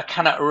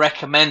cannot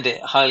recommend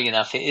it highly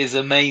enough. It is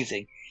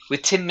amazing.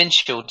 With Tim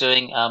Minshew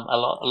doing a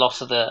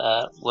lot of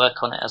the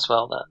work on it as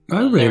well.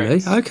 Oh, really?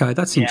 Lyrics. Okay,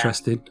 that's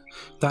interesting.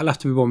 That'll have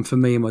to be one for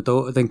me and my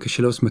daughter then, because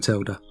she loves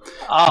Matilda.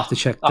 I'll have to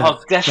check that.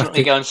 I'll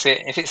definitely go and see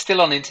it. If it's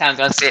still on in town,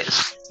 go and see it.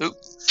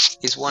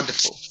 It's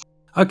wonderful.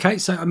 Okay,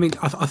 so I mean,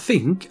 I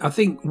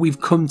think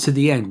we've come to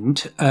the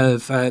end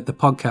of the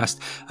podcast.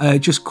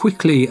 Just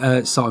quickly,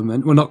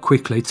 Simon. Well, not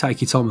quickly.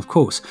 Take your time, of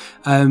course.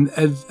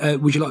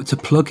 Would you like to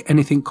plug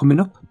anything coming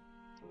up?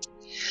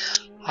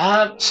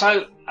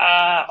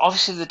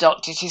 Obviously the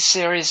Dark Ditties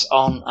series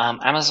on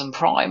Amazon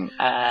Prime,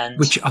 and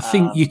which I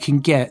think you can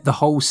get the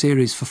whole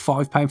series for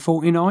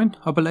 £5.49,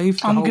 I believe.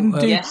 I'm going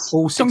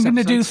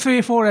to do 3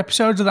 or 4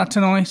 episodes of that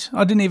tonight.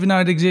 I didn't even know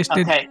it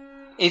existed. Okay,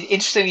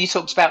 interesting. You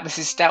talked about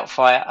Mrs.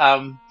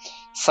 Doubtfire.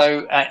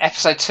 So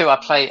episode 2, I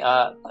play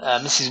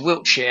Mrs.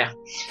 Wiltshire,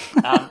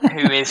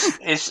 who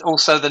is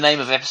also the name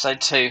of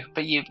episode 2.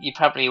 But you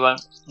probably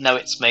won't know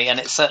it's me, and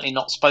it's certainly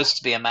not supposed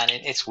to be a man.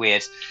 It's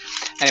weird.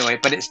 Anyway,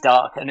 but it's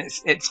dark, and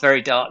it's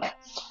very dark.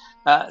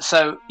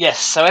 So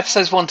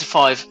episodes 1 to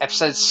 5.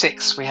 Episode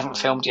 6 we haven't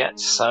filmed yet.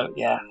 So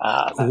yeah,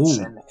 that's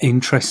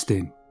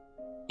interesting.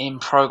 In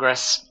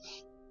progress.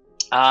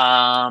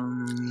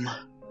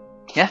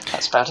 Yeah,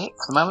 that's about it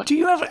for the moment. Do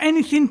you have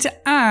anything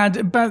to add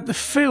about the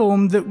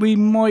film that we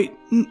might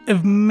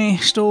have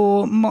missed,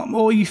 or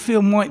you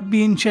feel might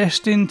be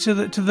interesting to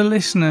the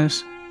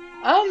listeners?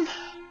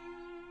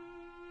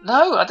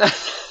 No, I don't.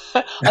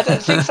 I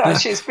don't think so.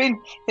 Actually,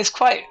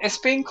 it's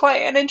been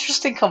quite an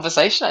interesting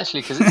conversation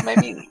actually, because it's made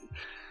me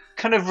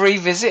kind of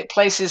revisit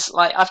places.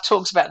 Like, I've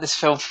talked about this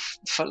film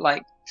for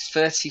like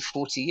 30,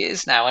 40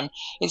 years now, and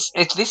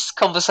this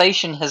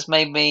conversation has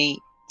made me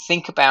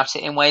think about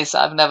it in ways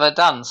that I've never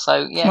done.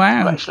 So yeah,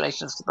 wow.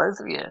 Congratulations to both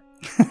of you.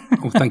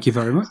 Well, thank you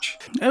very much.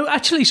 Oh,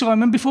 actually,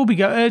 Simon, before we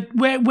go,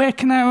 where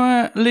can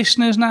our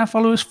listeners and our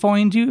followers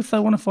find you if they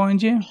want to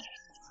find you?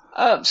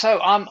 So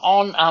I'm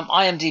on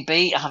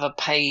IMDb. I have a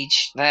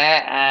page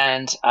there,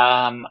 and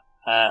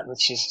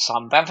which is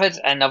Simon Bamford,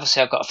 and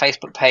obviously I've got a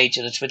Facebook page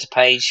and a Twitter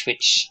page,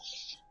 which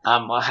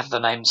will have the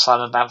name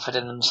Simon Bamford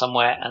in them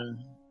somewhere,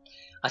 and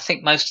I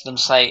think most of them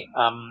say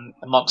a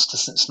monster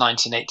since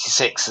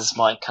 1986 is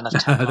my kind of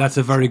tagline. That's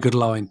a very good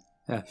line.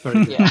 Yeah,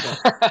 very good.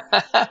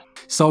 Yeah.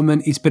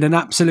 Simon, it's been an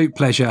absolute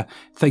pleasure.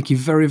 Thank you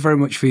very, very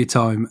much for your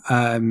time.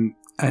 And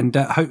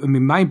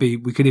maybe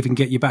we could even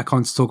get you back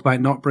on to talk about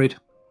Nightbreed.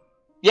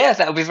 Yeah,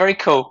 that would be very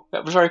cool.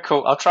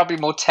 I'll try to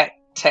be more tech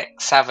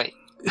savvy.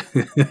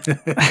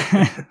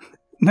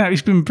 No,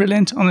 it's been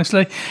brilliant,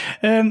 honestly.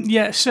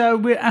 So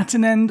we're at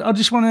an end. I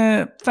just want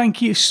to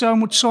thank you so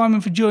much, Simon,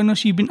 for joining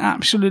us. You've been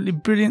absolutely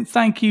brilliant.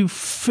 Thank you,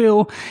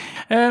 Phil.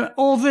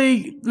 All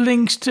the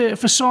links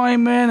for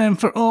Simon and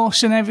for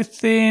us and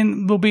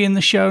everything will be in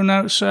the show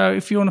notes. So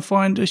if you want to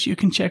find us, you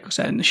can check us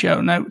out in the show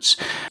notes.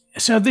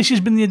 So this has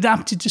been the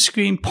Adapted to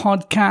Screen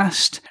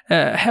podcast,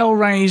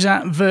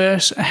 Hellraiser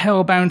vs. A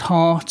Hellbound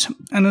Heart.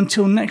 And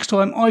until next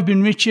time, I've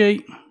been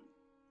Richie.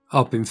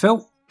 I've been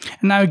Phil.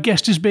 And our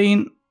guest has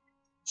been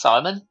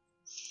Simon.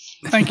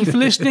 Thank you for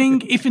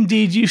listening, if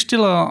indeed you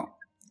still are.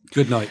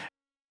 Good night.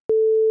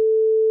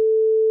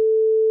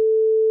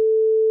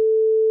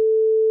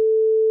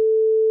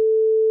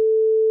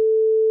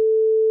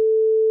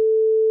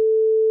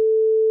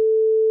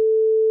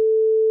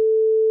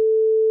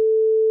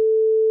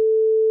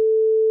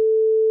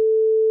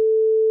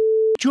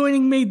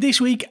 Joining me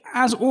this week,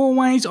 as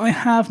always, I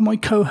have my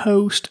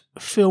co-host,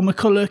 Phil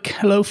McCulloch.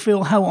 Hello,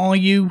 Phil. How are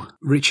you?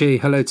 Richie,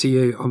 hello to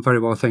you. I'm very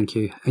well, thank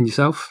you. And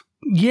yourself?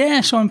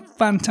 Yes, I'm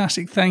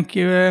fantastic, thank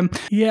you.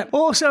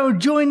 Also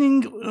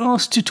joining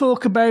us to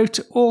talk about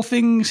all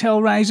things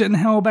Hellraiser and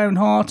Hellbound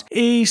Heart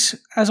is,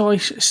 as I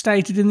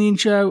stated in the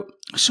intro,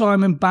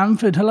 Simon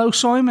Bamford. Hello,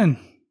 Simon.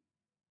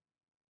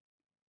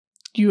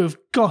 You have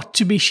got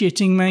to be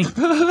shitting me.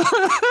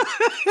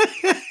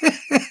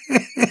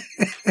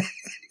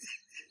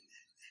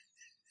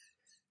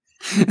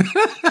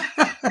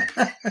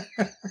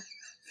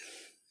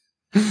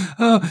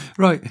 Oh,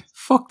 right.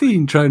 Fuck the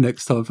intro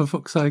next time, for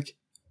fuck's sake.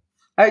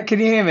 Hey, can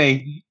you hear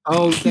me?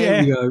 Oh,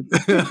 there we go.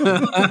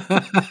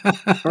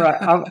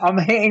 Right, I'm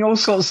hitting all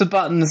sorts of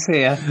buttons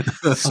here.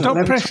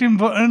 Stop pressing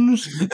buttons.